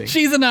Nazi.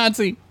 She's a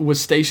Nazi. Was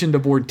stationed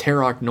aboard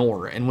Terok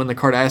Nor, and when the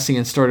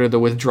Cardassians started the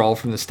withdrawal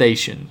from the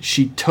station,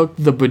 she took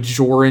the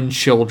Bajoran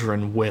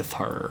children with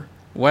her.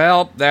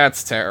 Well,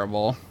 that's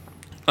terrible.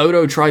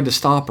 Odo tried to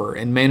stop her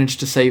and managed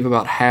to save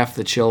about half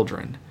the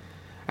children.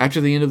 After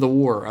the end of the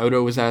war,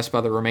 Odo was asked by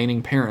the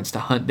remaining parents to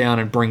hunt down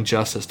and bring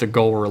justice to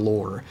Gul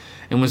R'hllor,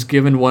 and was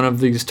given one of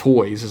these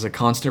toys as a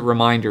constant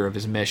reminder of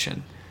his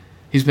mission.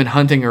 He's been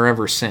hunting her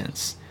ever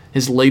since.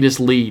 His latest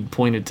lead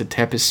pointed to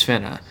Tepes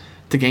Fenna.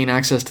 To gain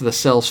access to the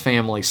Sells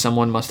family,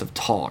 someone must have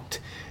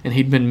talked, and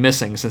he'd been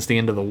missing since the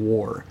end of the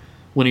war.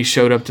 When he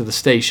showed up to the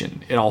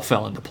station, it all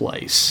fell into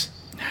place.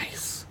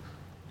 Nice.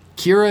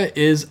 Kira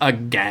is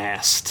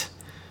aghast,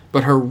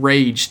 but her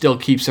rage still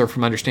keeps her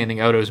from understanding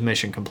Odo's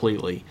mission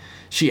completely.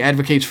 She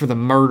advocates for the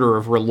murder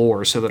of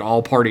R'hllor so that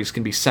all parties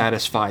can be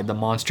satisfied the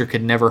monster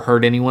could never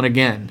hurt anyone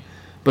again,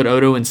 but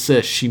Odo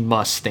insists she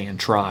must stand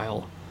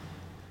trial.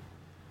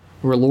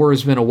 R'hllor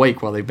has been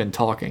awake while they've been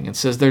talking and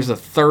says there's a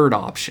third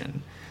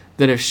option,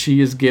 that if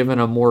she is given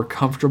a more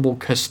comfortable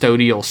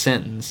custodial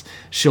sentence,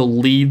 she'll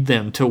lead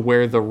them to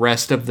where the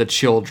rest of the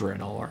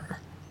children are.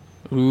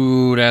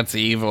 Ooh, that's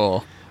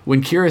evil.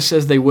 When Kira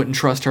says they wouldn't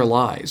trust her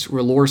lies,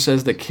 R'hllor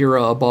says that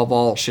Kira, above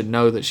all, should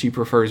know that she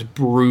prefers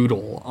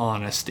brutal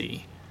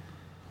honesty.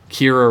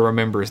 Kira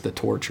remembers the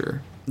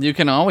torture. You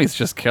can always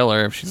just kill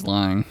her if she's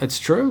lying. It's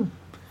true.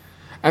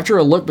 After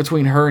a look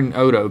between her and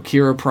Odo,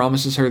 Kira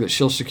promises her that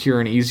she'll secure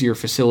an easier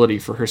facility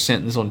for her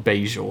sentence on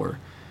Bajor.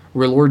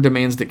 R'hllor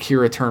demands that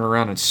Kira turn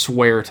around and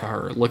swear to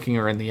her, looking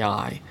her in the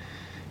eye.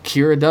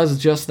 Kira does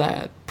just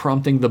that,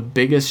 prompting the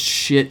biggest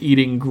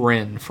shit-eating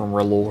grin from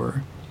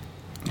R'hllor.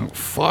 Oh,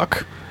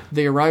 fuck.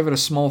 They arrive at a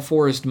small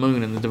forest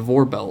moon in the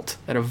Devore Belt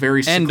at a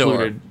very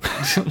secluded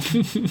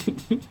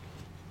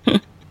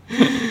at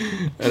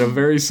a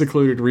very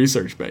secluded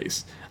research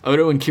base.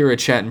 Odo and Kira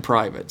chat in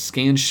private.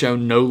 Scans show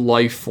no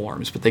life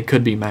forms, but they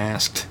could be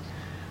masked.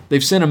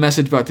 They've sent a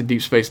message back to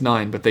Deep Space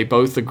Nine, but they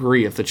both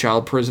agree if the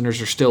child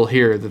prisoners are still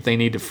here that they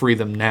need to free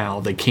them now.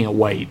 They can't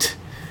wait.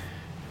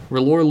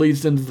 R'hllor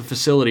leads them to the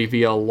facility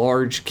via a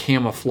large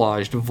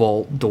camouflaged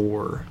vault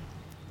door.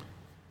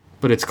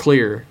 But it's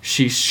clear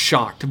she's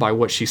shocked by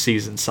what she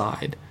sees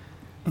inside.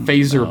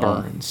 Phaser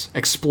burns,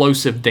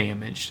 explosive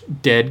damage,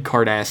 dead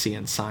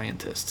Cardassian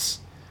scientists.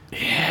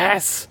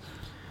 Yes!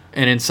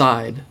 And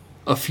inside,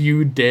 a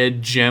few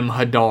dead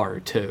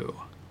Jem'Hadar, too.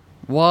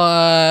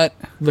 What?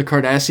 The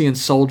Cardassian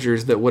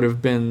soldiers that would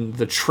have been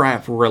the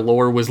trap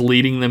R'hllor was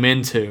leading them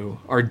into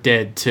are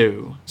dead,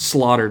 too,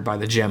 slaughtered by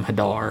the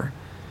Jem'Hadar.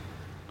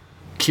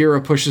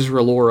 Kira pushes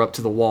R'hllor up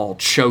to the wall,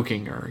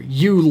 choking her.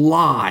 You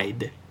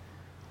lied!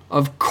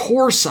 Of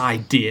course I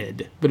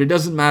did, but it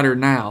doesn't matter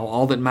now.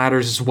 All that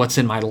matters is what's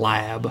in my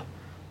lab.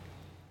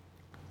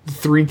 The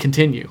three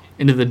continue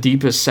into the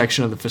deepest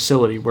section of the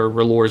facility where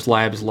R'hllor's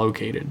lab is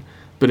located,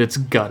 but it's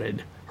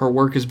gutted. Her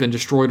work has been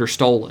destroyed or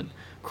stolen.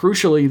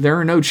 Crucially, there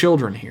are no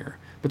children here,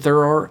 but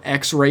there are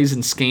X-rays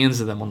and scans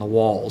of them on the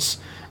walls.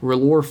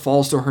 R'hllor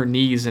falls to her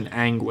knees in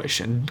anguish,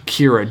 and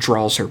Kira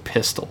draws her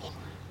pistol.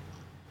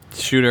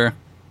 Shoot her.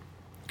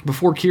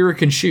 Before Kira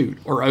can shoot,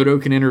 or Odo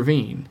can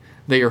intervene,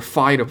 they are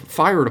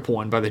fired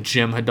upon by the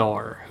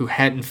Jem'Hadar, who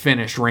hadn't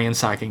finished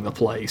ransacking the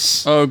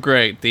place. Oh,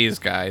 great. These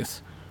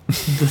guys.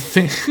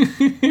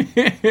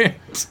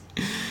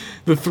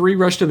 The three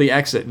rush to the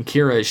exit, and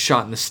Kira is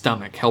shot in the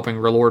stomach, helping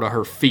R'hllor to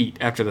her feet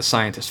after the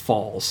scientist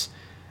falls.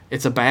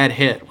 It's a bad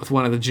hit, with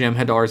one of the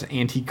Jem'Hadar's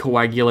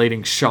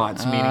anticoagulating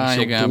shots,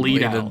 meaning she'll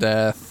bleed out to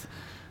death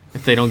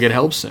if they don't get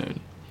help soon.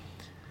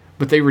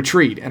 But they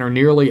retreat and are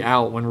nearly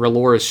out when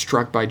R'hllor is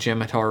struck by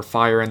Jem'Hadar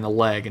fire in the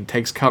leg and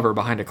takes cover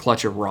behind a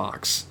clutch of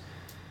rocks.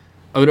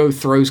 Odo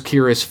throws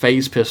Kira's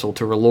phase pistol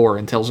to R'hllor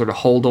and tells her to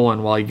hold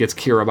on while he gets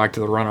Kira back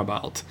to the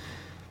runabout.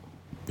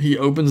 He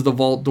opens the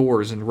vault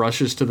doors and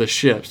rushes to the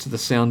ships to the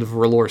sound of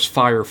R'hllor's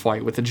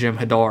firefight with the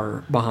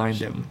Jem'Hadar behind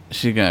him.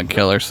 She's gonna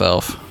kill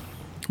herself.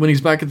 When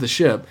he's back at the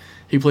ship,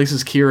 he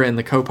places Kira in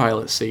the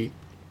co-pilot seat,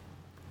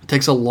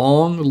 takes a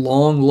long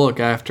look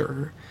after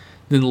her,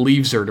 then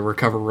leaves her to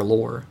recover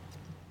R'hllor.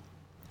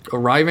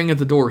 Arriving at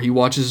the door, he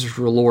watches as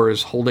R'hllor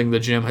is holding the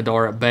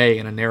Jem'Hadar at bay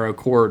in a narrow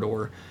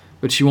corridor,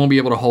 but she won't be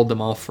able to hold them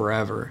off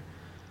forever.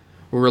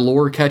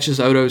 R'hllor catches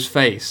Odo's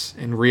face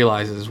and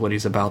realizes what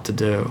he's about to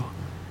do.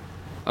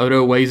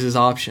 Odo weighs his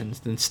options,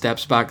 then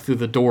steps back through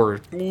the door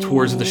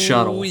towards the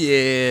shuttle. Oh,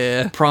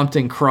 yeah.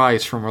 Prompting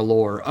cries from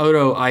R'hllor.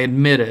 Odo, I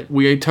admit it.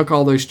 We took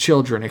all those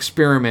children,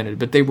 experimented,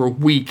 but they were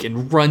weak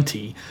and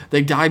runty.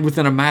 They died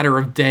within a matter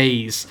of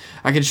days.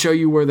 I can show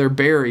you where they're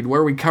buried,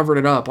 where we covered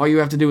it up. All you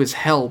have to do is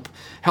help.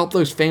 Help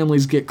those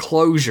families get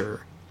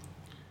closure.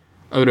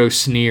 Odo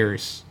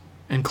sneers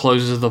and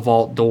closes the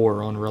vault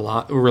door on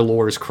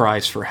R'hllor's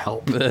cries for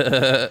help,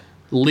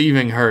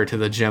 leaving her to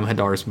the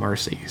Jem'Hadar's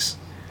mercies.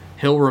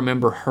 He'll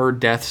remember her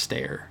death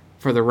stare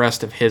for the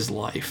rest of his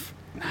life.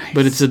 Nice.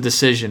 But it's a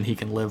decision he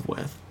can live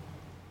with.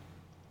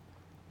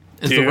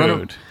 As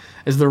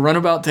As the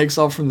runabout takes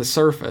off from the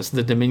surface,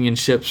 the Dominion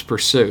ships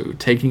pursue,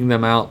 taking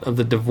them out of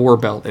the Devore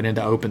belt and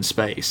into open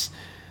space.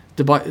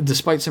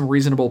 Despite some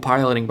reasonable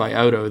piloting by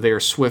Odo, they are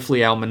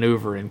swiftly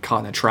outmaneuvered and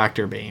caught in a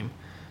tractor beam.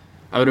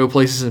 Odo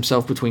places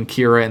himself between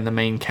Kira and the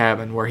main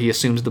cabin, where he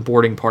assumes the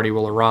boarding party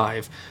will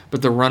arrive,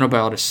 but the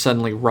runabout is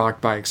suddenly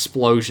rocked by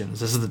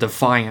explosions as the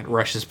Defiant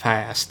rushes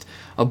past,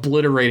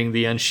 obliterating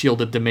the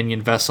unshielded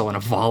Dominion vessel in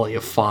a volley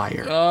of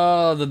fire.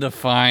 Oh, the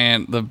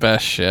Defiant, the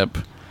best ship.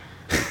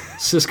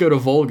 Sisko to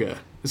Volga.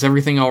 Is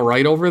everything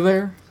alright over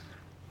there?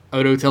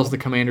 Odo tells the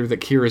commander that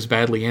Kira is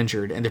badly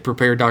injured and to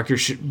prepare Dr.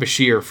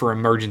 Bashir for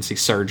emergency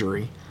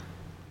surgery.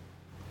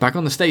 Back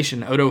on the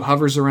station, Odo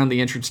hovers around the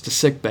entrance to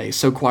sickbay,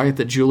 so quiet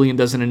that Julian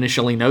doesn't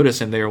initially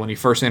notice him there when he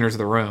first enters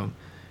the room.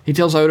 He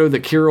tells Odo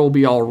that Kira will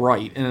be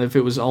alright, and if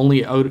it was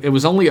only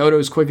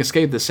Odo's quick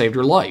escape that saved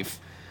her life.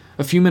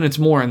 A few minutes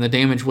more and the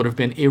damage would have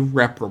been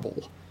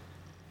irreparable.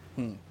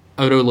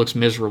 Odo looks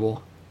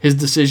miserable. His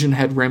decision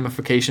had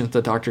ramifications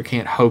the Doctor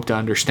can't hope to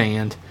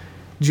understand.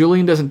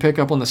 Julian doesn't pick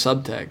up on the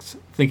subtext,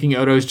 thinking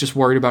Odo's just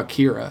worried about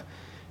Kira.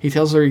 He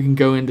tells her he can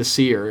go in to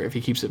see her if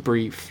he keeps it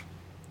brief.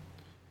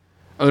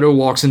 Odo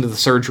walks into the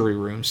surgery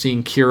room,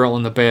 seeing Kira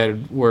on the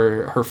bed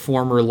where her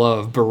former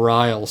love,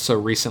 Bareil, so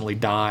recently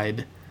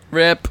died.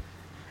 Rip.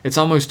 It's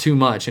almost too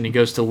much, and he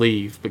goes to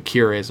leave, but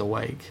Kira is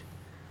awake.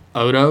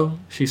 Odo,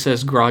 she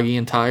says, groggy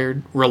and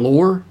tired.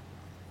 R'hllor?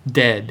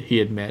 Dead, he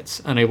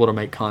admits, unable to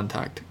make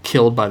contact,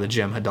 killed by the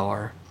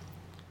Jem'Hadar.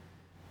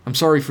 I'm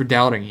sorry for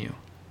doubting you.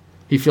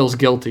 He feels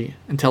guilty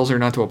and tells her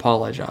not to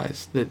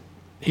apologize, that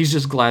he's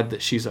just glad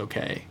that she's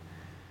okay.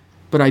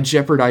 But I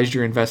jeopardized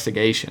your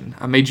investigation.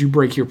 I made you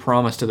break your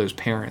promise to those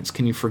parents.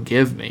 Can you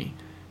forgive me?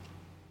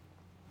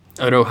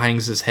 Odo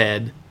hangs his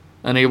head,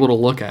 unable to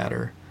look at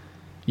her.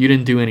 You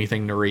didn't do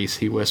anything, Nerys,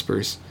 he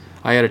whispers.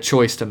 I had a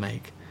choice to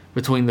make,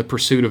 between the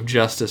pursuit of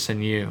justice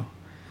and you.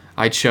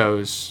 I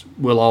chose,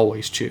 will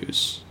always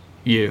choose,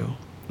 you.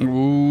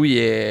 Ooh,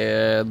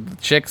 yeah. The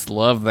chicks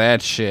love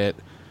that shit.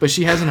 But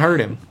she hasn't heard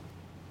him.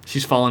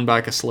 She's fallen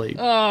back asleep.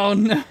 Oh,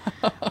 no.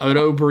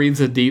 Odo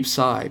breathes a deep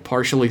sigh,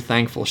 partially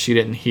thankful she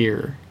didn't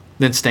hear,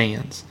 then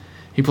stands.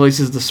 He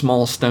places the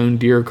small stone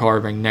deer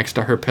carving next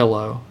to her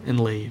pillow and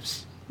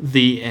leaves.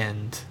 The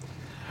end.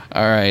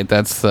 All right,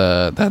 that's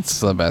the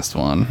best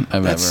one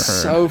I've ever heard. That's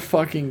so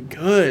fucking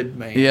good,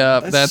 man.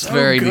 Yep, that's so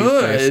very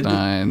good. Deep Space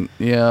Nine.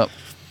 Yep.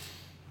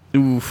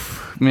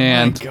 Oof,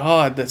 man. My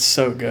God, that's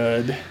so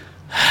good.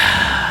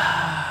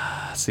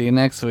 See you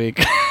next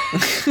week.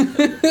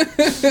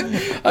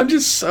 I'm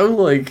just so,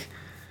 like,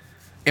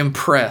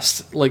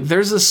 impressed. Like,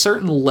 there's a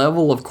certain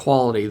level of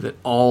quality that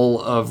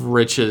all of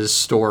Rich's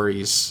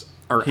stories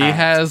are He at.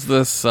 has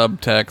the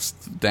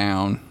subtext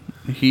down.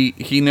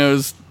 He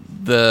knows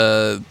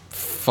the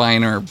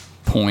finer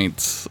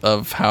points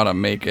of how to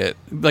make it.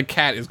 The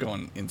cat is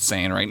going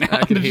insane right now.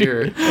 I can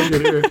hear it. I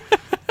can hear it.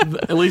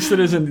 At least it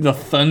isn't the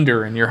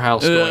thunder in your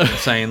house going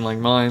insane like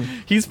mine.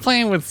 He's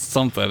playing with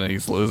something and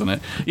he's losing it.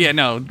 Yeah,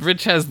 no,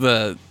 Rich has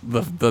the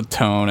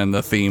tone and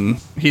the theme.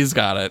 He's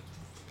got it.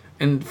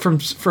 And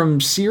from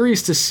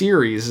series to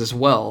series as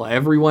well,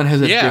 everyone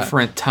has a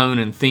different tone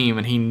and theme,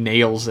 and he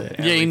nails it.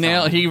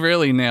 Yeah, he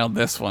really nailed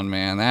this one,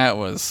 man.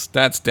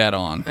 That's dead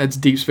on. That's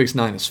Deep Space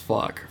Nine as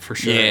fuck, for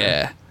sure.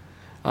 Yeah.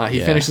 He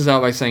finishes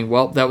out by saying,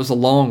 well, that was a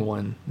long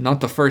one.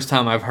 Not the first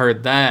time I've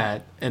heard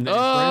that. And then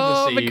in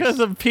parentheses, because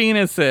of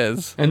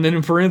penises. And then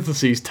in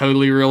parentheses,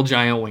 totally real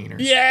giant wiener.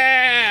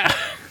 Yeah!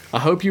 I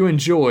hope you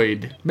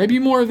enjoyed maybe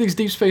more of these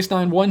Deep Space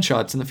Nine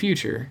one-shots in the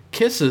future.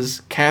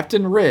 Kisses,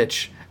 Captain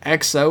Rich,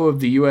 XO of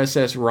the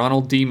USS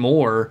Ronald D.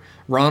 Moore.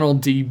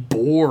 Ronald D.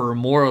 Bohr,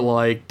 more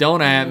like.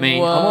 Don't at me.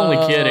 Whoa. I'm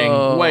only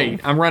kidding. Wait,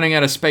 I'm running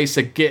out of space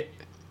to get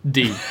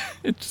D.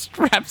 It just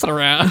wraps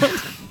around.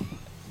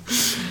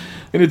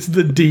 And it's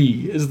the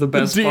D is the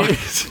best part.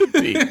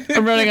 D.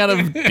 I'm running out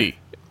of D.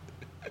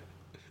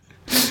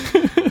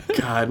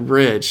 God,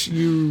 Rich,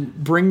 you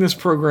bring this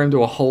program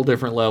to a whole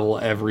different level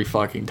every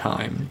fucking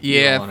time.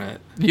 Yeah, on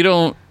it.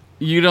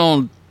 you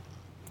don't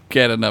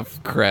get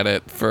enough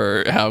credit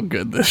for how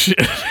good this shit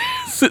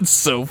is. It's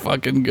so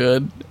fucking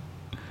good.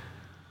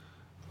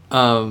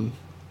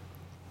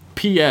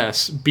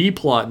 P.S.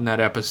 B-plot in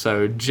that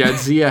episode,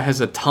 Jadzia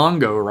has a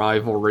Tongo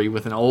rivalry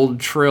with an old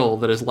Trill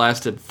that has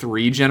lasted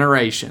 3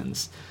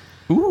 generations.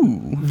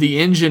 Ooh. The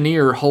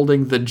engineer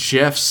holding the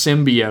Jeff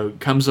symbiote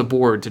comes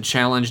aboard to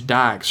challenge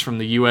Dax from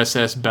the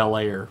USS Bel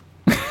Air.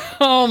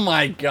 Oh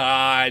my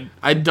god.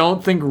 I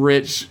don't think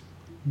Rich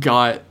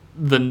got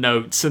the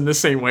notes in the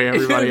same way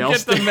everybody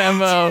else Get the did.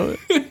 memo.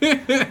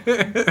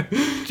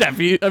 Jeff,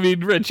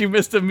 Rich, you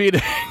missed a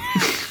meeting.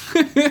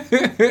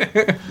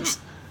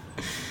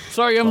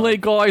 Sorry I'm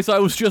late, guys. I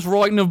was just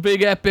writing a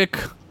big epic.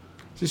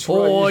 Just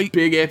writing this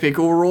big epic,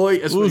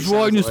 alright? I was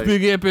writing this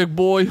big epic,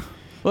 boy.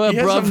 He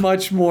has a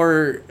much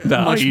more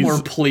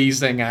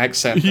pleasing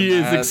accent. He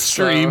is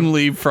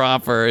extremely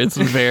proper. It's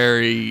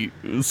very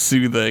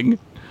soothing.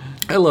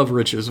 I love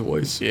Rich's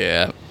voice.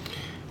 Yeah.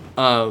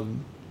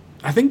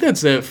 I think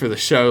that's it for the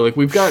show. Like,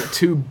 we've got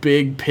 2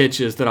 big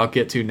pitches that I'll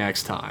get to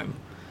next time.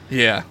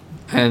 Yeah.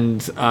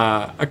 And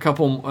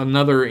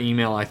another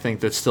email I think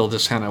that's still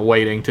just kind of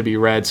waiting to be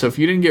read. So if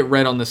you didn't get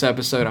read on this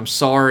episode, I'm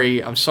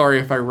sorry. I'm sorry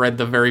if I read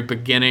the very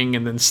beginning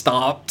and then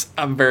stopped.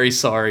 I'm very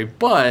sorry.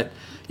 But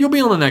you'll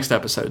be on the next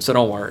episode, so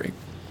don't worry.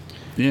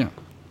 Yeah.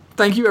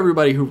 Thank you,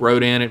 everybody who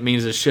wrote in. It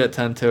means a shit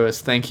ton to us.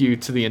 Thank you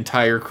to the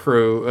entire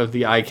crew of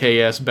the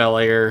IKS Bel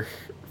Air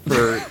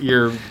for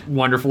your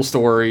wonderful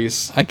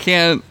stories. I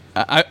can't.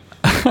 I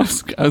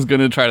was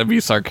gonna try to be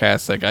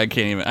sarcastic. I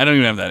can't even. I don't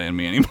even have that in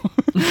me anymore.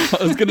 I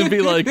was gonna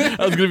be like,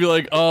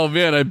 oh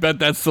man, I bet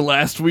that's the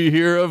last we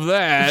hear of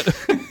that.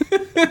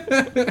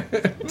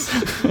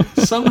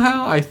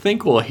 Somehow, I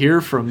think we'll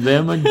hear from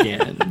them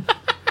again.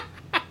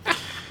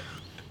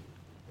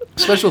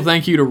 Special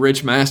thank you to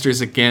Rich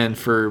Masters again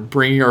for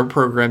bringing our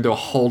program to a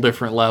whole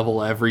different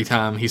level every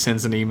time he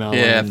sends an email.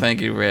 Yeah, thank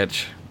you,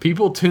 Rich.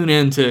 People tune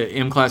in to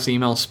M-Class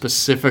email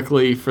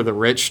specifically for the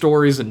Rich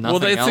stories and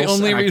nothing else. Well, that's the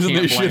only reason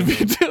they should be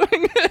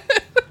doing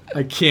it.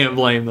 I can't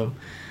blame them.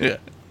 Yeah.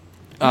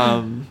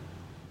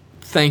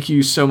 Thank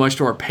you so much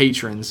to our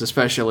patrons,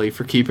 especially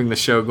for keeping the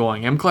show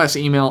going. M-Class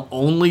email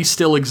only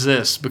still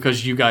exists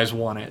because you guys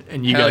want it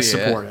and you guys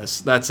support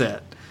us. That's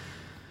it.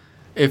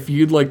 If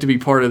you'd like to be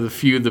part of the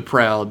Few the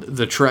Proud,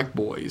 the Trek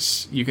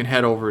Boys, you can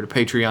head over to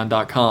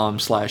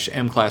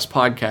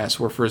patreon.com/mclasspodcast,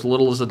 where for as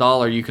little as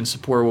 $1, you can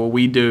support what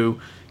we do,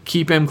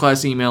 keep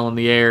M-Class email in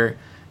the air,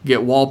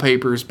 get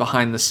wallpapers,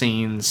 behind the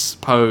scenes,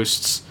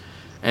 posts,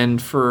 and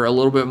for a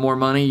little bit more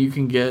money, you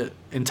can get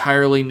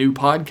entirely new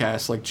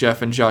podcasts like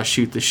Jeff and Josh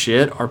Shoot the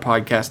Shit, our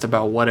podcast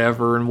about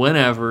whatever and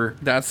whenever.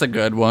 That's a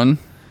good one.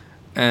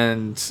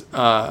 And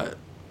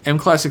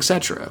M-Class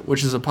Etc.,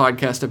 which is a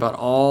podcast about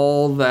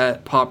all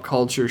that pop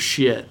culture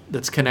shit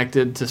that's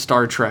connected to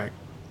Star Trek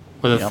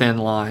with a thin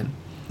line.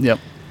 Yep.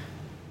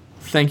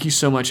 Thank you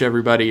so much,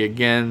 everybody.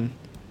 Again,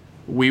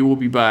 we will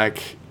be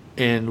back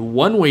in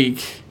 1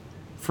 week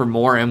for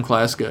more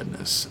M-Class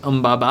goodness.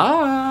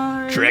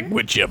 Bye-bye. Trek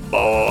with ya,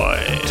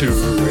 boy.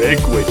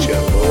 Trek with ya,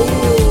 boy.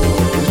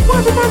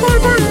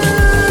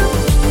 Bye-bye.